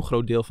dat een heel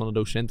groot deel van de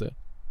docenten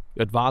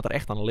het water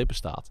echt aan de lippen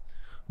staat.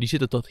 Die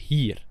zitten tot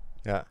hier.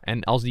 Ja.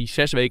 En als die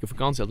 6 weken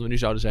vakantie hadden, we nu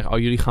zouden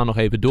zeggen, jullie gaan nog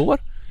even door.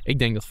 Ik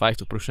denk dat 50%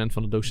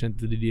 van de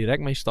docenten er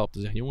direct mee stapt.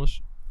 En zeggen,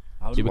 jongens,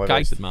 je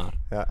bekijkt het maar.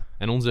 Ja.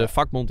 En onze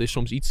vakbond is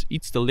soms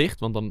iets te licht,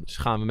 want dan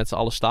gaan we met z'n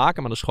allen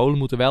staken. Maar de scholen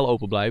moeten wel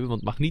open blijven, want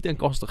het mag niet ten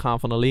koste gaan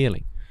van de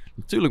leerling.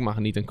 Natuurlijk mag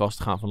het niet ten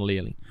koste gaan van de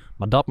leerling.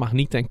 Maar dat mag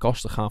niet ten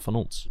koste gaan van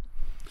ons.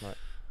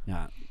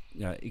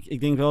 Ja, ik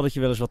denk wel dat je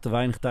wel eens wat te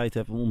weinig tijd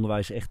hebt om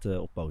onderwijs echt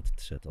op poten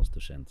te zetten als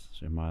docent.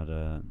 Zeg maar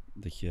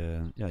dat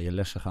je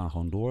lessen gaan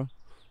gewoon door.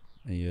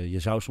 En je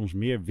zou soms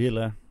meer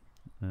willen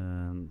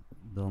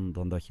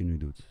dan dat je nu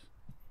doet.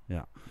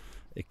 Ja.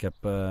 Ik heb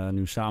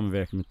nu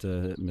samenwerking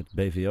met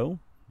BVO.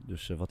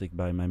 Dus wat ik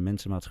bij mijn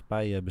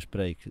mensenmaatschappij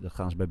bespreek, dat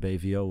gaan ze bij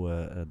BVO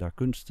daar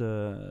kunst,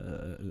 hoe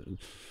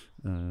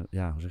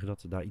zeg je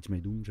dat, daar iets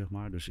mee doen, zeg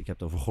maar. Dus ik heb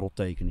het over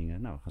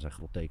grottekeningen. Nou, gaan zij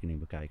grottekeningen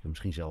bekijken,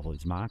 misschien zelf wel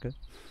iets maken.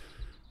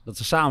 Dat is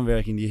een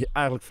samenwerking die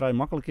eigenlijk vrij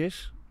makkelijk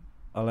is.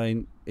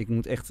 Alleen ik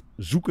moet echt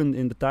zoeken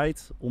in de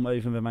tijd om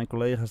even met mijn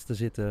collega's te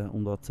zitten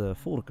om dat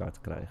voor elkaar te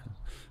krijgen.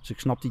 Dus ik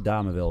snap die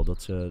dame wel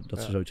dat ze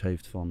zoiets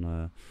heeft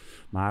van...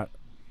 maar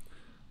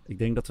ik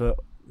denk dat we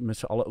met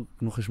z'n allen ook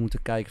nog eens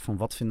moeten kijken van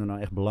wat vinden we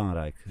nou echt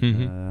belangrijk.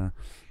 Mm-hmm.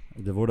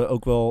 Er worden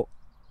ook wel...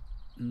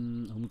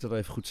 hoe moet ik dat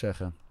even goed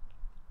zeggen?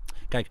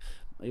 Kijk,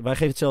 wij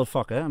geven hetzelfde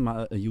vak, hè,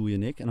 Huey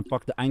en ik. En dan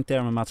pak de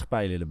eindtermen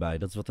maatschappijleer erbij.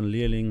 Dat is wat een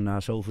leerling na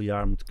zoveel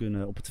jaar moet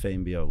kunnen op het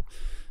VMBO.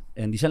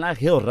 En die zijn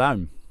eigenlijk heel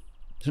ruim.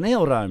 Ze zijn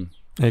heel ruim.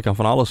 Je kan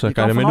van alles je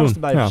kan je ermee van alles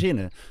doen. erbij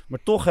verzinnen. Maar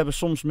toch hebben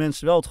soms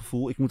mensen wel het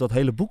gevoel... ik moet dat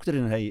hele boek er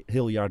een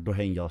heel jaar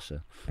doorheen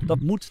jassen. Dat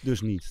moet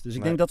dus niet. Dus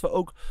ik denk dat we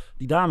ook...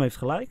 Die dame heeft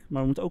gelijk. Maar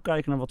we moeten ook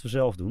kijken naar wat we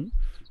zelf doen.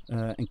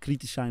 En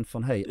kritisch zijn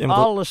van...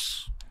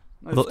 alles...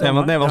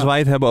 Als wij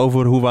het hebben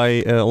over hoe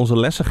wij onze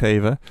lessen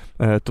geven,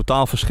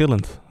 totaal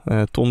verschillend.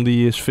 Tom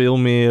die is veel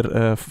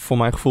meer, voor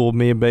mijn gevoel,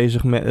 meer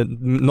bezig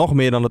met, nog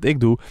meer dan dat ik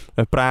doe,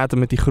 praten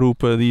met die groep,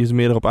 die is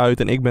meer erop uit.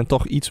 En ik ben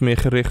toch iets meer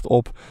gericht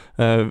op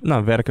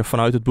werken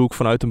vanuit het boek,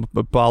 vanuit een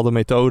bepaalde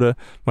methode.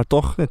 Maar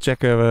toch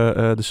checken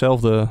we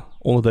dezelfde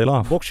onderdelen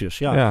af. Boxjes,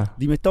 ja.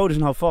 Die methodes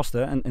nou vast,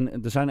 hè.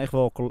 En er zijn echt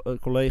wel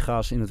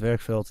collega's in het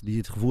werkveld die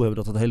het gevoel hebben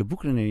dat het hele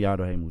boek er in een jaar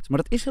doorheen moet. Maar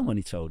dat is helemaal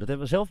niet zo. Dat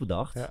hebben we zelf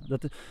bedacht. Ja.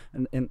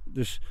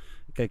 Dus,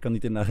 kijk, ik kan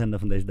niet in de agenda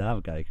van deze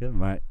dame kijken,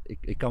 maar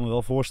ik kan me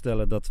wel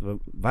voorstellen dat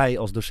wij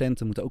als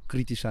docenten moeten ook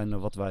kritisch zijn naar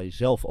wat wij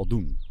zelf al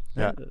doen.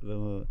 Ja.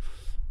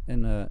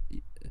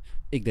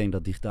 Ik denk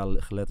dat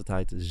digitale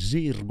geletterdheid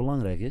zeer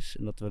belangrijk is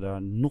en dat we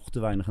daar nog te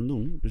weinig aan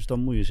doen. Dus dan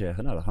moet je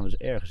zeggen, dan gaan we dus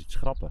ergens iets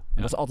schrappen.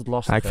 En dat is altijd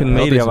lastig. Ja, ik vind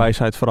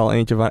mediawijsheid vooral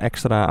eentje waar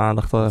extra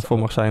aandacht voor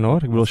mag zijn, hoor.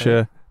 Ik bedoel, als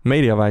je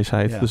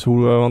mediawijsheid. Ja. Dus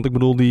want ik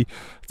bedoel,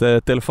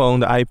 de telefoon,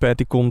 de iPad,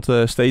 die komt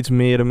steeds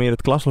meer en meer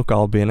het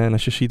klaslokaal binnen. En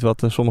als je ziet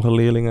wat sommige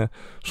leerlingen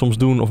soms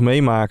doen of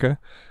meemaken,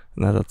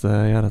 dat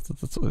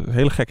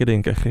hele gekke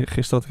dingen.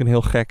 Gisteren had ik een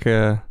heel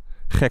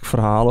gek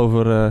verhaal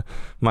over een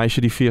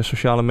meisje die via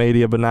sociale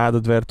media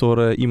benaderd werd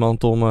door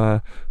iemand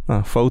om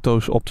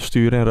foto's op te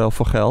sturen in ruil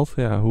voor geld.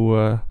 Ja,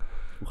 hoe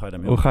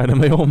ga je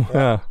daarmee om?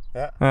 Ja,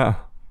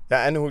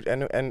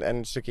 en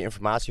een stukje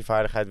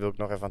informatievaardigheid wil ik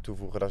nog even aan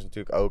toevoegen. Dat is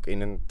natuurlijk ook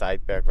in een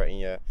tijdperk waarin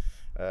je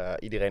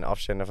iedereen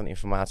afzender van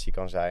informatie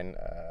kan zijn.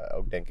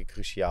 Ook denk ik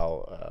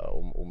cruciaal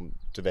om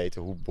te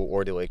weten hoe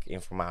beoordeel ik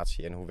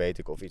informatie en hoe weet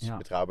ik of iets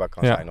betrouwbaar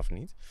kan zijn of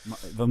niet. Maar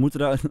we moeten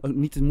daar ook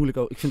niet te moeilijk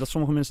over... Ik vind dat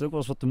sommige mensen er ook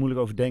wel eens wat te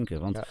moeilijk over denken.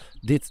 Want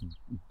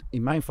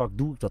in mijn vak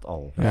doe ik dat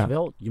al. Ja.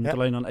 Wel, je moet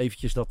alleen dan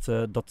eventjes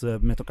dat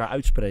met elkaar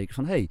uitspreken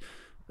van...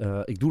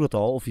 ik doe dat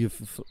al, of je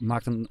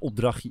maakt een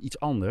opdrachtje iets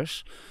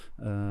anders.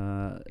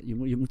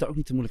 Je moet daar ook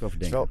niet te moeilijk over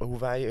denken. Het is wel hoe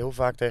wij heel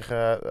vaak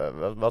tegen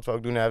wat we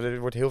ook doen hebben. Er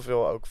wordt heel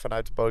veel ook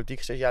vanuit de politiek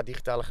gezegd. Ja,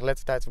 digitale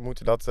geletterdheid, we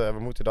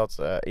moeten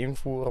dat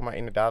invoeren. Maar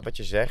inderdaad, wat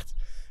je zegt,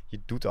 je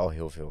doet al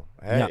heel veel.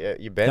 Hè? Ja.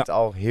 Je bent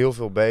al heel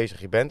veel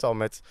bezig. Je bent al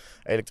met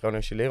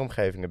elektronische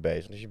leeromgevingen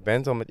bezig. Dus je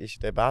bent al met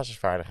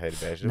ICT-basisvaardigheden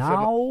bezig.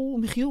 Nou,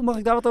 Michiel, mag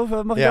ik daar wat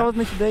over? Mag ik daar wat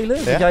met je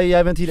delen? Ja?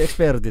 Jij bent hier de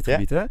expert op dit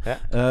gebied, hè?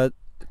 Ja.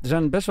 Er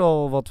zijn best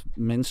wel wat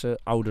mensen,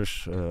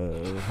 ouders,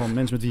 van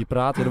mensen met wie je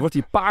praat. Er wordt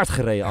hier paard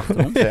gereden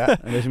achter ons. Ja.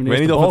 En deze ik weet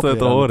niet of het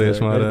te horen is,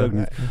 maar...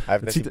 Hij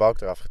heeft net die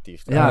balk eraf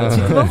getiefd. Ja, het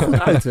ziet er wel goed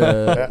uit.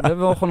 We hebben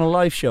wel gewoon een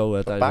live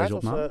show tijdens deze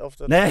opname.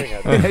 Nee,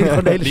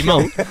 gewoon de hele die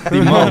man.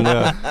 Die man,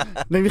 ja.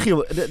 Nee,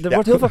 Michiel, er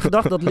wordt heel vaak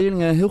gedacht dat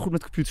leerlingen heel goed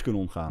met computers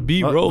kunnen omgaan.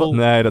 B-roll.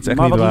 Nee, dat is echt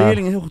niet waar. Maar wat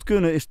leerlingen heel goed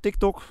kunnen is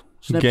TikTok,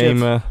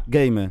 Snapchat,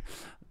 gamen.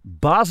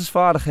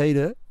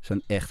 Basisvaardigheden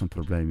zijn echt een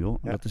probleem,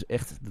 joh. Ja. Dat is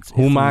echt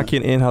hoe maak je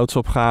een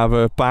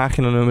inhoudsopgave,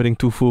 paginummering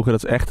toevoegen?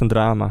 Dat is echt een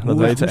drama. Dat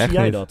weten ze echt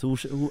niet. Hoe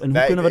zie jij dat?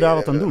 Hoe kunnen we daar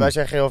wat aan doen? Wij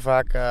zeggen heel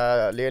vaak,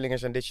 leerlingen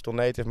zijn digital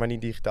native, maar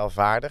niet digitaal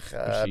vaardig.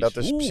 Dat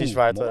is precies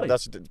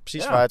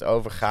waar het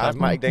over gaat.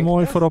 Maar ik denk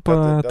mooi voor op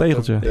een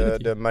tegeltje.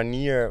 De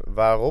manier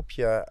waarop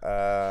je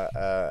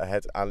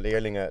het aan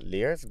leerlingen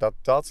leert,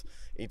 dat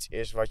iets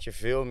is wat je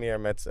veel meer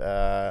met...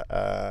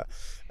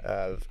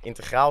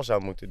 integraal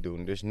zou moeten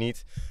doen. Dus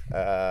niet,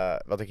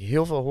 wat ik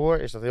heel veel hoor,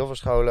 is dat heel veel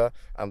scholen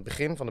aan het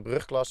begin van de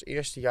brugklas,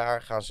 eerste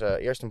jaar, gaan ze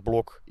eerst een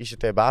blok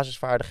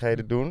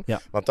ICT-basisvaardigheden doen.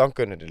 Ja. Want dan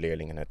kunnen de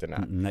leerlingen het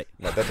daarna. Nee.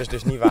 Nou, dat is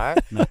dus niet waar.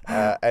 Nee.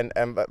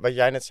 En wat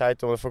jij net zei,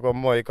 Tom, dat vond ik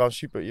wel mooi. Je kan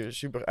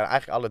super en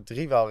eigenlijk alle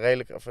drie wel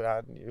redelijk, of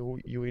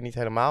Huey niet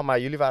helemaal, maar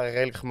jullie waren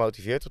redelijk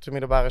gemotiveerd op de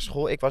middelbare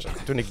school. Ik was,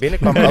 toen ik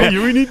binnenkwam ook...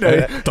 Huey niet?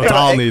 Nee.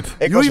 Totaal niet.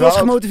 Huey was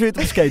gemotiveerd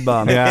op de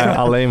skatebaan. Ja,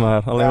 alleen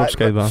maar op de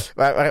skatebaan.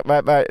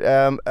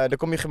 Maar dan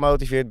kom je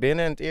gemotiveerd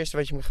binnen en het eerste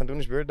wat je moet gaan doen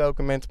is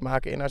Word-documenten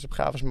maken,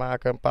 inhoudsopgaves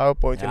maken, een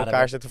PowerPoint in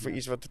elkaar zetten voor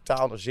iets wat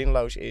totaal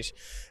zinloos is.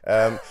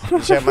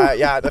 Zeg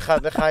maar,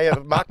 dan ga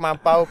je, maak maar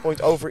een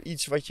PowerPoint over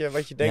iets wat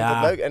je denkt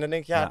dat leuk. En dan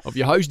denk je, op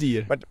je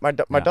huisdier.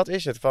 Maar dat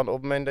is het. Van op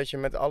het moment dat je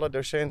met alle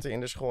docenten in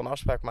de school een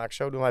afspraak maakt,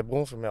 zo doen wij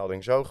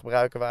bronvermelding, zo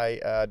gebruiken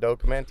wij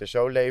documenten,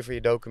 zo lever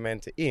je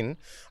documenten in.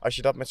 Als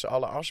je dat met z'n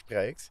allen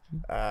afspreekt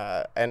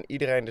en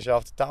iedereen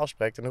dezelfde taal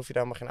spreekt, dan hoef je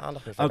daar maar geen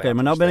aandacht meer voor. Oké,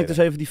 maar nou ben ik dus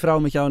even die vrouw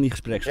met jou in die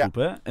gespreksgroep,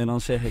 hè? En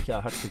dan zeg ik,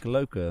 hartstikke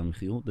leuk,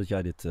 Michiel, dat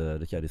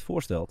jij dit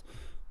voorstelt.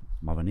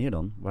 Maar wanneer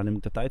dan? Wanneer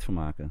moet ik daar tijd voor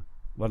maken?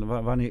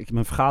 Wanneer,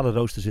 mijn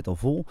vergaderrooster zit al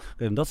vol.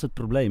 En dat is het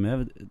probleem,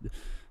 hè?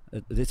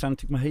 Dit zijn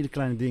natuurlijk maar hele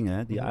kleine dingen,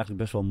 hè, die je eigenlijk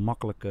best wel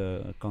makkelijk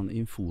kan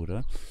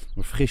invoeren.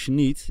 Maar vergis je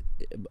niet,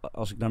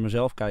 als ik naar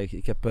mezelf kijk,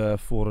 ik heb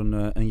voor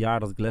een jaar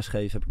dat ik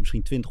lesgeef, heb ik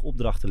misschien 20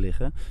 opdrachten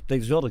liggen. Dat betekent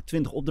dus wel dat ik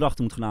 20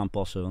 opdrachten moet gaan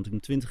aanpassen, want ik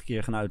moet 20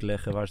 keer gaan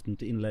uitleggen waar ze het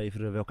moeten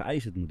inleveren, welke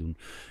eisen het moet doen.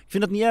 Ik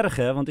vind dat niet erg,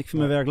 hè, want ik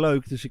vind mijn werk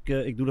leuk, dus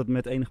ik doe dat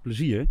met enig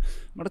plezier.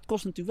 Maar dat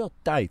kost natuurlijk wel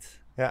tijd.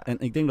 Ja. En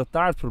ik denk dat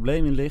daar het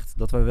probleem in ligt,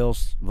 dat wij wel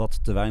eens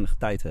wat te weinig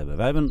tijd hebben.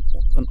 Wij hebben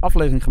een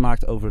aflevering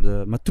gemaakt over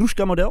de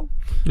Matroeska-model.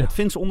 Ja. Het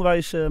Finse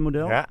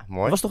onderwijsmodel. Ja,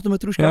 mooi. Dat was toch de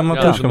Matroeska? Ja,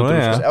 Matroeska.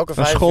 Dus elke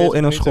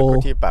 45 minuten een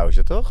kwartier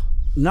pauze, toch?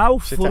 Nou,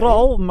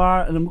 vooral,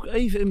 maar dan moet ik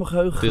even in mijn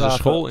geheugen graven. Het is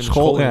een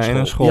school in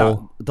een school. Ja,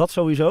 dat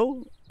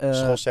sowieso.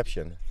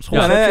 Schoolception.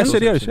 Ja, nee,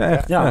 serieus. Ja,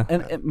 echt. Ja.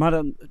 Maar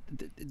dan,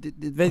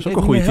 dit weet ik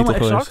niet meer helemaal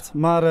exact.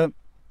 Maar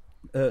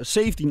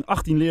 17,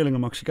 18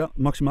 leerlingen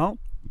maximaal.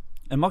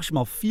 En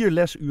maximaal 4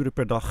 lesuren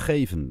per dag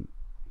geven.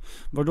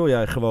 Waardoor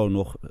jij gewoon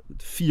nog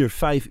 4,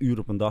 5 uur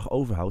op een dag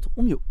overhoudt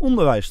om je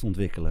onderwijs te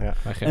ontwikkelen. Ja,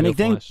 en ik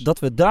denk dat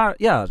we daar,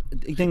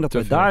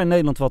 in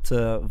Nederland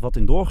wat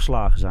in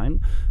doorgeslagen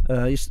zijn.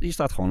 Je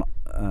staat gewoon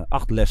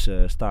 8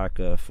 lessen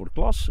voor de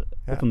klas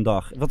op een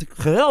dag. Wat ik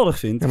geweldig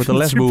vind. Ja, met een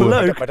lesboer.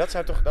 Superleuk. Maar dat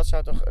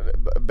zou toch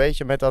een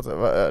beetje met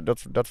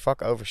dat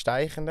vak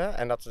overstijgende.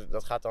 En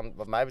dat gaat dan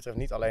wat mij betreft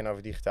niet alleen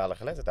over digitale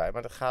geletterdheid.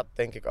 Maar dat gaat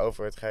denk ik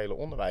over het gehele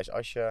onderwijs.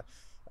 Als je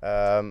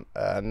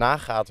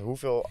nagaat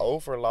hoeveel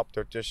overlap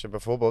er tussen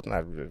bijvoorbeeld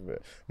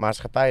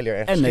maatschappijleer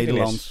en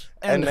geschiedenis.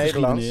 En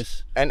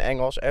Nederlands. En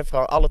Engels. En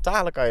vooral alle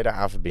talen kan je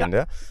daaraan verbinden.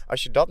 Ja.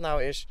 Als je dat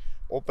nou eens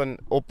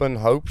op een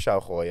hoop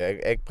zou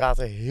gooien. Ik praat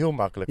er heel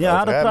makkelijk over.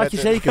 Ja, dat praat je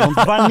zeker.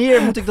 Want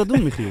wanneer moet ik dat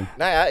doen, Michiel?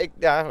 Nou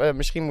ja,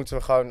 misschien moeten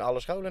we gewoon alle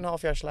scholen een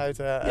half jaar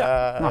sluiten.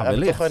 Hebben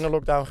we toch in de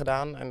lockdown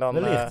gedaan. En dan,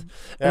 wellicht.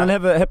 En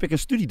dan heb ik een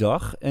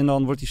studiedag. En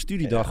dan wordt die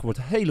studiedag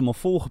helemaal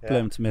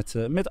volgepland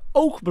met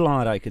ook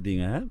belangrijke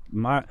dingen. Hè?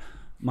 Maar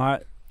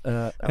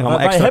allemaal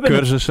extra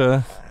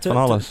cursussen, van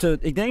alles.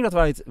 Ik denk dat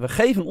we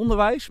geven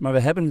onderwijs, maar we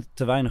hebben het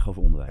te weinig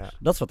over onderwijs. Ja.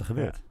 Dat is wat er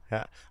gebeurt.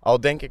 Ja. Al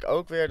denk ik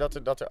ook weer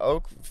dat er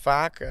ook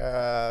vaak,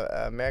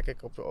 merk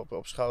ik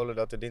op scholen,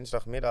 dat er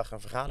dinsdagmiddag een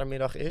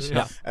vergadermiddag is.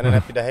 Ja. En dan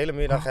heb je de hele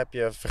middag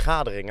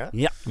vergaderingen.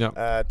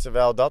 Ja.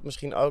 Terwijl dat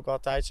misschien ook wel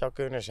tijd zou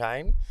kunnen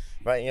zijn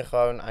waarin je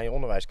gewoon aan je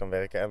onderwijs kan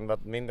werken. En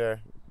wat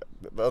minder,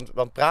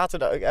 want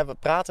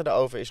praten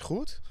erover is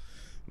goed.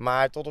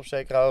 Maar tot op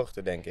zekere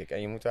hoogte, denk ik.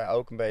 En je moet daar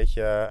ook een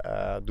beetje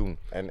doen.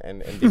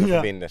 En dingen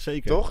verbinden.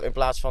 Zeker. Toch? In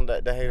plaats van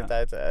de hele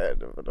tijd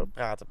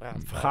praten.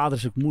 Vergaderen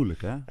is ook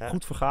moeilijk, hè? Ja.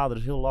 Goed vergaderen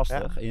is heel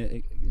lastig. Ja.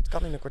 Het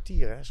kan in een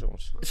kwartier, hè,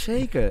 soms.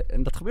 Zeker.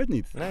 En dat gebeurt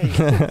niet. Nee.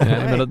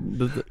 Maar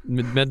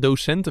met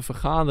docenten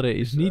vergaderen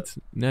is niet...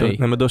 Nee,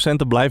 maar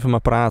docenten blijven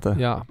maar praten.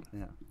 Ja.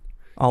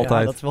 Altijd.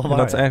 Ja, dat is wel waar.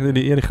 Dat is echt,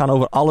 die gaan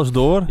over alles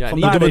door.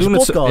 Ja, we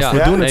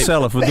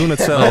doen het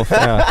zelf.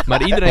 Ja.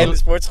 Maar iedereen... de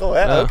sportschool,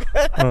 hè? Ook.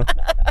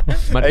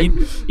 Maar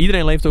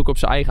iedereen leeft ook op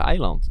zijn eigen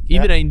eiland.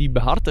 Iedereen die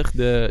behartigt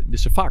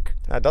zijn vak.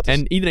 Nou,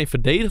 en iedereen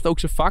verdedigt ook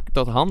zijn vak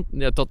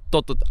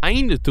tot het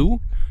einde toe.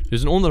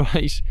 Dus een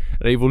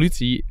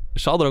onderwijsrevolutie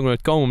zal er ook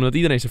nooit komen omdat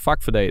iedereen zijn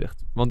vak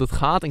verdedigt. Want het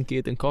gaat een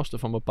keer ten koste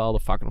van bepaalde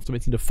vakken. Of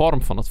tenminste de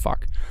vorm van het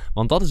vak.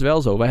 Want dat is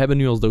wel zo. Wij hebben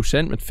nu als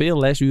docent met veel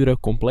lesuren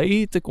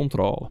complete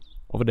controle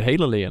over de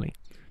hele leerling.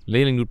 De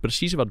leerling doet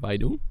precies wat wij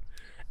doen.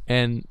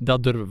 En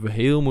dat durven we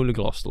heel moeilijk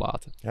los te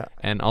laten. Ja.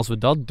 En als we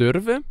dat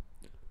durven...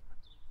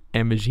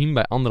 en we zien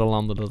bij andere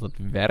landen dat het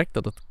werkt,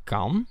 dat het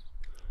kan...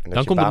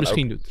 dan komt het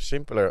misschien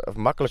simpeler of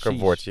makkelijker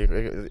wordt.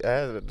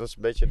 Dat is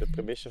een beetje de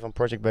premisse van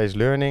project-based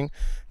learning.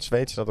 Het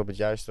zweet ze dat op het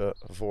juiste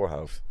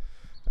voorhoofd.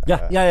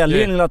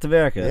 Leerling laten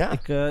werken. Ja.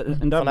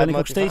 En daar ben ik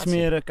ook steeds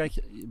meer... Kijk,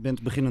 je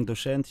bent beginnend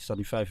docent, je staat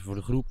nu 5 uur voor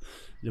de groep.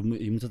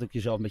 Je moet dat ook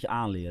jezelf een beetje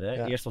aanleren. Hè?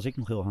 Ja. Eerst was ik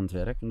nog heel aan het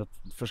werk en dat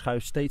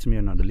verschuift steeds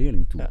meer naar de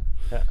leerling toe.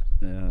 Ja.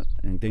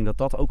 En ik denk dat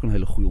dat ook een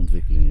hele goede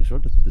ontwikkeling is, hoor.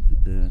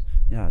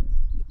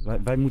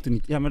 Wij moeten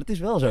niet... Ja, maar het is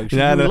wel zo. Ik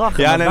zie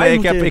lachen. Ja,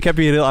 ik heb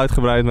hier heel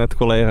uitgebreid met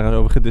collega's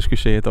over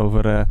gediscussieerd.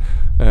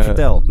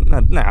 Vertel.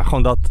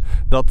 Gewoon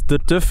dat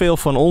er te veel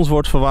van ons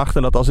wordt verwacht.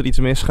 En dat als er iets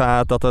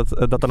misgaat, dat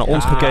er naar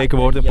ons gekeken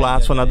wordt in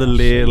plaats van naar de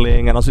leerling.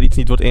 Zeker. En als er iets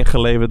niet wordt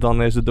ingeleverd,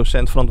 dan is de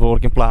docent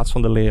verantwoordelijk in plaats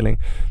van de leerling.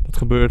 Dat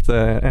gebeurt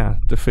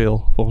te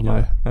veel, volgens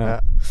mij.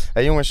 Ja.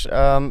 Hey jongens,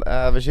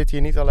 we zitten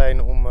hier niet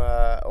alleen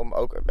om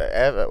ook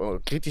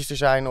kritisch te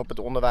zijn op het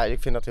onderwijs.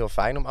 Ik vind dat heel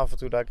fijn om af en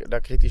toe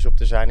daar kritisch op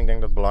te zijn. Ik denk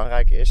dat het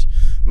belangrijk is.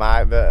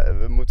 Maar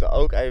we moeten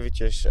ook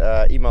eventjes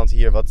iemand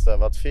hier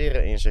wat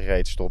veren in zijn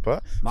reet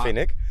stoppen, vind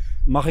ik.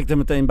 Mag ik er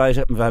meteen bij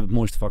zeggen, wij hebben het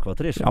mooiste vak wat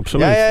er is. Ja,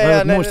 absoluut. We hebben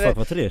het mooiste vak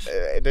wat er is.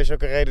 Er is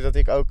ook een reden dat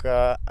ik ook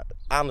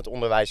aan het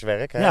onderwijs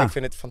werk. Hè. Ja. Ik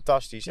vind het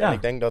fantastisch. Ja. En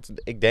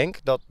ik denk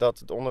dat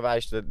het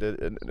onderwijs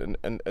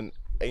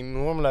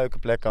enorm leuke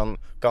plek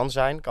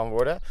kan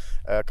worden.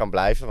 Kan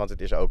blijven, want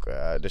het is ook,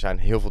 er zijn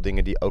heel veel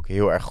dingen die ook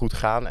heel erg goed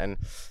gaan. En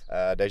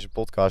deze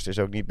podcast is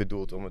ook niet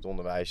bedoeld om het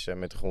onderwijs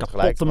met de grond kapot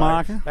gelijk te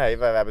maken. Nee,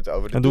 we hebben het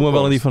over de Dan doen we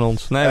wel die van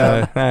ons. Nee.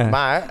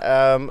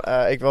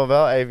 Maar ik wil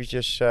wel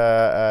eventjes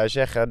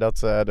zeggen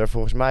dat er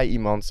volgens mij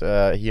iemand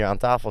hier aan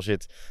tafel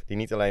zit die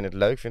niet alleen het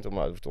leuk vindt om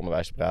over het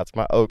onderwijs te praten,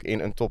 maar ook in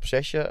een top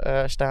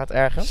 6'je staat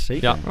ergens.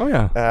 Zeker. Ja. Oh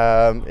ja.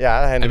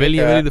 Hendrik, En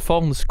willen jullie de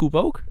volgende scoop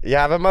ook?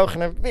 Ja, we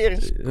mogen er weer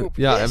een scoop.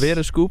 Ja, weer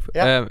een scoop.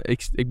 Ja.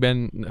 Ik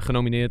ben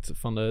genomineerd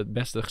van de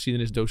beste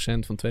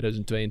geschiedenisdocent van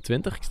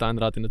 2022. Ik sta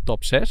inderdaad in de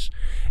top 6.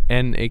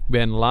 En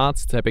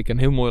heb ik een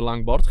heel mooi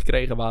lang bord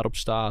gekregen waarop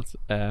staat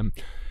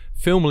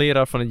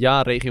filmleraar van het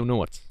jaar regio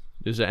Noord.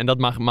 Dus, en dat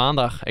mag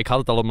maandag, ik had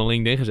het al op mijn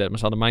LinkedIn gezet, maar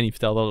ze hadden mij niet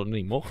verteld dat het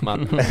niet mocht. Maar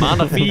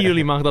maandag 4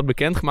 juli mag dat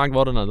bekendgemaakt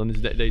worden. Nou, dan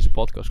is deze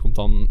podcast komt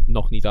dan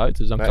nog niet uit,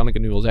 dus dan kan ik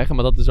het nu wel zeggen.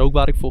 Maar dat is ook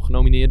waar ik voor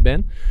genomineerd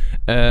ben.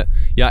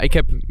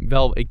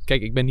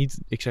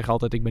 Ik zeg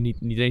altijd, ik ben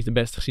niet eens de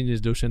beste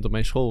geschiedenisdocent op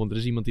mijn school, want er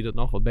is iemand die dat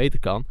nog wat beter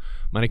kan.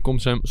 Maar ik kom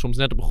soms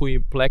net op een goede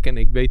plek en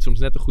ik weet soms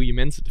net de goede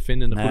mensen te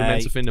vinden en de goede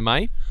mensen vinden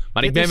mij.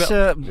 Maar dit is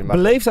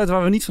beleefdheid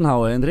waar we niet van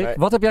houden, Hendrik. Nee.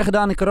 Wat heb jij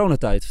gedaan in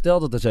coronatijd? Vertel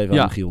dat eens even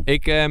aan Michiel.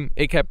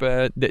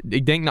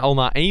 Ik denk al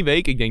na 1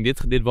 week, ik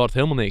denk dit wordt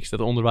helemaal niks. Dat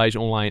onderwijs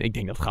online, ik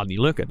denk dat gaat niet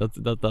lukken.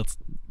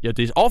 Het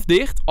is of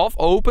dicht of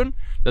open.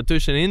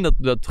 Daartussenin,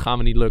 dat gaan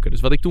we niet lukken.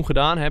 Dus wat ik toen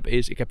gedaan heb,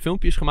 is ik heb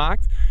filmpjes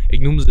gemaakt.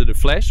 Ik noemde ze de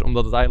Flash,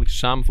 omdat het eigenlijk een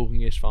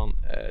samenvoeging is van,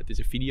 het is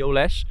een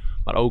videoles,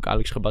 maar ook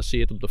eigenlijk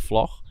gebaseerd op de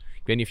vlog.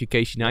 Ik weet niet of je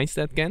Casey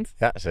Neistat kent.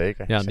 Ja,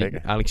 zeker. Ja,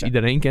 eigenlijk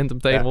iedereen kent hem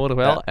tegenwoordig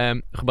wel.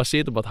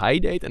 Gebaseerd op wat hij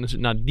deed. En dus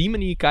naar die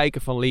manier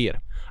kijken van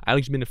leren. Eigenlijk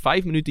is binnen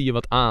 5 minuten je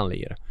wat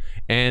aanleren.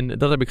 En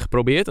dat heb ik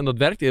geprobeerd en dat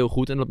werkte heel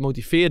goed. En dat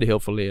motiveerde heel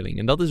veel leerlingen.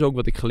 En dat is ook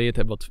wat ik geleerd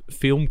heb wat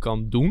film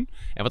kan doen.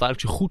 En wat eigenlijk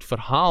zo'n goed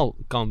verhaal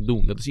kan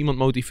doen. Dat is iemand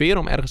motiveren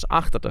om ergens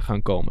achter te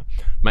gaan komen.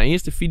 Mijn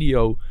eerste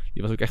video,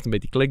 die was ook echt een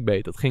beetje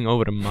clickbait. Dat ging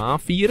over een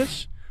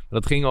ma-virus.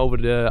 Dat ging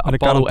over de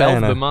Apollo 11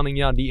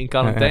 bemanning die in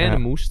quarantaine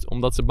moest.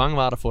 Omdat ze bang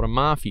waren voor een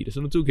ma-virus.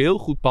 Dat natuurlijk heel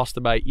goed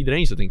paste bij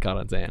iedereen zat in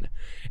quarantaine.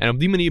 En op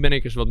die manier ben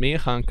ik eens wat meer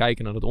gaan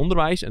kijken naar het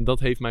onderwijs. En dat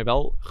heeft mij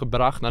wel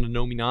gebracht naar de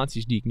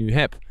nominaties die ik nu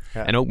heb.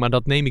 Ja. En ook, maar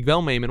dat neem ik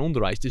wel mee in mijn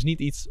onderwijs. Het is niet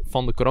iets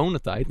van de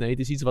coronatijd. Nee, het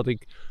is iets wat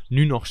ik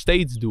nu nog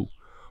steeds doe.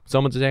 Om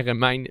zo maar te zeggen,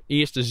 mijn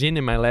eerste zin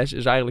in mijn les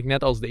is eigenlijk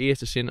net als de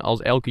eerste zin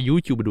als elke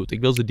YouTuber doet. Ik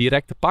wil ze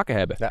direct te pakken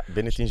hebben. Ja,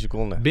 binnen 10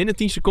 seconden. Binnen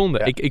 10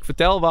 seconden. Ja. Ik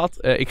vertel wat,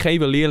 ik geef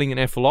een leerling een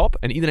envelop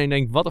en iedereen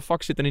denkt, wat de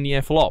fuck zit er in die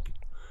envelop?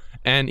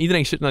 En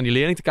iedereen zit naar die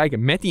leerling te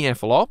kijken met die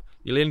envelop.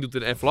 Die leerling doet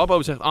er een envelop over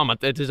en zegt, maar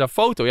het is een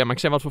foto. Ja, maar ik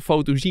zeg wat voor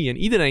foto zie je. En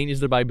iedereen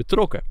is erbij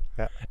betrokken.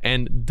 Ja.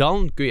 En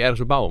dan kun je ergens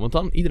op bouwen. Want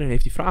dan, iedereen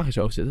heeft die vraag in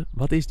zijn hoofd zitten.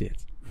 Wat is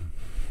dit?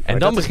 En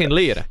dan begin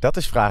leren. Dat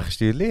is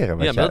vraaggestuurd leren.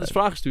 Ja, maar dat is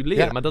vraaggestuurd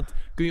leren. Ja. Maar dat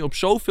kun je op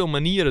zoveel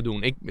manieren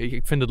doen.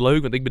 Ik vind het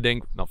leuk, want ik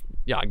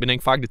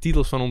bedenk vaak de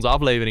titels van onze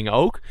afleveringen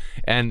ook.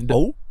 En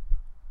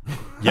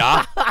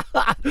ja.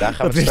 Daar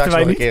gaan we het straks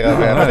nog een keer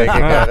over hebben, denk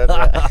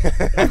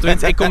ik.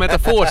 Tenminste, ik kom met een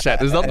voorzet.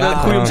 Dus dat is een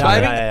goede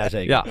omschrijving. Ja,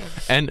 zeker. Ja.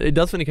 En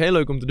dat vind ik heel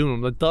leuk om te doen.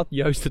 Omdat dat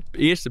juist het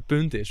eerste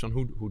punt is. Van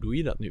hoe doe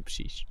je dat nu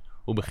precies?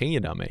 Hoe begin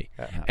je daarmee?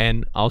 Ja.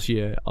 En als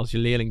je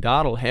leerling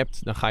daar al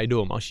hebt, dan ga je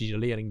door. Maar als je je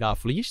leerling daar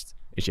verliest,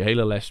 is je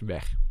hele les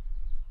weg.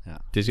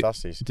 Ja.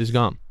 Fantastisch. Het is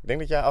gone. Ik denk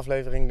dat jij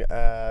aflevering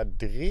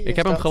 3 Ik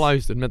heb hem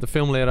geluisterd met de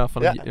filmleraar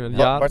van het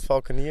jaar. Bart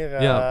Valkenier.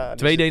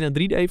 2D naar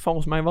 3D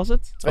volgens mij was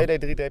het.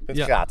 2D, 3D.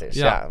 Gratis.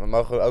 Ja, we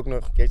mogen er ook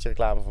nog een keertje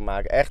reclame van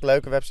maken. Echt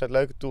leuke website,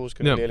 leuke tools,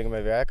 kunnen leerlingen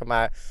mee werken.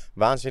 Maar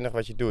waanzinnig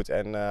wat je doet.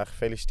 En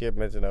gefeliciteerd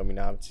met de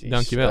nominaties.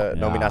 Dankjewel.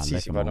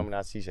 Nominaties, ik wou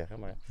nominatie zeggen,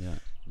 maar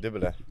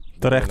dubbele.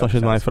 Terecht als je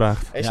het mij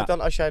vraagt. Is het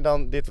dan als jij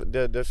dan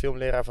de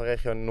filmleraar van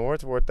regio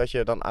Noord wordt, dat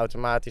je dan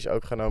automatisch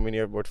ook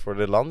genomineerd wordt voor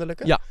de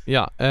landelijke?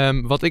 Ja.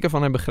 Wat ik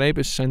ervan heb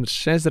begrepen is, zijn er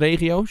 6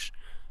 regio's.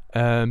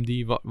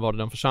 Die worden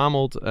dan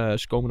verzameld.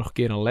 Ze komen nog een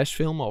keer een les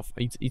filmen of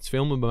iets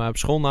filmen bij mij op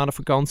school na de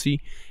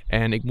vakantie.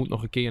 En ik moet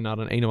nog een keer naar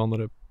een of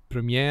andere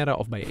première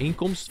of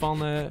bijeenkomst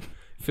van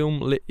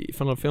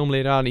een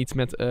filmleraar. Iets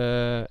met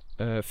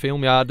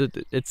film. Ja,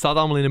 het staat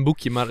allemaal in een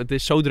boekje, maar het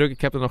is zo druk.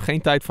 Ik heb er nog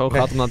geen tijd voor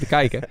gehad om naar te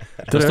kijken.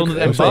 Daar stond het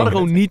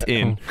embargo niet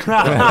in.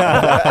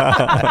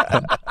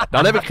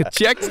 Dat heb ik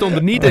gecheckt, stond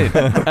er niet in.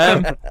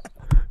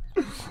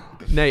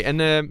 Nee,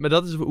 maar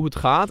dat is hoe het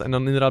gaat. En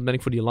dan inderdaad ben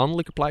ik voor die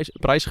landelijke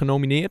prijs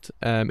genomineerd.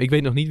 Ik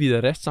weet nog niet wie de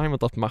rest zijn, want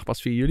dat mag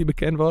pas 4 juli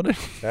bekend worden.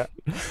 Ja.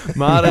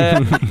 Maar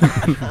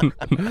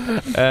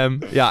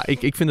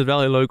ik vind het wel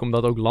heel leuk om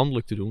dat ook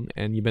landelijk te doen.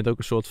 En je bent ook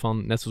een soort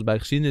van, net zoals bij de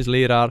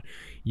geschiedenisleraar,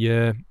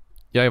 je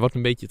wordt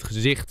een beetje het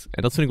gezicht.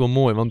 En dat vind ik wel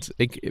mooi, want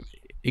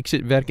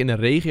ik werk in een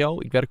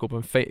regio.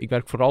 Ik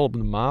werk vooral op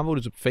de MAVO,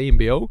 dus op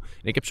VMBO.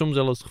 En ik heb soms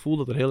wel eens het gevoel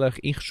dat er heel erg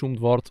ingezoomd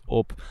wordt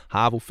op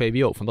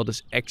HAVO-VWO. Van dat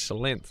is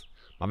excellent.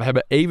 Maar we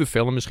hebben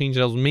evenveel en misschien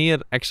zelfs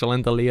meer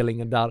excellente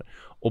leerlingen daar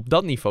op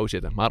dat niveau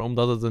zitten. Maar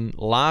omdat het een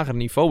lager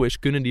niveau is,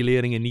 kunnen die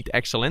leerlingen niet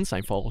excellent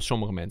zijn volgens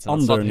sommige mensen.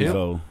 Ander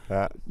niveau.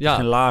 Ja.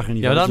 Een lager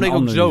niveau. Ja, daarom denk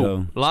ik ook zo.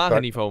 Niveau. Lager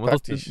niveau.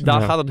 Want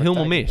daar gaat het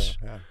helemaal mis.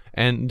 Ja.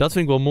 En dat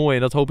vind ik wel mooi.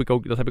 En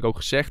dat heb ik ook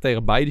gezegd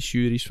tegen beide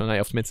juries. Of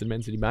tenminste de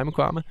mensen die bij me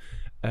kwamen.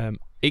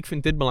 Ik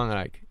vind dit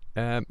belangrijk.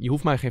 Je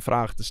hoeft mij geen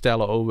vragen te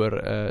stellen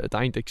over het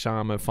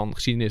eindexamen van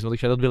geschiedenis. Want ik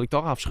zei, dat wil ik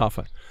toch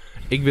afschaffen.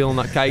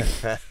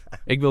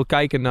 Ik wil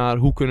kijken naar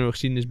hoe kunnen we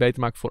geschiedenis beter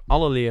maken voor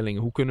alle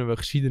leerlingen. Hoe kunnen we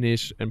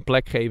geschiedenis een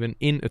plek geven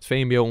in het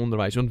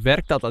VMBO-onderwijs. Want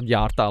werkt dat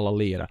jaartallen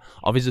leren?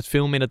 Of is het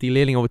veel meer dat die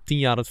leerling over 10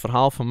 jaar het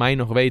verhaal van mij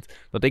nog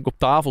weet. Dat ik op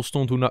tafel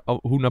stond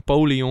hoe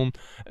Napoleon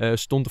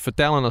stond te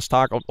vertellen. En dan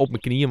sta ik op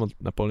mijn knieën. Want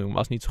Napoleon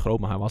was niet zo groot,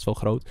 maar hij was wel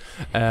groot.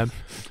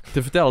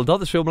 Te vertellen,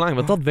 dat is veel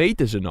belangrijker. Want dat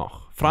weten ze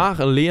nog. Vraag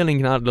een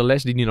leerling naar de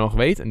les die hij nog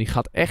weet. En die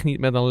gaat echt niet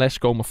met een les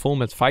komen vol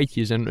met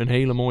feitjes en een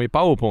hele mooie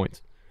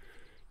PowerPoint.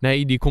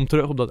 Nee, die komt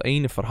terug op dat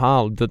ene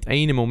verhaal. Dat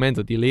ene moment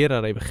dat die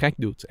leraar even gek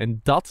doet. En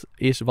dat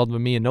is wat we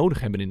meer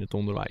nodig hebben in het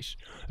onderwijs.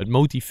 Het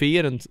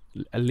motiverend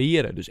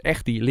leren. Dus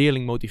echt die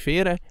leerling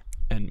motiveren.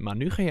 Maar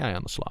nu ga jij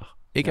aan de slag.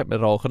 Ik heb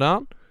het al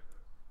gedaan.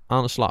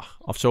 Aan de slag.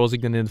 Of zoals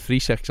ik dan in het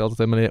Fries zeg. Ik zeg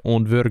altijd meneer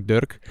onwerk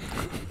Dirk.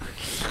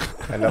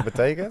 En dat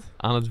betekent?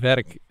 Aan het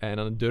werk. En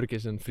dan Dirk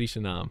is een Friese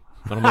naam.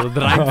 Maar omdat het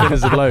rijmt vinden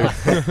ze het leuk.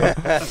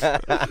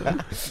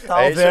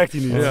 Taal werkt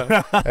hij niet.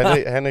 Ja.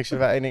 Hendrik,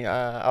 zullen we één ding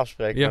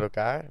afspreken met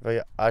elkaar? Wil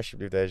je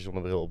alsjeblieft deze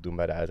zonnebril opdoen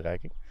bij de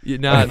uitreiking?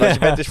 Ja, je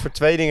bent dus voor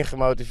 2 dingen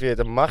gemotiveerd.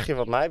 Dan mag je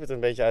wat mij betreft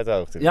een beetje uit de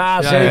hoogte.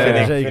 Ja,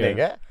 zeker. Vind ik,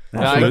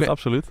 hè?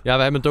 Absoluut. Ja,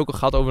 we hebben het ook al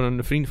gehad over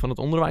een vriend van het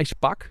onderwijs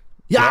pak.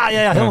 Ja,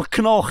 helemaal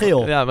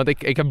knalgeel. Ja, want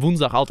ik heb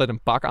woensdag altijd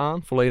een pak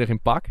aan. Volledig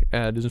in pak.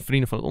 Dus een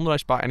vrienden van het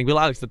onderwijs pak. En ik wil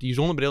eigenlijk dat die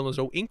zonnebril er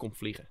zo in komt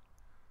vliegen.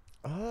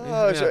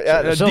 Oh, zo,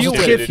 ja, zoals een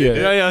gifje.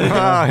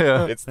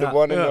 Ja. It's the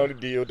one and only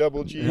deal,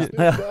 double G.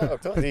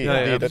 Toch?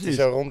 Dat hij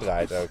zo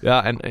ronddraait ook.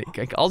 Ja, en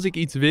kijk, als ik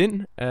iets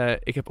win...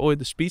 ik heb ooit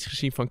de speech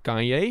gezien van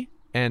Kanye.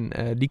 En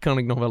die kan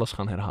ik nog wel eens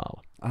gaan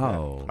herhalen.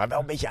 Oh. Maar wel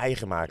een beetje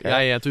eigen maken. Hè?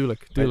 Ja,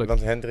 tuurlijk.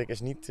 Want Hendrik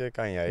is niet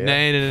Kanye. Hè?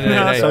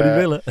 Nee. Zou die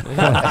willen?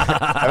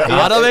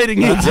 Dat weet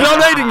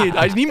ik niet.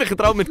 Hij is niet meer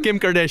getrouwd met Kim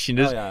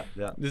Kardashian.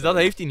 Dus dat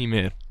heeft hij niet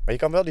meer. Maar je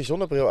kan wel die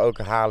zonnebril ook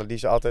halen die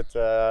ze altijd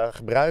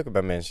gebruiken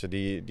bij mensen.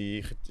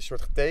 Die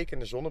soort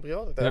getekende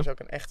zonnebril. Daar is ook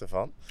een echte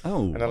van.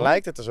 Oh. En dan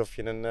lijkt het alsof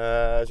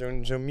je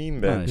zo'n meme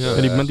bent.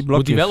 Ja. Die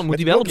moet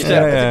hij wel op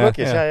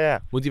sterkte.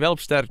 Ja. Moet hij wel op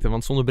sterkte,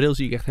 want zonder bril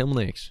zie ik echt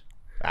helemaal niks.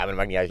 Ja, maar dat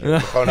maakt niet uit. Je moet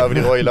gewoon over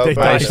die rode lopen.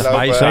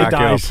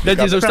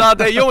 Dat je zo staat,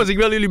 hey jongens, ik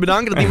wil jullie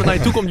bedanken dat iemand naar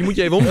je toe komt. Je moet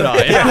je even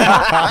omdraaien.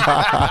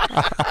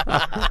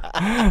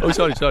 Oh,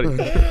 sorry.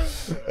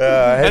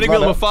 En ik wil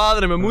mijn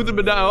vader en mijn moeder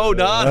bedanken. Oh,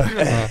 daar.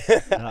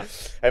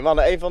 Hey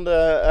mannen, een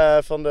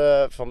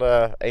van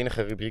de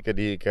enige rubrieken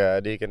die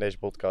ik in deze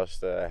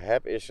podcast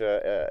heb, is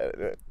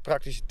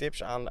praktische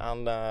tips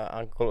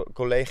aan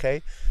collega's,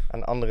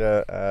 aan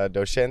andere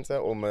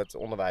docenten om het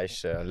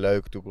onderwijs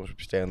leuk,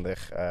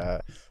 toekomstbestendig,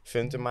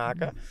 fun te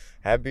maken.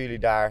 Hebben jullie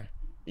daar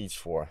iets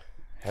voor?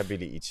 Hebben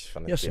jullie iets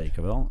van een tip?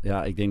 Zeker wel.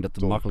 Ja, ik denk dat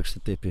de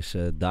makkelijkste tip is,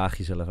 daag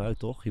jezelf uit,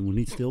 toch? Je moet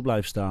niet stil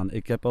blijven staan.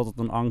 Ik heb altijd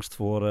een angst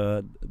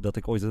voor dat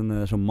ik ooit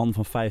zo'n man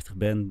van 50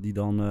 ben die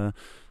dan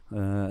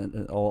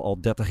al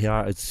 30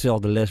 jaar uit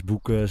hetzelfde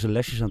lesboek zijn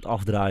lesjes aan het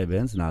afdraaien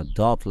bent. Nou,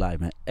 dat lijkt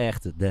me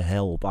echt de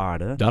hel op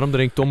aarde. Daarom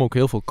drinkt Tom ook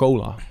heel veel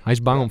cola. Hij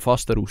is bang om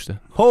vast te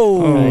roesten.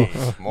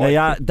 Nou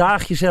ja,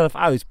 daag jezelf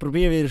uit.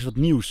 Probeer weer eens wat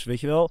nieuws, weet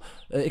je wel.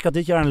 Ik had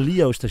dit jaar een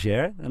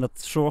LIO-stagiair. En dat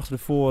zorgde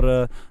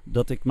ervoor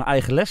dat ik mijn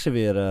eigen lessen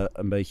weer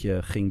een beetje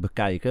ging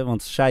bekijken.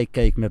 Want zij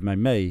keek met mij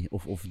mee.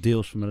 Of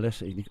deels van mijn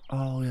lessen. Ik denk,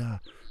 oh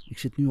ja, ik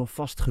zit nu al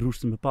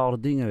vastgeroest in bepaalde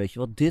dingen, weet je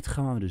wel. Dit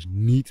gaan we dus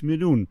niet meer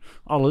doen.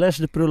 Alle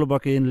lessen de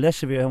prullenbak in,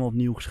 lessen weer helemaal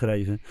opnieuw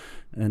geschreven.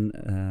 En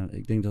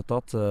ik denk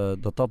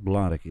dat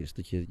belangrijk is.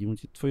 Dat je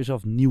moet het voor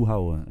jezelf nieuw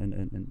houden.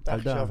 En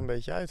daag jezelf een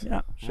beetje uit.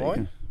 Ja,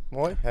 zeker.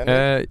 Mooi.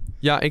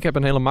 Ja, ik heb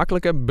een hele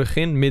makkelijke.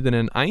 Begin, midden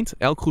en eind.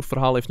 Elk goed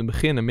verhaal heeft een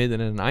begin, een midden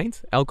en een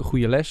eind. Elke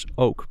goede les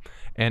ook.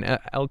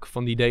 En elk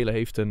van die delen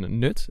heeft een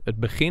nut. Het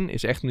begin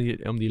is echt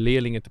om die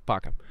leerlingen te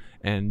pakken.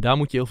 En daar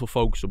moet je heel veel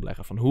focus op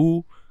leggen. Van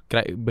hoe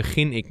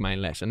begin ik mijn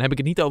les? En dan heb ik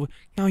het niet over,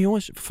 nou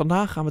jongens,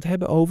 vandaag gaan we het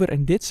hebben over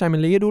en dit zijn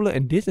mijn leerdoelen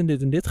en dit en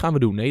dit en dit gaan we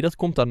doen. Nee, dat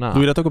komt daarna. Doe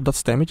je dat ook op dat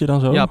stemmetje dan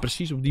zo? Ja,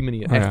 precies op die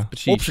manier. Echt,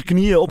 precies. Op zijn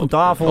knieën, op een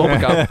tafel.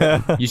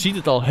 Je ziet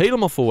het al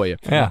helemaal voor je.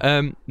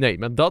 Ja. Nee,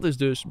 maar dat is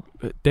dus,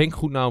 denk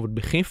goed na over het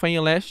begin van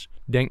je les.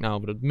 Denk na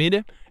over het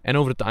midden en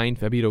over het eind.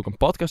 We hebben hier ook een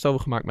podcast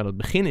over gemaakt, maar het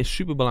begin is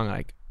super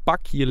belangrijk.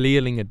 Pak je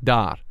leerlingen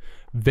daar.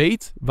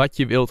 Weet wat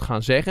je wilt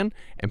gaan zeggen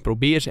en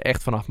probeer ze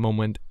echt vanaf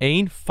moment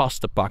 1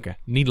 vast te pakken.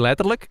 Niet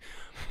letterlijk.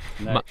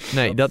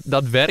 Nee,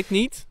 dat werkt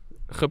niet.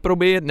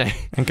 Geprobeerd, nee.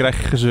 En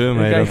krijg je gezeur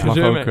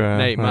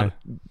mee. Maar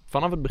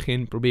vanaf het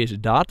begin probeer ze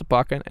daar te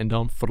pakken en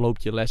dan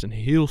verloopt je les een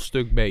heel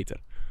stuk beter.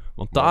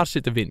 Want daar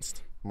zit de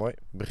winst. Mooi.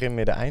 Begin,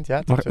 midden, eind.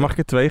 Ja, mag ik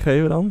er 2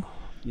 geven dan?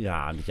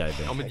 Ja, dat jij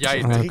bent. Met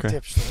jij 3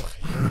 tips toch?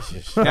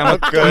 Jezus. Ja,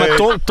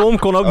 maar Tom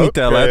kon ook niet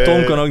tellen.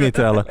 Tom kon ook niet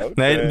tellen.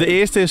 Nee, de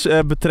eerste is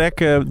betrek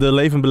de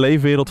leef- en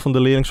beleefwereld van de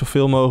leerling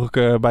zoveel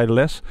mogelijk bij de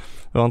les.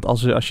 Want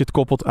als je het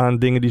koppelt aan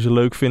dingen die ze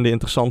leuk vinden,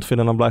 interessant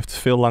vinden, dan blijft het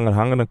veel langer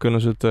hangen. Dan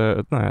kunnen ze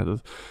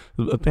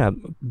het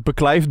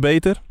beklijft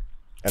beter.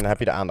 En dan heb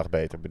je de aandacht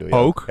beter, bedoel je?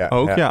 Ook,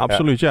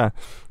 absoluut, ja.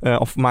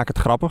 Of maak het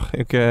grappig.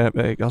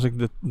 Als ik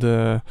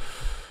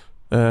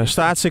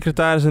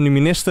staatssecretaris en de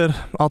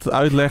minister. Altijd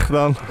uitleg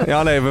dan.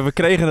 Ja, nee, we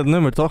kregen het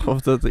nummer toch?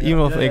 Of dat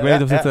e-mail, ik weet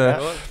niet of dit...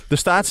 de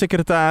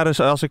staatssecretaris,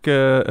 als ik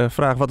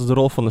vraag wat is de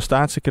rol van de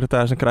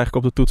staatssecretaris, dan krijg ik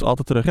op de toets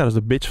altijd terug. Ja, dat is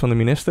de bitch van de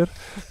minister.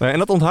 En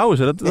dat onthouden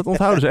ze. Dat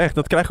onthouden ze echt.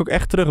 Dat krijg ik ook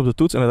echt terug op de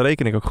toets en dat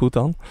reken ik ook goed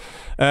dan.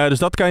 Dus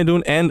dat kan je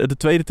doen. En de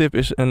tweede tip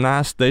is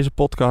naast deze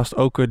podcast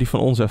ook die van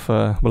ons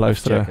even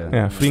beluisteren.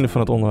 Ja, Vrienden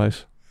van het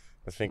Onderwijs.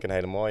 Dat vind ik een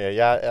hele mooie.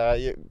 Ja,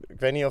 ik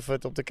weet niet of we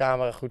het op de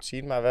camera goed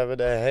zien, maar we hebben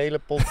de hele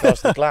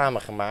podcast reclame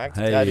gemaakt.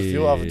 Het draaide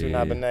veel af en toe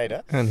naar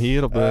beneden. En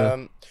hier op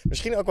de...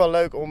 misschien ook wel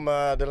leuk om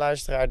de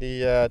luisteraar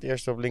die het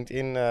eerst op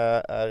LinkedIn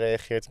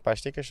reageert een paar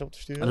stickers op te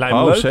sturen. Lijkt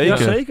me leuk. Zeker.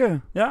 Ja,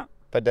 zeker. Ja.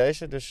 Bij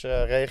deze. Dus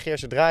reageer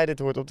zodra je dit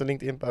hoort op de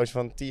LinkedIn-post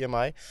van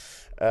TMI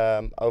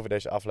over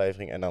deze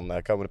aflevering. En dan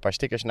komen er een paar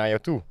stickers naar jou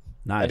toe.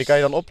 Nice. En die kan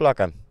je dan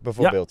opplakken,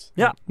 bijvoorbeeld.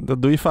 Ja.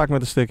 Dat doe je vaak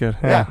met een sticker.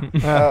 Ja.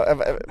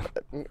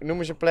 Noem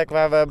eens een plek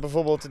waar we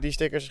bijvoorbeeld die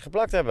stickers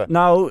geplakt hebben.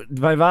 Nou,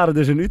 wij waren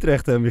dus in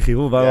Utrecht,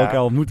 Michiel, waar we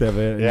elkaar ontmoet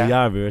hebben in de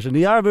Jaarbeurs. En de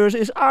Jaarbeurs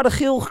is aardig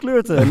geel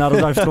gekleurd nadat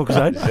wij vertrokken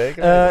zijn.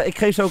 Zeker. Ik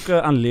geef ze ook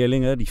aan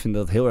leerlingen, die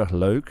vinden dat heel erg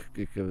leuk.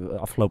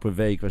 Afgelopen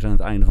week, we zijn aan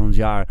het einde van het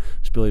jaar,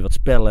 speel je wat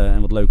spellen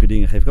en wat leuke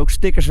dingen. Geef ik ook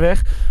stickers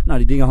weg. Nou,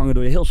 die dingen hangen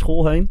door je heel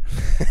school heen.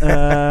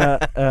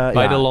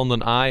 Bij de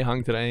landen AI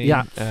hangt er een.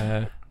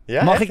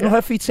 Ja. Mag ik nog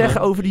even iets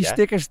zeggen over die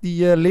stickers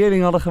die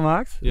leerlingen hadden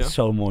gemaakt? Ja. Dat is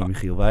zo mooi,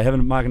 Michiel. Wij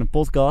maken een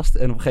podcast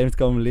en op een gegeven moment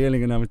komen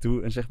leerlingen naar me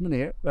toe en zeggen: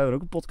 meneer, wij hebben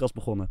ook een podcast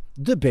begonnen.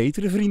 De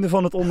betere vrienden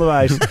van het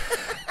onderwijs.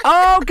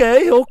 Oké,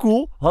 heel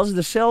cool. Hadden ze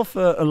dus zelf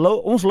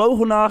ons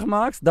logo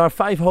nagemaakt, daar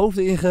 5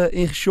 hoofden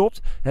in geshopt.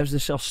 Hebben ze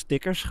dus zelfs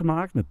stickers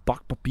gemaakt met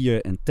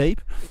bakpapier en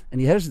tape. En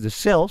die hebben ze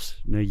dus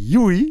zelfs naar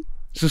Huey,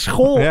 zijn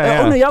school, ook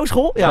naar jouw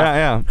school,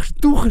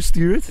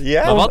 toegestuurd.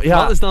 Ja? Maar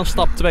wat is dan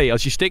stap 2?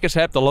 Als je stickers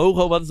hebt, de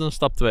logo, wat is dan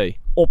stap 2?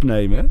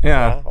 Opnemen.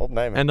 Ja,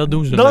 opnemen. En dat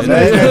doen ze Nee.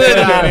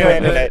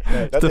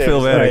 Te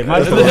veel werk.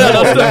 Maar dat is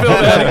te veel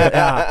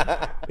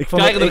werk. Ik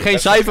Krijgen er geen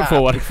cijfer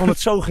voor. Ik vond het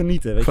zo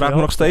genieten. Ik vraag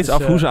me nog steeds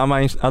af hoe ze aan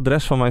mijn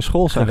adres van mijn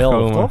school zijn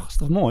geweldig, gekomen. toch? Is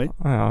toch mooi?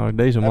 Ja,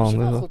 deze man.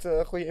 Hebben ze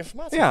wel goede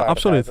informatie. Ja,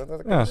 absoluut.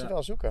 Dat kunnen ze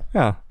wel zoeken.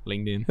 Ja.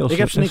 LinkedIn. Heel Ik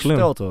heb ze niks slim.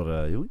 verteld hoor,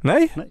 Huey.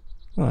 Nee? Nee.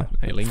 Ah.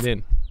 Nee,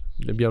 LinkedIn.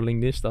 Op jouw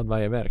LinkedIn staat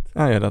waar je werkt.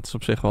 Ja, dat is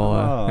op zich wel...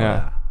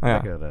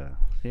 Lekker,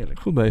 heerlijk.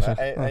 Goed bezig.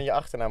 En je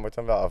achternaam wordt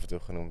dan wel af en toe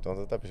genoemd, want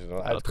dat hebben ze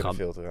dan uit kunnen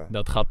filteren.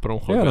 Dat gaat per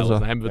ongeluk Ja, wel. dat is Dan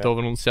wel. hebben we het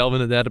over onszelf in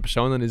de derde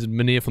persoon. Dan is het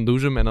meneer van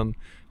Doezem. En dan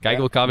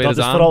kijken we elkaar weer Dat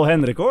eens is aan. vooral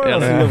Hendrik hoor. Ja,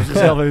 Als hij over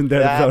zichzelf in de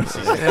derde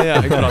persoon. precies.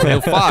 Ja, ik praat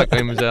heel vaak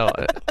in mezelf.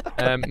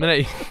 Maar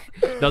nee,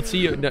 dat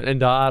zie je. En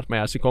daar, maar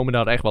ja, ze komen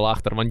daar echt wel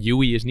achter. Want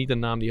Huey is niet een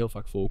naam die heel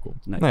vaak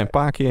voorkomt. Nee, een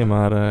paar keer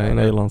maar in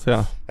Nederland,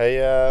 ja.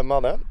 Hey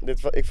mannen,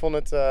 ik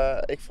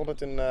vond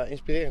het een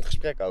inspirerend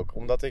gesprek ook.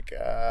 Omdat ik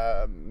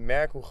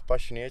merk hoe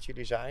gepassioneerd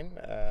jullie zijn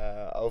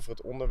over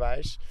het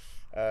onderwijs.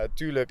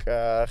 Tuurlijk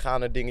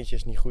gaan er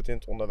dingetjes niet goed in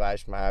het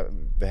onderwijs, maar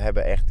we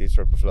hebben echt dit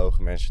soort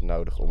bevlogen mensen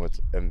nodig om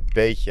het een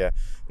beetje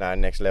naar een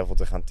next level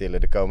te gaan tillen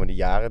de komende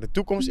jaren. De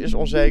toekomst is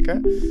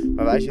onzeker,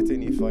 maar wij zitten in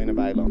ieder geval in een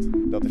weiland.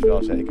 Dat is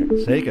wel zeker.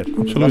 Zeker. Dat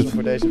was Absoluut. het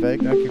voor deze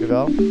week. Dank jullie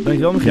wel.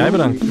 Dankjewel Michiel. Jij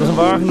bedankt. Dat is een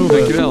waar genoegen.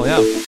 Dankjewel, ja.